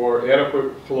allow for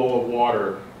adequate flow of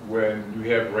water when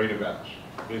you have rain events.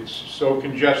 It's so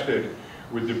congested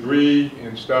with debris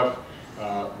and stuff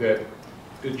that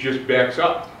it just backs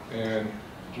up. And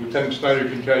Lieutenant Snyder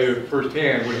can tell you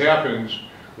firsthand what happens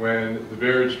when the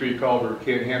Barrett Street culvert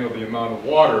can't handle the amount of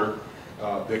water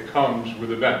that comes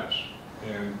with events.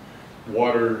 And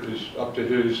water is up to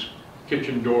his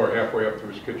kitchen door, halfway up to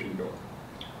his kitchen door.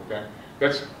 Okay,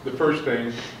 that's the first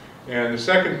thing. And the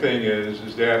second thing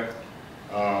is that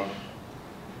I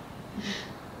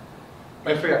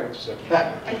forgot what the second thing.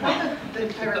 I thought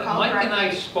that Mike and I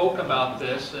spoke about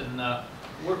this, and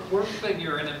we're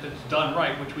figuring if it's done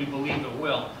right, which we believe it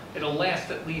will, it'll last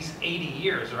at least 80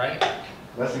 years, right?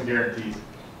 Less than guarantees.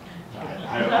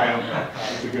 I don't know.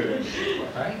 It's a good idea.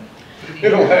 Right?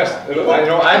 It'll last.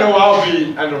 I know I'll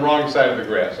be on the wrong side of the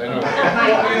grass. I know.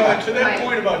 Well, and to that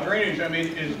point about drainage, I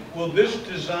mean, will this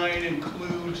design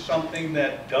include something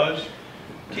that does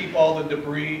keep all the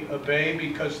debris at bay?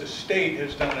 Because the state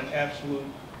has done an absolute,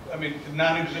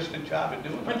 non-existent job at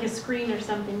doing Like it. a screen or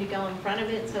something to go in front of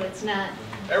it, so it's not...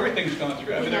 Everything's gone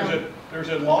through. I mean, there's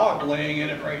a log laying in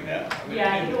it right now.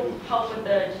 Yeah, it will help with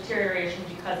the deterioration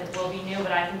because it will be new,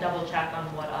 but I can double check on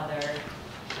what other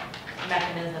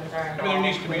mechanisms are involved. I mean, there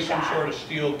needs to be with some that. sort of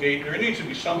steel gate. There needs to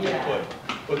be something Yeah.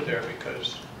 put there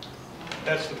because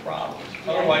that's the problem.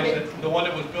 Yeah. Otherwise, the one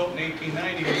that was built in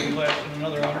 1890 will last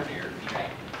another 100 years. Right.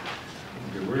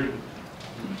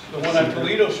 The one on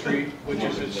Toledo Street, which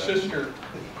is its sister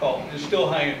called, is still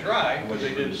high and dry, but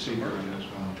they didn't submerge it.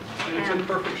 And it's in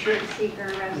perfect shape.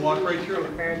 Seeker Walk right through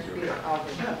it. Barrett Street,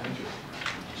 Culvert.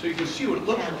 So you can see what it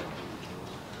looks like.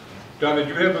 Don, did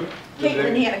you have a?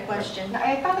 Caitlin had a question.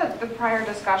 I thought that the prior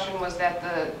discussion was that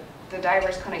the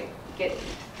divers couldn't get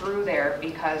through there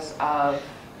because of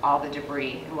all the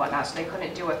debris and whatnot, so they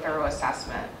couldn't do a thorough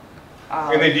assessment.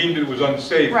 And they deemed it was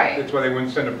unsafe. Right. That's why they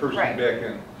wouldn't send a person Right. back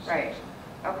in. Right,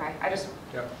 okay, I just,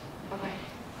 Yep. okay.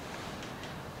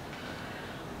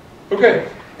 Okay,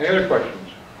 any other questions?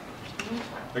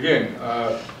 Again,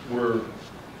 we're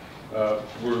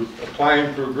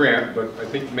applying for a grant, but I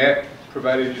think Matt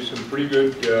provided you some pretty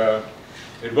good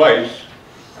advice.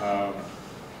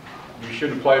 You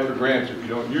shouldn't apply for grants if you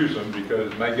don't use them,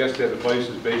 because my guess that the place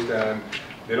is based on,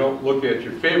 they don't look at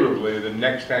you favorably the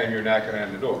next time you're knocking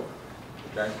on the door.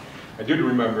 Okay? I did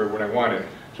remember when I wanted.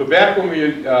 So back when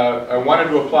I wanted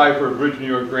to apply for a Bridge New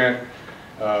York grant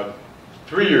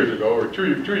 3 years ago, or two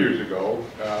years ago,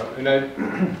 and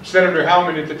Senator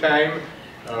Hellman at the time,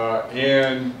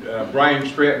 and Brian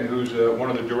Stratton, who's one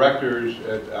of the directors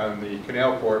on the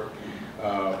Canal Corp.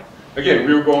 Again,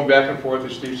 we were going back and forth,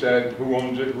 as Steve said, who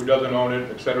owns it, who doesn't own it,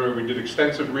 etc. We did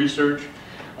extensive research.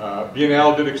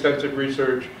 B&L did extensive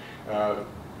research.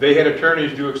 They had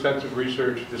attorneys do extensive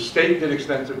research. The state did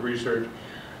extensive research.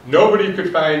 Nobody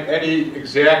could find any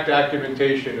exact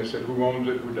documentation that said who owns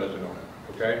it, who doesn't own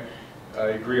it. Okay? I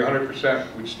agree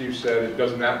 100% with Steve said. It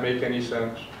does not make any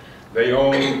sense. They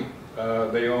own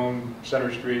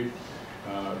Center Street.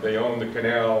 They own the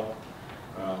canal.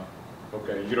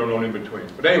 Okay, you don't own in between.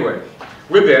 But anyway,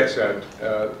 with that said,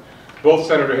 both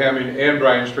Senator Hammond and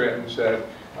Brian Stratton said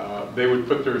they would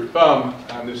put their thumb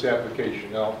on this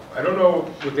application. Now, I don't know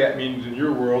what that means in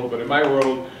your world, but in my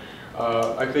world,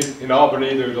 I think in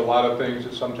Albany there's a lot of things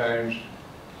that sometimes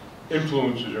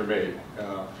influences are made.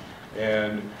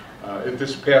 If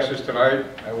this passes tonight,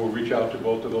 I will reach out to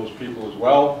both of those people as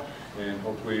well, and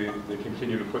hopefully they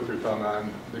continue to put their thumb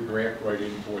on the grant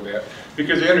writing for that,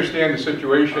 because they understand the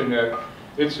situation that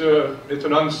it's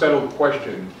an unsettled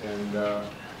question, and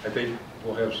I think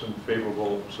we'll have some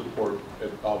favorable support at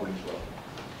Albany's level.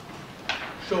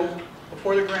 So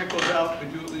before the grant goes out,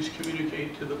 could you at least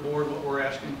communicate to the board what we're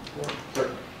asking for? Sure.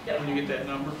 Can you get that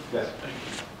number? Yes. Thank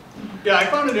you. Yeah, I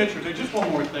found it interesting. Just one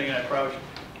more thing, and I probably should,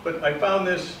 but I found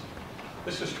this.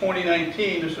 This is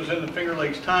 2019. This was in the Finger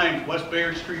Lakes Times. West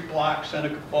Bayard Street block,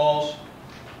 Seneca Falls.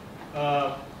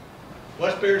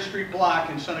 West Bayard Street block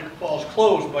in Seneca Falls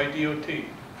closed by DOT.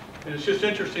 And it's just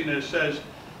interesting that it says,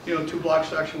 you know, 2-block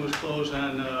section was closed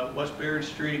on West Bayard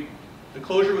Street. The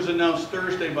closure was announced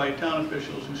Thursday by town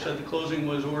officials who said the closing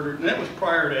was ordered, and that was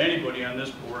prior to anybody on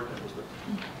this board. That was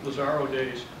the Lazaro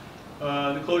days.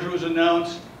 The closure was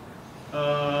announced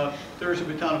Thursday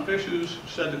by town officials, who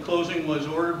said the closing was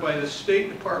ordered by the State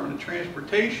Department of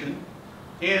Transportation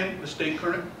and the State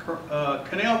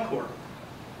Canal Corps.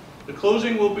 The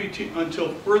closing will be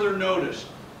until further notice.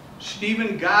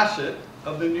 Stephen Gossett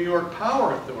of the New York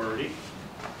Power Authority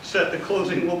said the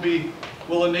closing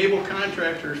will enable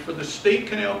contractors for the State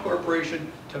Canal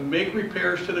Corporation to make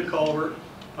repairs to the culvert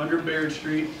under Bayard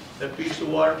Street that feeds the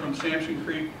water from Sampson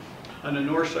Creek on the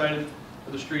north side of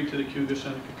the street to the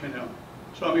Cuga-Seneca Canal.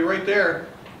 So I mean, right there,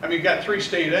 I mean, you got 3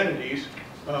 state entities.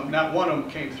 Not one of them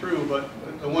came through, but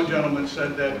the one gentleman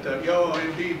said that,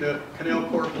 indeed, the Canal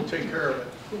Corp will take care of it.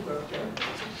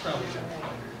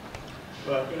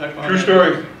 But I found True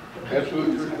story.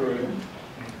 Absolutely true story.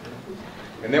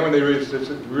 And then when they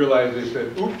realized, they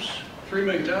said, oops. $3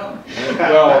 million.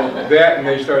 Well, that, and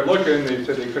they started looking, they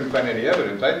said they couldn't find any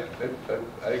evidence.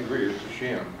 I agree, it's a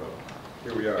sham, but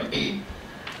here we are.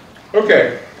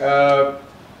 Okay,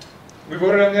 we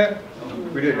voted on that?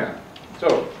 We did not.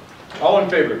 So, all in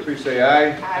favor, please say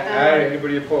aye. Aye.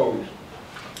 Anybody opposed?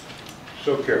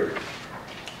 So carried.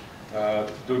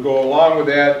 To go along with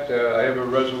that, I have a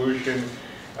resolution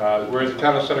whereas the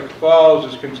town of Seneca Falls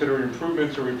is considering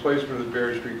improvements or replacement of the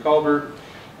Bayard Street culvert.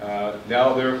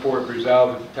 Now therefore it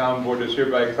resolved that the town board does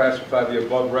hereby classify the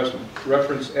above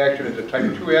reference action as a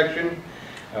type 2 action.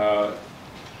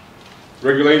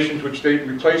 Regulations which state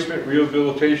replacement,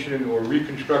 rehabilitation, or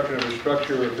reconstruction of a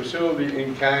structure or facility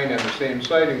in kind on the same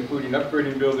site, including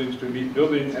upgrading buildings to meet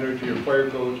building, energy, or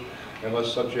fire codes,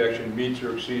 unless such action meets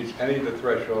or exceeds any of the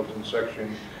thresholds in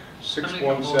section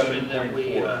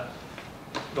 617.4.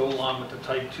 Go along with the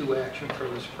type 2 action for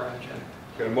this project.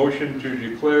 Got a motion to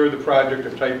declare the project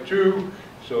a type 2,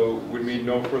 so would mean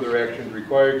no further actions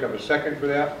required. Have a second for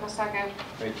that? A second.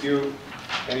 Thank you.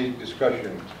 Any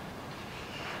discussion?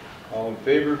 All in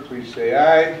favor, please say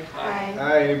aye. Aye.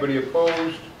 Aye. Anybody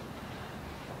opposed?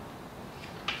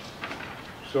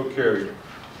 So carried.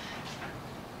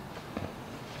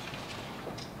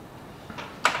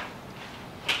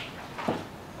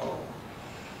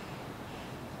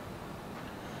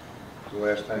 The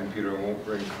last time, Peter,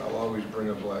 I'll always bring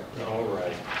a black. All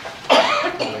right.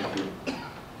 Thank you.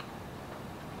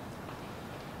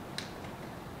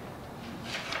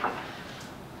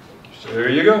 So there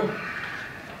you go.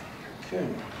 Okay.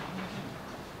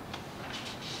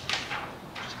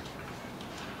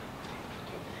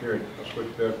 Here, I'll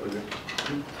switch back with you.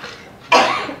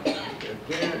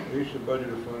 Dan, Lisa, budget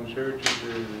of funds, heritage.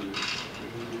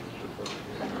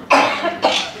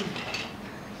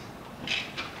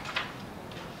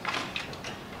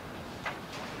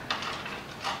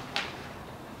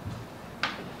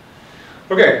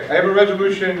 Okay, I have a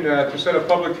resolution to set a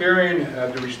public hearing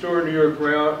to restore New York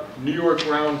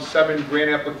Round 7 grant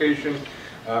application,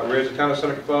 whereas the town of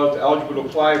Seneca Falls is eligible to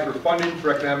apply for funding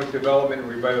for economic development and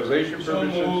revitalization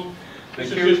purposes.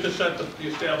 This is just to set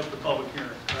establish the public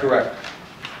hearing. Correct.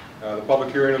 The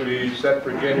public hearing will be set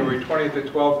for January 20th at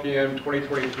 12 p.m.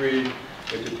 2023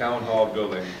 at the Town Hall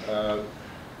building.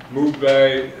 Moved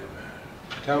by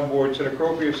Town Board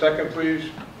Seneca, second please.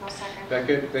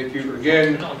 Second, thank you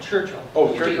again. No, Churchill.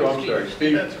 Oh, Churchill, I'm sorry,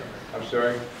 Steve. I'm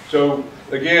sorry. So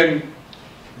again,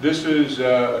 this is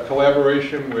a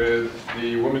collaboration with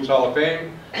the Women's Hall of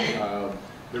Fame.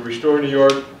 The Restore New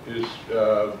York is,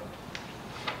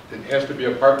 it has to be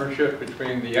a partnership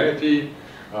between the entity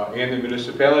and the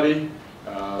municipality.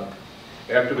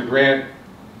 After the grant,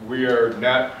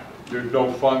 there's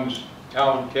no funds,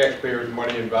 town taxpayers'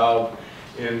 money involved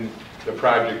in the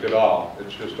project at all.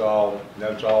 It's just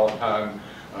that's all on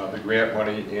the grant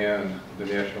money and the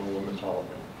National Women's Hall of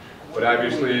Fame. But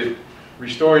obviously,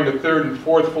 restoring the 3rd and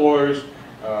 4th floors,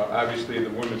 obviously the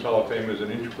Women's Hall of Fame is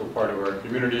an integral part of our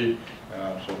community,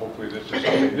 so hopefully this is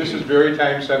something. This is very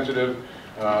time sensitive.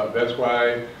 That's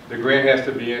why the grant has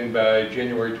to be in by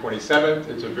January 27th.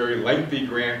 It's a very lengthy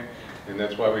grant, and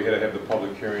that's why we had to have the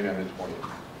public hearing on the 20th.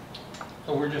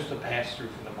 So we're just a pass-through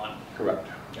for the money. Correct.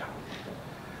 Yeah.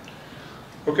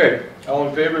 Okay, all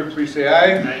in favor, please say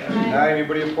aye. Aye. Aye.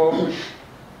 Anybody opposed?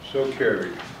 So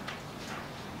carried.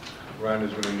 Ron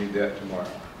is going to need that tomorrow.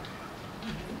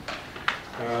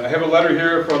 I have a letter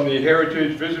here from the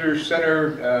Heritage Visitors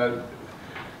Center.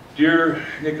 Dear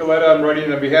Nicoletta, I'm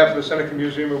writing on behalf of the Seneca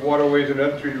Museum of Waterways and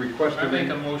Industry requesting. I make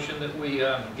a motion that we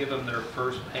give them their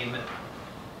first payment.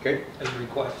 Okay. As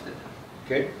requested.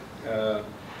 Okay.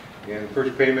 And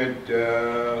first payment,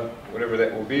 whatever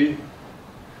that will be.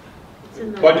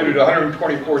 Budgeted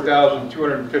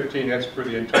 $124,215. That's for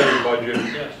the entire budget.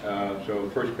 Yes. So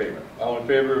first payment. All in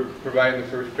favor of providing the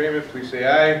first payment, please say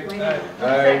aye. Aye. Aye.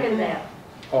 Second that.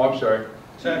 Oh, I'm sorry.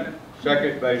 Second.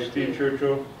 Second by Steve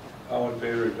Churchill. All in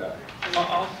favor is aye.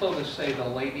 Also to say the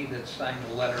lady that signed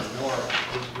the letter, Nora,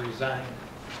 is resigned.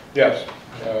 Yes.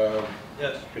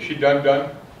 Yes. Is she done?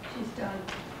 She's done.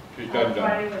 She's done.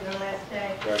 Friday was her last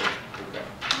day. Right. Okay.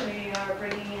 We are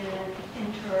bringing in an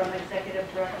interim executive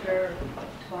director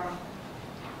tomorrow.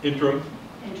 Interim.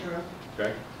 Interim,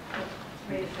 Okay.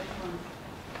 3 to 6 months.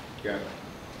 Got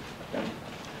it.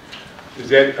 Is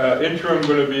that interim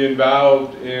going to be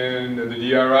involved in the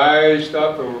DRI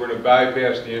stuff, or we're going to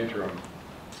bypass the interim?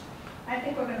 I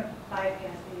think we're going to bypass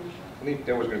the interim. I think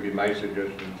that was going to be my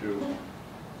suggestion too.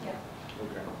 Yeah.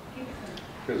 Okay. Keep it simple.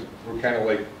 Because we're kind of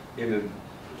like in the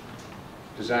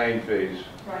design phase.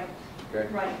 Right. Okay.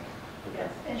 Right.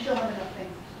 Yes, and she'll have enough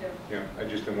things to do. Yeah. I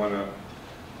just didn't want to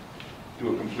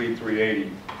do a complete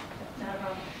 380. Not a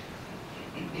problem.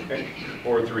 Okay.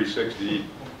 Or 360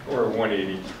 or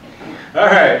 180. All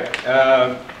right.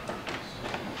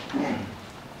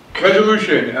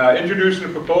 Resolution, introducing a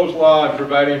proposed law and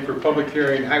providing for public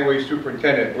hearing highway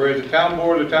superintendent. Whereas the town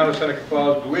board of the town of Seneca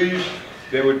Falls believes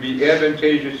that it would be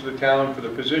advantageous to the town for the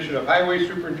position of highway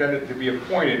superintendent to be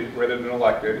appointed rather than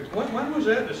elected. When was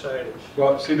that decided?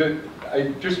 Well, see, I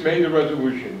just made the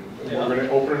resolution. Yeah. We're going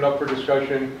to open it up for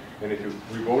discussion, and if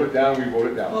we vote it down, we vote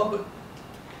it down. Well,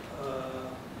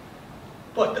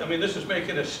 but, I mean, this is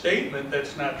making a statement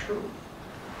that's not true.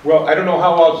 Well, I don't know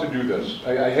how else to do this.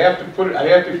 I have to put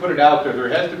it out there. There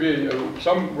has to be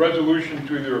some resolution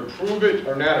to either approve it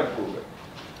or not approve it.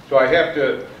 So I have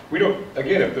to,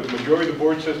 again, if the majority of the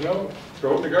board says no,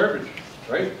 throw it in the garbage,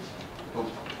 right?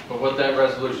 But what that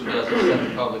resolution does is set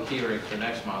the public hearing for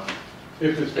next month.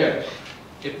 If it's passed.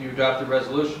 If you adopt the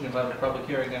resolution, you'll have a public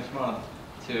hearing next month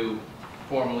to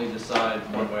formally decide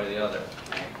one way or the other.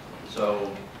 So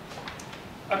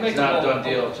it's not a done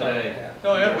deal today.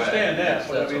 No, I understand that,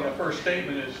 but I mean, the first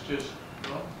statement is just,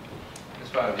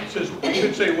 it says, we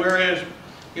should say, whereas,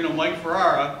 Mike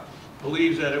Ferrara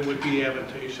believes that it would be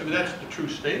advantageous. I mean, that's the true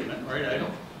statement, right? I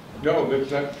don't. No, that's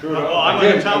not true at all. I'm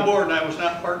on the town board and I was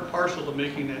not part and parcel to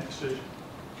making that decision.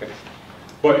 Okay.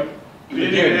 But We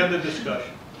didn't even have the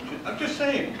discussion. I'm just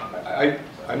saying.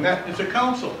 I'm not. It's a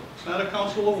council. It's not a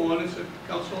council of one, it's a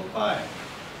council of 5.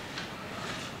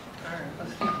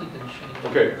 Let's see if we can change.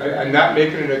 Okay, I'm not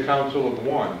making it a council of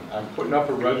one. I'm putting up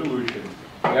a resolution.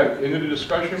 In the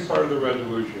discussion part of the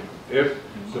resolution, if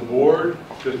the board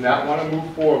does not want to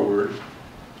move forward,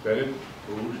 then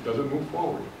it doesn't move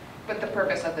forward. But the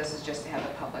purpose of this is just to have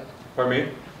Pardon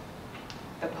me?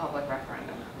 the public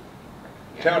referendum.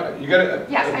 You gotta.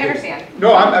 Yes, okay. I understand.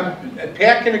 No,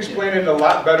 Pat can explain it a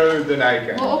lot better than I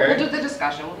can, We'll okay? do the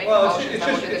discussion, we'll make the Well, motions, it's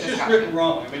then we'll do the just discussion. written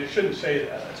wrong. I mean, it shouldn't say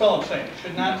that. That's all I'm saying. It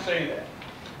should not say that.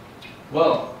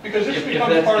 Well, Because this if becomes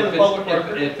that's- part of if the it's- public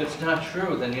record. If it's not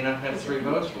true, then you don't have 3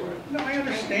 votes for it. No, I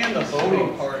understand the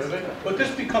voting part of it, but this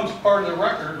becomes part of the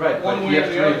record, Right, but one if way you or have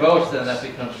the 3 other. votes, then that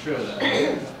becomes true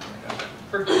then.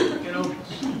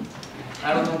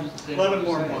 I don't understand. 11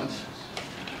 more months.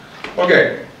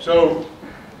 Okay, so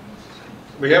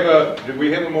did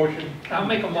we have a motion? I'll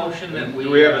make a motion that we.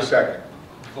 Do we have a second?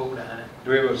 Vote on it.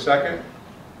 Do we have a second?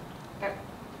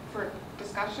 For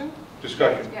discussion?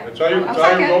 Discussion. Yeah. That's all you're I'll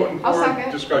second. voting I'll for,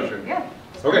 second. discussion. Yeah.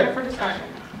 just Okay. put it For discussion.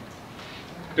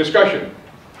 Discussion.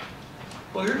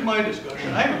 Well, here's my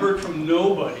discussion. I haven't heard from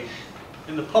nobody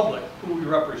in the public who we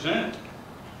represent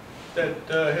that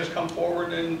has come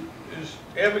forward and is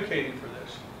advocating for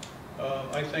this.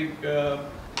 I think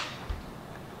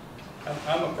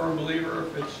I'm a firm believer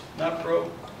if it's not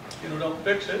broke, don't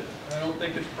fix it. I don't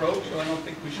think it's broke, so I don't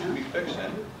think we should be fixing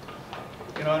it.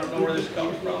 You know, I don't know where this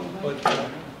comes from, but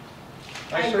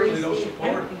I agree, certainly don't Steve.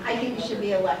 support it. I think you should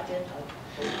be elected.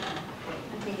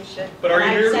 I think you should. But are you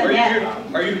And I've hearing, said are you that.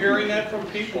 hearing, are you hearing that from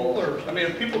people, or, I mean,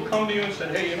 if people come to you and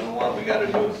said, hey, you know what, we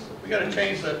gotta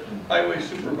change the highway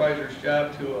supervisor's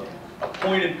job to a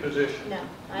appointed position. No,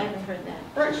 I haven't heard that.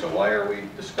 Right, so why are we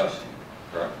discussing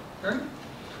it, correct? Right?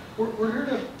 We're here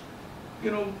to,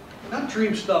 you know, not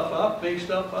dream stuff up, make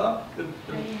stuff up. The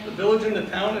village and the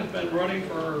town has been running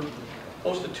for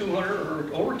close to 200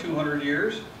 or over 200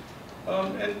 years,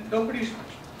 and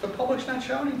the public's not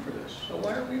shouting for this. So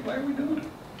why are we doing it?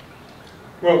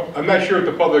 Well, I'm not sure if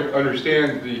the public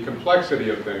understands the complexity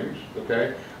of things,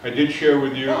 okay? I did share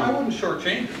with you. No, I wouldn't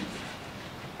shortchange it.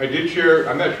 I did share,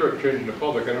 I'm not shortchanging the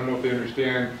public, I don't know if they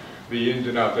understand the ins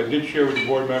and outs. I did share with the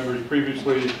board members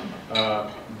previously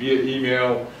via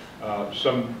email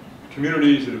some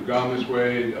communities that have gone this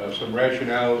way, some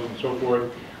rationales and so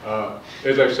forth.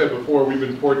 As I said before, we've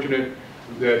been fortunate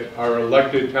that our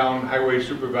elected town highway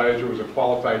supervisor was a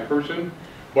qualified person,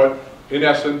 but in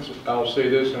essence, I'll say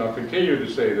this and I'll continue to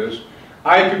say this,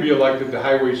 I could be elected the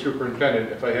highway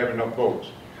superintendent if I have enough votes.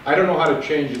 I don't know how to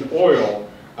change an oil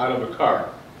out of a car,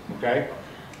 okay?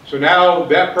 So now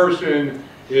that person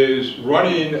is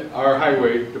running our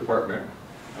highway department.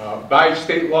 By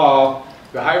state law,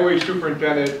 the highway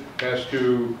superintendent has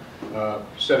to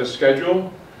set a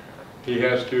schedule, he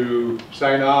has to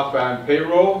sign off on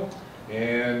payroll,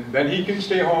 and then he can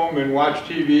stay home and watch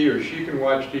TV, or she can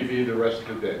watch TV the rest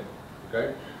of the day,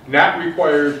 okay? Not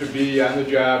required to be on the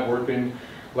job working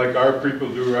like our people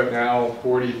do right now,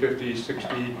 40, 50,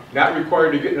 60. Not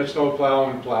required to get in a snowplow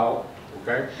and plow,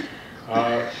 okay?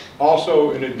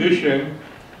 Also, in addition,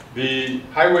 the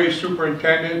highway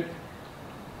superintendent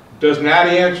does not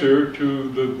answer to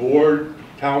the board,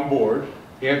 town board,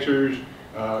 answers,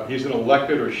 he's an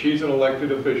elected or she's an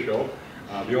elected official.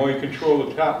 The only control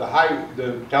the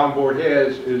town board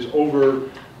has is over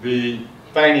the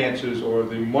finances or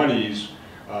the monies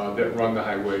that run the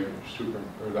highway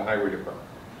the highway department.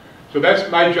 So that's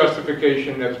my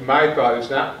justification, that's my thought. It's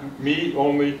not me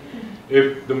only.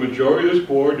 If the majority of this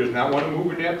board does not want to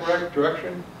move in that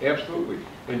direction, absolutely.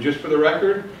 And just for the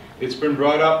record, it's been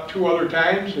brought up 2 other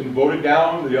times and voted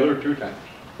down the other 2 times.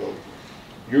 So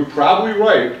you're probably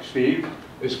right, Steve,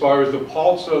 as far as the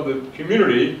pulse of the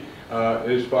community,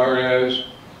 as far as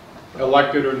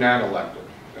elected or non-elected.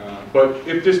 But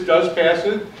if this does pass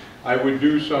it, I would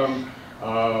do some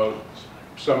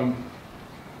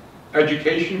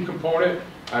education component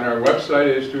on our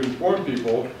website as to inform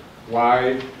people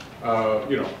why,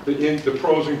 you know, the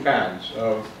pros and cons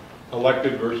of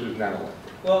elected versus non-elected.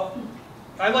 Well,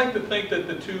 I like to think that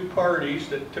the 2 parties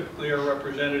that typically are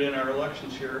represented in our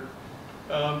elections here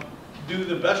do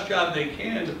the best job they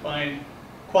can to find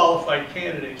qualified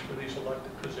candidates for these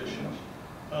elected positions.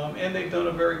 And they've done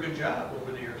a very good job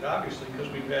over the years, obviously,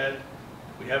 because we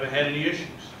haven't had any issues.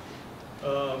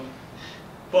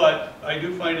 But I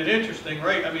do find it interesting,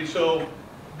 right? I mean, so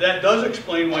that does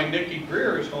explain why Nikki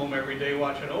Greer is home every day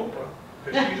watching Oprah,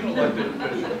 because she's an elected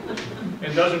official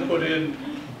and doesn't put in,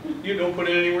 you don't put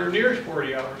in anywhere near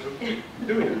 40 hours a week,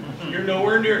 do you? You're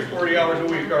nowhere near 40 hours a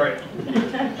week, all right.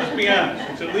 Let's be honest,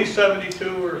 it's at least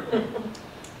 72 or,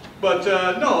 but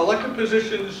no, elected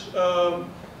positions,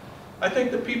 I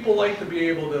think that people like to be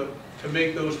able to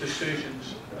make those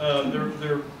decisions.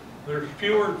 There are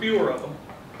fewer and fewer of them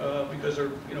because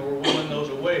they're, you know, we're willing those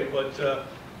away. But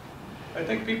I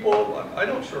think people, I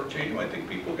don't shortchange them. I think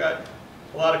people got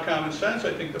a lot of common sense.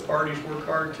 I think the parties work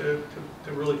hard to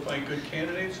really find good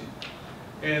candidates.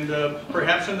 And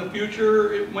perhaps in the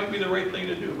future, it might be the right thing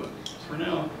to do. But for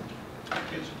now, I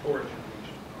can't support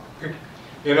it.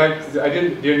 And I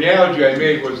didn't, the analogy I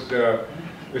made was,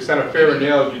 it's not a fair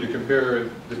analogy to compare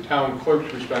the town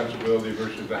clerk's responsibility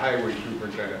versus the highway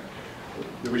superintendent.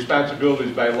 The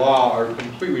responsibilities by law are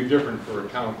completely different for a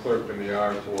town clerk than they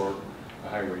are for a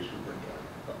highway superintendent.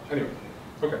 But anyway,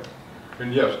 okay.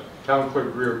 And yes, town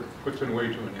clerk Greer puts in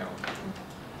way too many hours.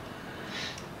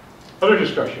 Other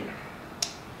discussion?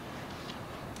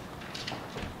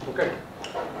 Okay.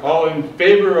 All in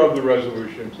favor of the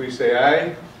resolution, please say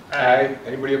aye. Aye.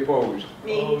 Anybody opposed?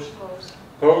 Me. Opposed.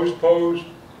 Opposed, opposed.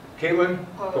 Caitlin?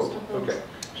 Opposed. Okay.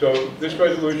 So this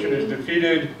resolution is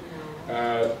defeated.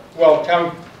 Well,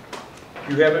 town,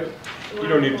 you have it? You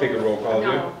don't need to take a roll call, do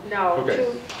you? No.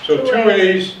 Okay. So 2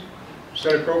 ayes,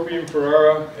 Senator Copium,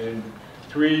 Ferrara, and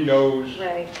 3 noes.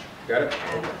 Right. Got it?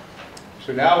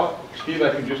 So now, Steve,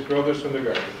 I can just throw this in the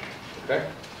garbage. Okay?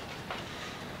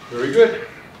 Very good.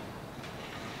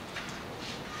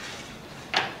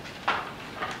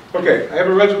 Okay, I have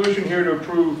a resolution here to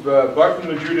approve Barton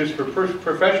LaJudas for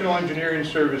professional engineering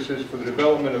services for the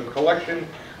development of collection,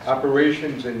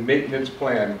 operations, and maintenance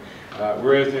plan.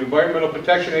 Whereas the Environmental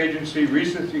Protection Agency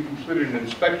recently completed an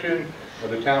inspection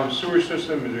of the town's sewer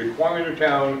system and is requiring the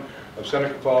town of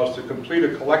Seneca Falls to complete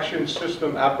a collection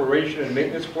system operation and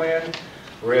maintenance plan.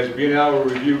 Whereas B&L will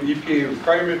review EPA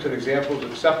requirements and examples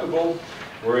acceptable.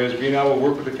 Whereas B&L will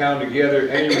work with the town to gather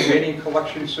any remaining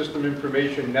collection system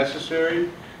information necessary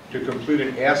to complete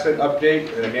an asset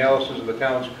update and analysis of the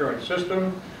town's current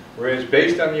system. Whereas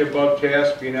based on the above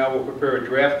task, B&L will prepare a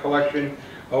draft collection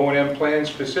O&M plan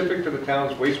specific to the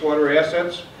town's wastewater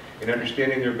assets and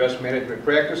understanding their best management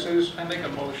practices. I make a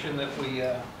motion that we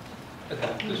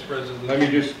adopt this resolution. Let me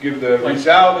just give the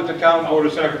resolve that the town board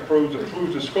of Seneca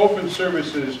approves the scope and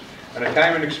services and a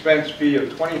time and expense fee of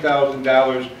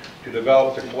 $20,000 to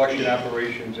develop the collection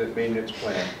operations and maintenance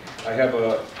plan. I have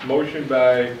a motion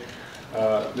by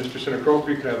Mr. Seneca.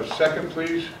 Can I have a second,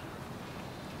 please?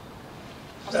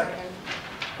 Second.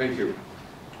 Thank you.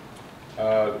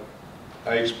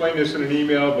 I explained this in an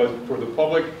email, but for the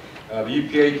public, the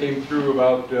EPA came through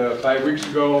about 5 weeks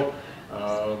ago.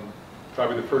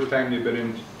 Probably the first time they've been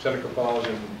in Seneca Falls,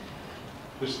 and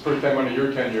this is the first time under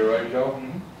your tenure, right, Joe?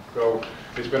 Mm-hmm. So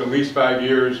it's been at least 5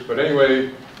 years. But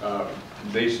anyway,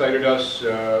 they cited us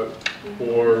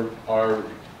for our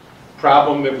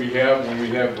problem that we have when we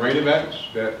have rain events,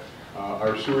 that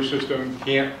our sewer system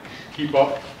can't keep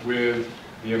up with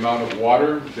the amount of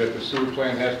water that the sewer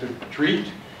plant has to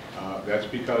treat. That's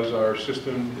because our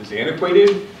system is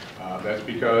antiquated. That's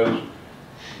because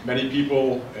many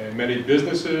people and many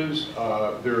businesses,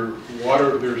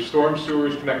 their storm sewer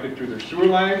is connected to their sewer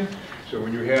line. So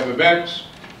when you have events,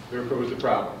 there goes the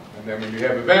problem. And then when you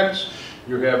have events,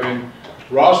 you're having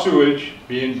raw sewage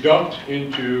being dumped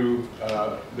into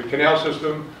the canal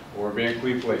system or Van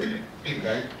Cleef Lake.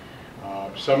 Okay?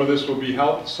 Some of this will be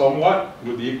helped somewhat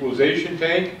with the equalization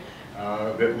tank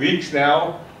that leaks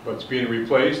now, but it's being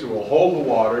replaced. It will hold the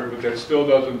water, but that still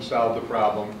doesn't solve the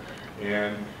problem.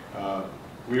 And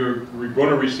we're going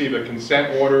to receive a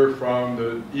consent order from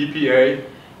the EPA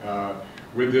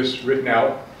with this written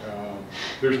out.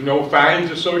 There's no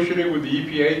fines associated with the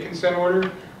EPA consent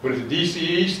order, but if the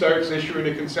DCE starts issuing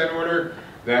a consent order,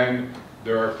 then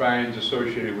there are fines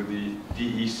associated with the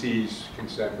DEC's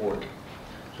consent order.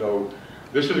 So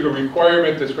this is a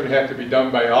requirement that's going to have to be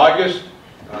done by August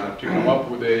to come up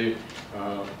with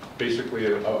basically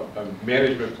a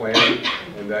management plan,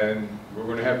 and then we're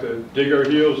going to have to dig our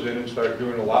heels in and start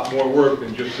doing a lot more work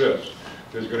than just this.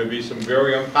 There's going to be some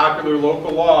very unpopular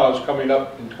local laws coming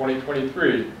up in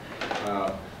 2023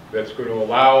 that's going to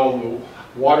allow the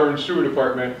Water and Sewer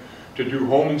Department to do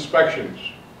home inspections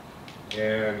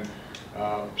and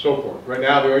so forth. Right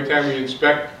now, the only time we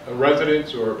inspect a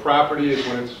residence or a property is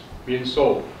when it's being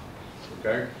sold.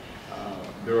 Okay?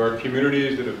 There are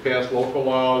communities that have passed local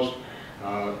laws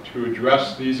to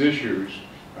address these issues,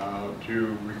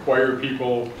 to require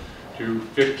people to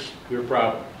fix their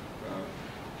problem,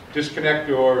 disconnect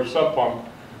your sub pump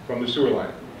from the sewer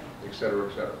line, et cetera,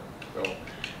 et cetera. So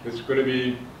it's going to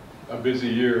be a busy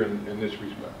year in this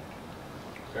respect.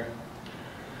 Okay?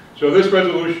 So this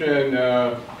resolution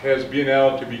has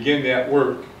B&L to begin that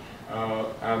work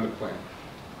on the plan.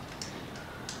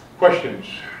 Questions?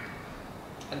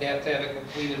 And they have to have it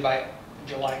completed by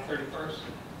July 31st?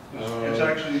 It's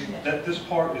actually, this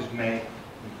part is May.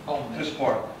 Oh, This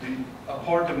part. The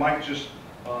part that Mike just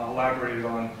elaborated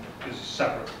on is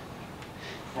separate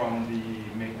from the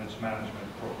maintenance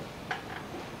management program.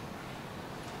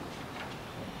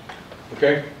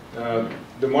 Okay,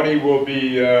 the money will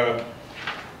be, as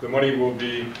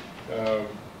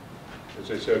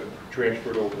I said,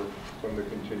 transferred over from the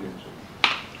contingency.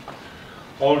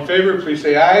 All in favor, please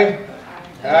say aye.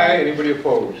 Aye. Anybody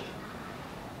opposed?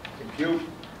 Thank you.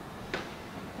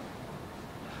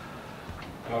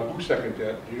 Who seconded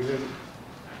that? You did?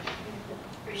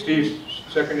 Steve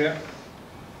seconded that?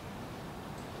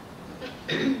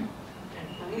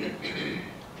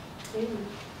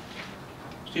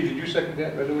 Steve, did you second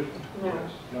that resolution? No.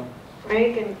 No?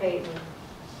 Frank and Peyton.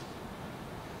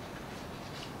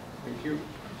 Thank you.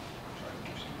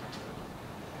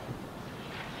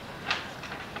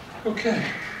 Okay.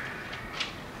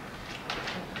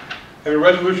 I have a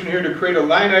resolution here to create a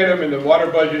line item in the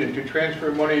water budget and to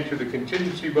transfer money to the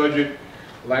contingency budget,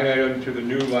 line item to the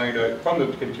new line item from the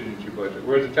contingency budget.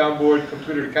 Whereas the town board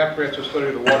completed a comprehensive study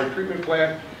of the water treatment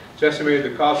plant, it's estimated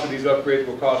the cost of these upgrades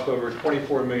will cost over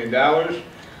 $24 million.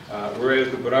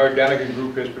 Whereas the Bernard Donegan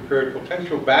Group has prepared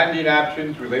potential bonding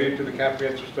options related to the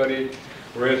comprehensive study,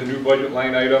 whereas a new budget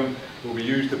line item will be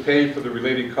used to pay for the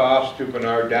related costs to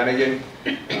Bernard Donegan.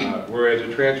 Whereas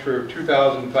a transfer of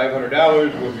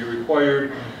 $2,500 will be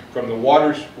required from the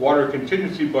water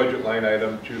contingency budget line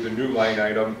item to the new line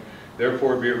item.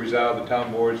 Therefore, be it resolved, the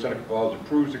town board of Seneca Falls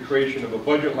approves the creation of a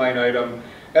budget line item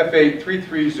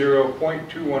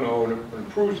F8330.210 and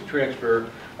approves the transfer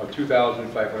of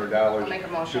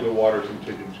 $2,500 to the water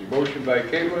contingency. Motion by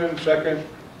Caitlin, second.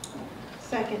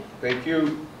 Second. Thank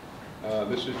you.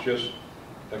 This is just,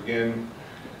 again,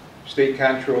 state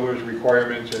controller's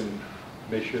requirements, and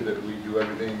make sure that we do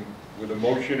everything with a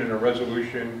motion and a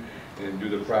resolution and do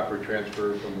the proper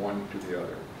transfer from one to the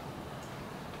other.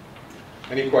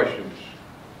 Any questions?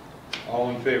 All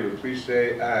in favor, please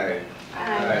say aye.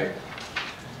 Aye.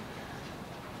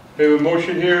 We have a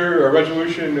motion here, a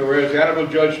resolution, whereas the Honorable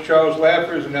Judge Charles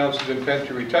Laffers announced his intent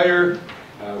to retire.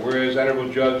 Whereas Honorable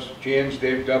Judge James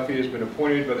Dave Duffy has been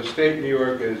appointed by the state of New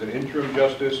York as an interim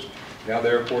justice. Now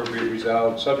therefore be it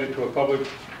resolved, subject to a public,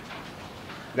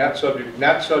 not subject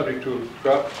to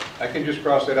a, I can just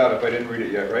cross that out if I didn't read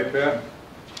it yet, right, Pat?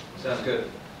 Sounds good.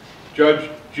 Judge,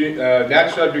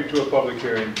 not subject to a public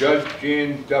hearing. Judge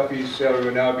James Duffy's salary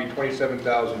will now be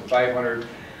 $27,500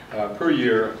 per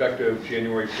year, effective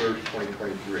January 1st,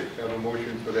 2023. Have a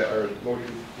motion for that, or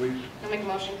motion, please? I'll make a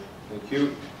motion. Thank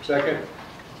you. Second?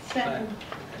 Second.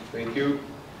 Thank you.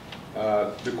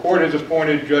 The court has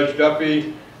appointed Judge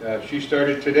Duffy. She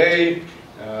started today.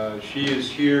 She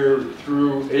is here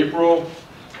through April.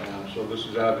 So this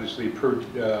is obviously,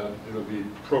 it'll be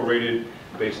prorated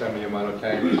based on the amount of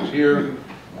time she's here.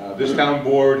 This town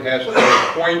board has to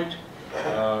appoint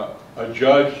a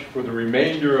judge for the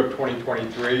remainder of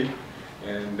 2023,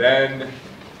 and then,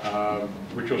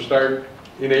 which will start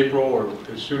in April, or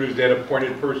as soon as that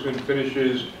appointed person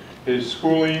finishes his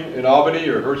schooling in Albany,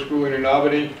 or her schooling in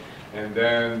Albany, and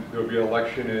then there'll be an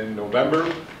election in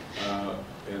November,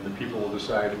 and the people will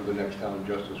decide who the next town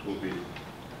justice will be.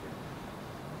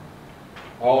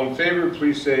 All in favor,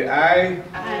 please say aye.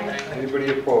 Aye. Anybody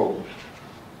opposed?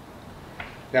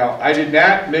 Now, I did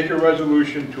not make a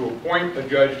resolution to appoint a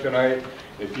judge tonight.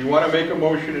 If you want to make a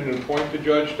motion and appoint the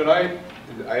judge tonight,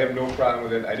 I have no problem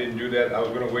with it. I didn't do that. I was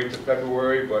going to wait till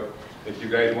February, but if you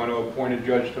guys want to appoint a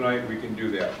judge tonight, we can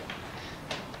do that.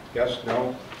 Yes,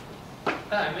 no?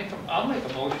 I'll make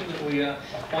a motion that we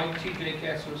appoint T.J.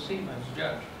 Castro-Seaman as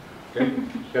judge. Okay. You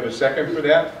have a second for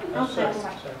that? I'll second.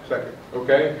 Second.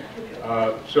 Okay.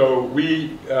 So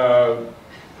we, Joe,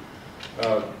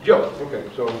 okay,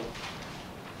 so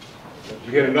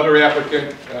we had another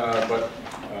applicant, but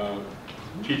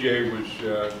TJ was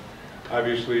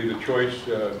obviously the choice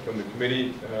from the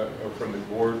committee, or from the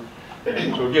board.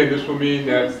 And so again, this will mean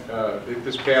that if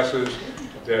this passes,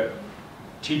 that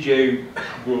TJ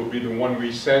will be the one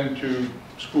we send to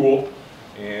school,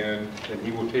 and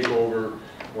he will take over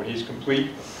when he's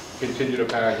complete, contingent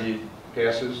upon he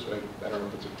passes. I don't know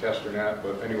if it's a test or not,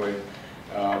 but anyway,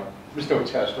 there's no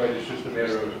test, right? It's just a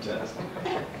matter of a test.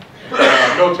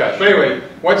 No test. But anyway,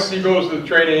 once he goes to the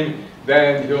training,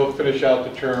 then he'll finish out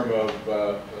the term of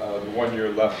the 1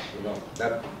 year left. No,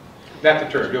 not the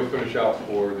term. He'll finish out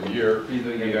for the year, and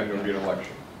then there'll be an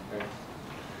election.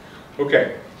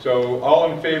 Okay. So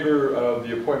all in favor of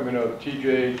the appointment of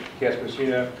T.J.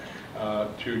 Caspasina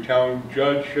to town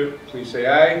judgeship, please say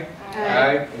aye.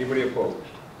 Aye. Anybody opposed?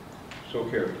 So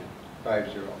carried.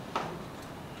 5-0.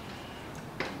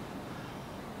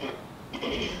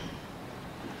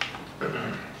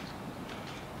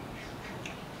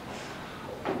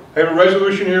 I have a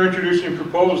resolution here introducing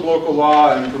proposed local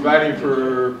law and providing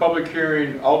for public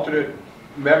hearing alternate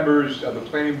members of the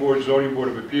Planning Board, Zoning Board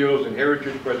of Appeals, and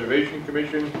Heritage Preservation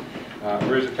Commission.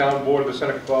 Whereas the town board of the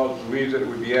Seneca Falls believes that it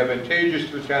would be advantageous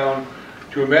to the town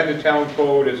to amend the town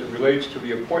code as it relates to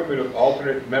the appointment of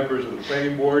alternate members of the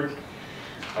Planning Board,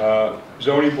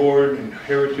 Zoning Board, and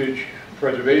Heritage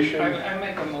Preservation. I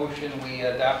make a motion we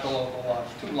adopt the local law.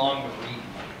 It's too long to read.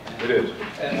 It is.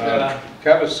 And,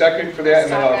 can I have a second for that,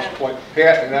 and then I'll explain.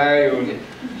 Pat and I, and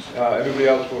everybody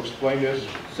else will explain this.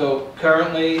 So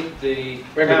currently, the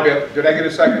Wait a minute, did I get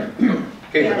a second?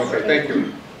 Okay, yes. Okay, thank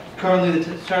you. Currently,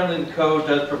 the code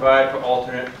does provide for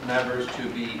alternate members to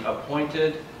be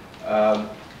appointed.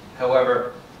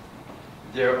 However,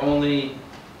 they're only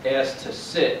asked to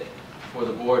sit for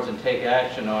the boards and take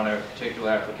action on a particular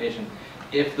application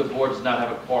if the board does not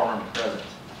have a quorum present.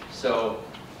 So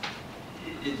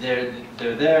they're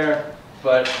there,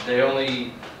 but they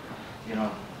only,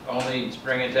 only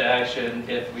spring into action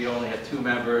if we only have 2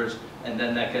 members, and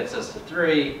then that gets us to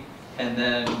 3, and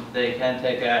then they can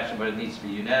take action, but it needs to be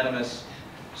unanimous.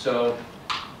 So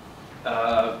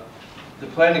the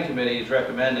planning committee is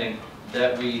recommending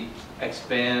that we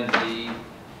expand the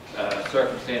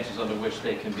circumstances under which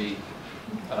they can be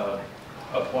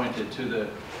appointed to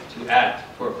act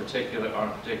for a particular, on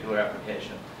a particular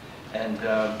application. And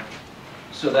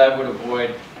so that would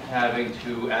avoid having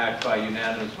to act by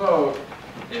unanimous vote.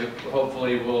 It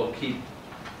hopefully will keep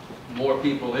more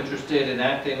people interested in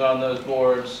acting on those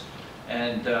boards,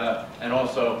 and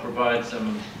also provide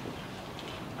some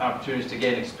opportunities to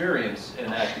gain experience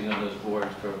in acting on those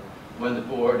boards for when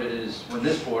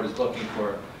this board is looking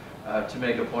for to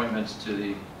make appointments to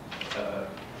the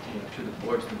to the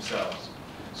boards themselves.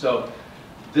 So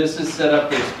this is set up.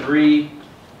 There's 3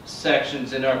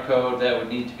 sections in our code that would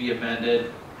need to be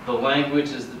amended. The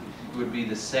language would be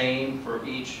the same for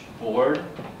each board.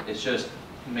 It's just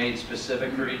made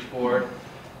specific for each board.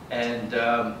 And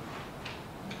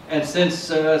since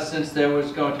there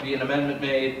was going to be an amendment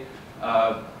made,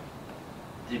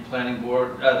 the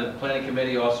planning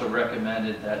committee also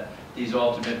recommended that these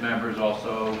alternate members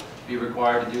also be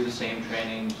required to do the same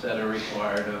trainings that are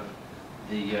required of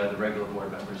the regular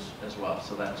board members as well.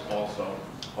 So that's also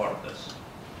part of this.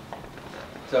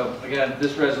 So again,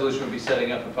 this resolution will be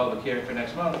setting up a public hearing for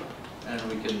next month, and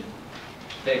we can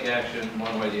take action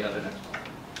one way or the other next month.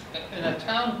 And the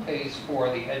town pays for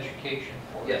the education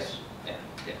for this? Yes.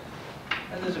 Yeah.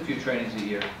 And there's a few trainings a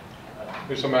year.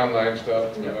 There's some online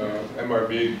stuff.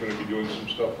 MRB is going to be doing some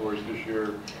stuff for us this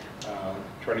year,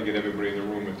 trying to get everybody in the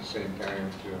room at the same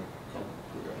time to come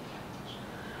through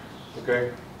that.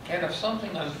 Okay? And if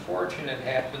something unfortunate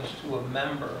happens to a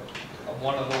member of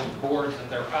one of those boards and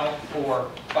they're out for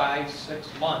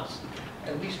 5-6 months,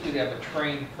 at least we'd have a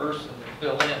trained person to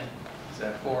fill in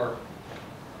for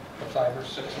 5 or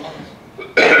 6 months.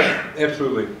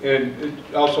 Absolutely, and it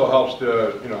also helps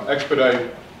to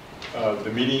expedite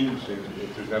the meetings.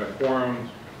 If there's not a quorum,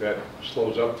 that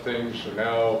slows up things. So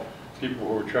now people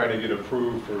who are trying to get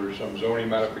approved for some zoning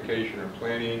modification or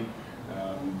planning,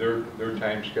 their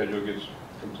time schedule gets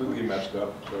completely messed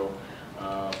up. So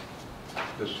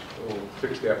this will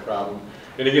fix that problem.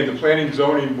 And again, the planning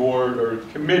zoning board or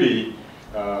committee,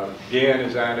 Dan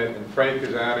is on it and Frank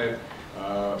is on it,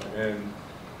 and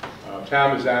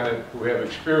Tom is on it, who have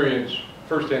experience,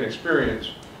 first-hand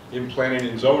experience in planning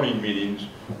and zoning meetings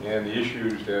and the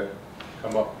issues that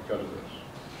come up because of this.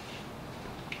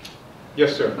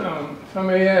 Yes, sir. If I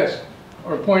may ask,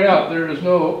 or point out, there is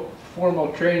no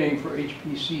formal training for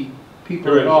HPC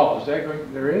people at all. Is that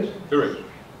going? There is? There is.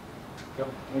 Yep.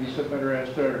 I guess I better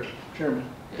ask our chairman.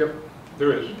 Yep,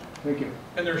 there is. Thank you.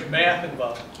 And there's math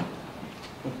involved.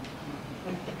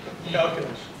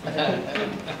 Calculus. I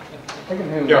can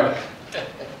handle Yeah. that.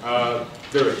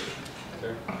 There is.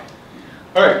 Okay.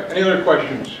 All right, any other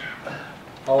questions?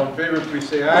 All in favor, please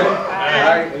say aye.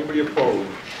 Aye. Anybody opposed?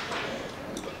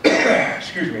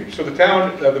 Excuse me. So the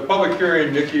public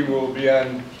hearing, Nikki, will be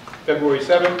on February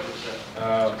 7th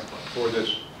for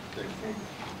this thing.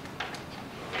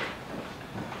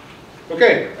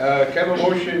 Okay, can I have a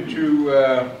motion to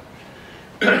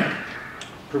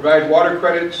provide water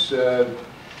credits to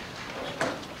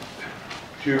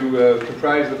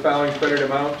comprise the following credit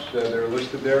amounts that are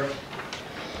listed there?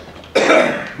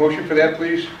 Motion for that,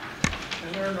 please.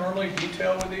 Isn't there normally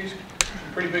detail with these?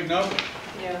 Pretty big number.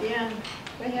 Yeah.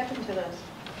 What happened to those?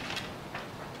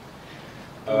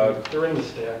 They're in the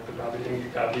stack, but probably didn't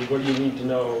get copied. What do you need to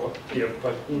know? Do you have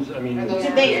questions? I mean, Are those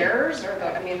the errors, or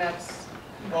I mean, that's...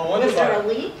 Well, was there a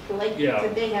leak? Like, yeah,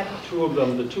 did they have... 2 of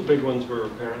them, the 2 big ones were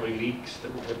apparently leaks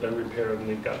that have been repaired, and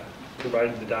they've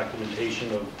provided the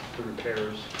documentation of the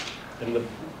repairs.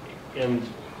 And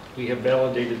we have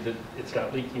validated that it's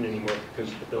not leaking anymore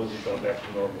because the bills have gone back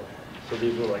to normal. So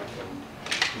these were like from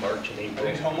March and April. Are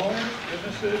these homeowners,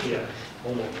 businesses? Yeah,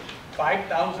 homeowners.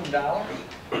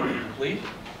 $5,000 leak?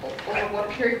 Over what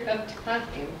period of time?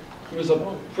 It was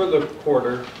for the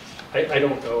quarter. I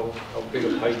don't know how big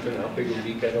a pipe and how big a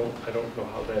leak. I don't know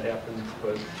how that happened,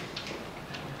 but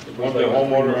One the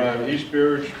homeowner on East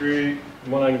Beard Street.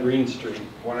 One on Green Street.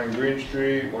 One on Green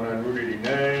Street, one on Route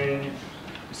 89.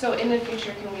 So in the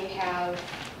future, can we have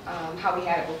how we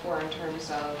had it before in terms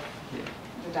of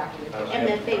the documentation? And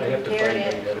that they prepared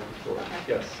it.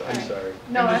 Yes, I'm sorry.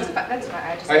 No, that's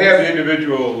fine. I have the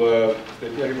individual, if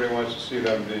anybody wants to see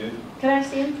them. Can I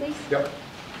see them, please? Yep.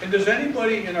 And does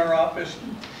anybody in our office,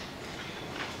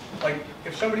 like,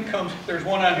 if somebody comes, there's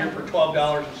one on here for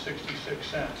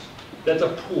 $12.66. That's a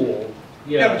pool.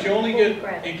 Yeah, but you only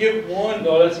get one.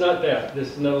 No, that's not that.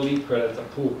 This is not a leak credit, it's a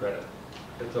pool credit.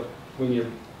 It's a, when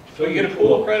you So you get a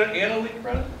pool credit and a leak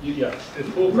credit? Yes, the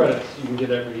pool credits you can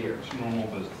get every year. It's normal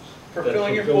business. For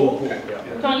filling your pool?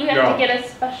 Yeah. Don't you have to get a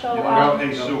special? You don't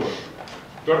pay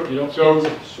sewer. You don't so,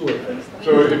 pay sewer.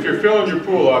 So if you're filling your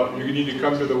pool up, you need to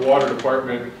come to the water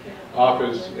department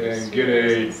office and get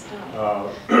a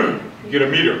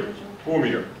meter. pool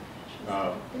meter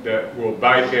that will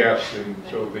bypass, and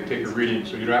so they take a reading,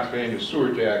 so you're not paying the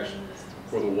sewer tax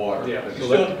for the water. Yeah. You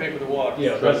still have to pay for the water.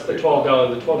 Yeah, that's the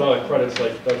 $12. The $12 credit's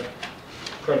like the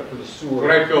credit for the sewer.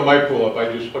 When I fill my pool up,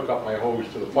 I just hook up my hose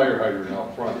to the fire hydrant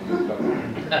out front. And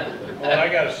Well, I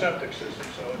got a septic system,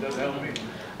 so it doesn't help me.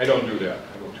 I don't do that.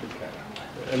 I don't do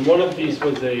that. And one of these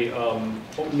was a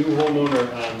new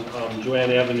homeowner on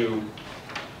Joanne Avenue,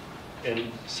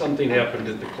 and something happened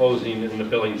at the closing in the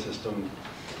billing system,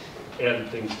 added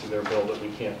things to their bill that we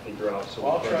can't figure out. So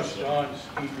I'll trust John's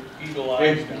eagle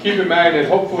eyes. And keep in mind that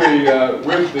hopefully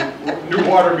with the new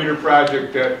water meter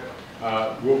project that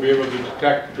we'll be able to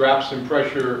detect drops in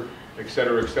pressure, et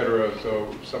cetera,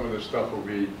 so some of this stuff will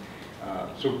be,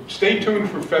 so stay tuned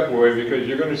for February because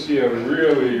you're going to see a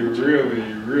really, really,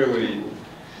 really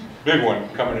big one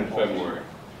coming in February.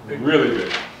 Really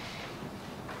big.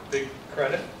 Big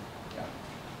credit?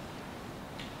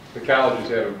 The college is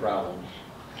having problems.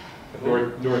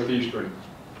 Northeastern,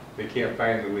 they can't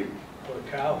find the leak. For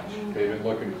the college? They've been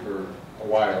looking for a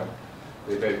while.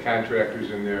 They've had contractors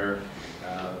in there,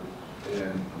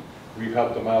 and we've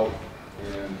helped them out,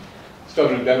 and still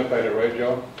haven't identified it, right,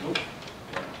 Joe? Nope.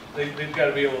 They've got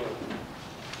to be able to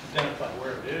identify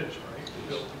where it is, right?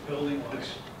 The building,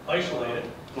 It's isolated.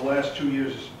 The last 2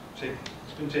 years,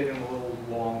 it's been taking a little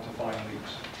long to find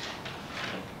leaks.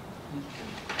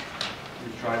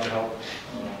 We've tried to help.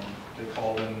 They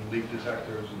called in leak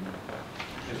detectors, and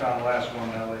they found the last one,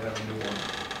 now they have a new one,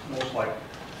 most likely.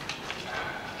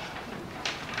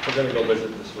 We're gonna go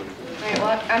visit this week. All right,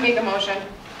 well, I make a motion.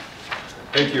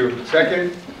 Thank you.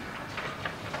 Second?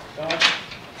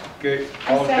 Okay,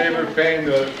 all in favor of paying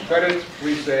the credits,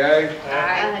 please say aye.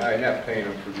 Aye. Aye, not paying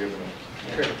them, forgiving them.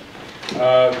 Okay.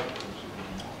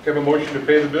 Have a motion to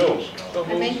pay the bills.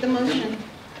 I make the motion.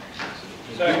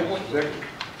 Second.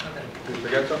 Did you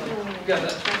forget something? Yeah,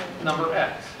 that's number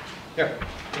X. Yeah.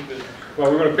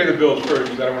 Well, we're going to pay the bills first,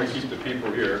 because I don't want to keep the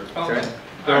people here. Okay.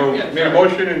 So, Yeah, made a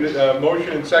motion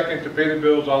and second to pay the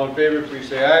bills. All in favor, please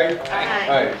say aye. Aye.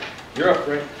 Aye. You're up,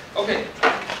 Frank. Okay.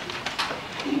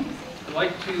 I'd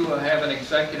like to have an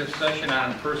executive session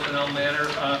on personnel matter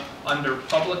under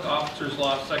Public Officers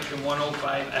Law, Section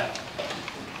 105F.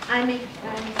 I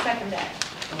second that.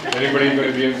 Anybody going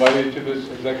to be invited to this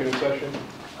executive session?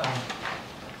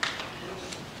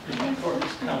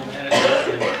 Town manager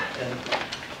and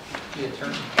the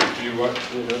attorney. You what?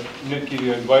 Nick,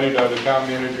 you invited the town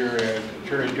manager and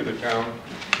attorney to the town.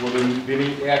 Will there be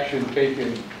any action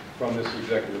taken from this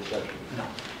executive session? No.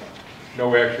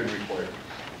 No action required.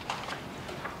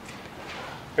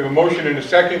 Have a motion and a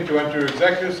second to enter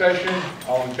executive session.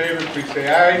 All in favor, please say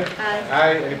aye. Aye.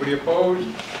 Aye. Anybody opposed?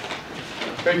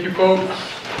 Thank you, folks.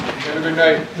 Have a good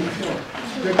night.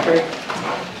 Good, Craig.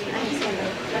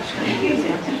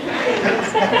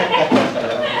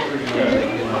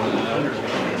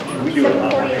 We do it.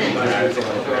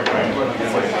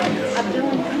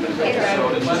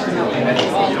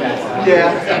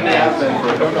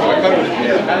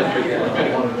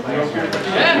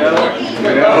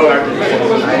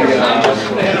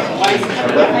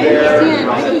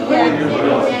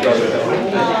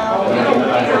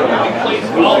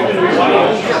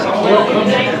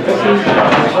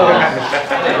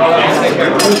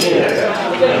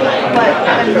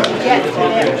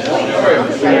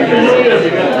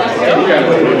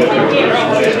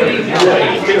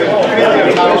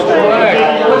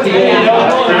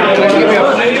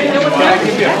 Can I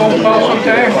give you a phone call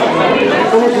sometime?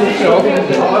 So,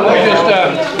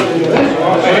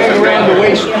 I hang around the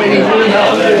waste committee,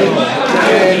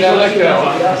 and I'd like to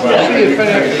see if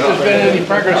there's been any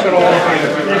progress at all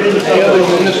in the other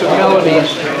municipalities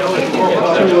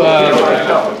to do a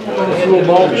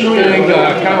mulch thing,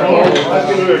 compost.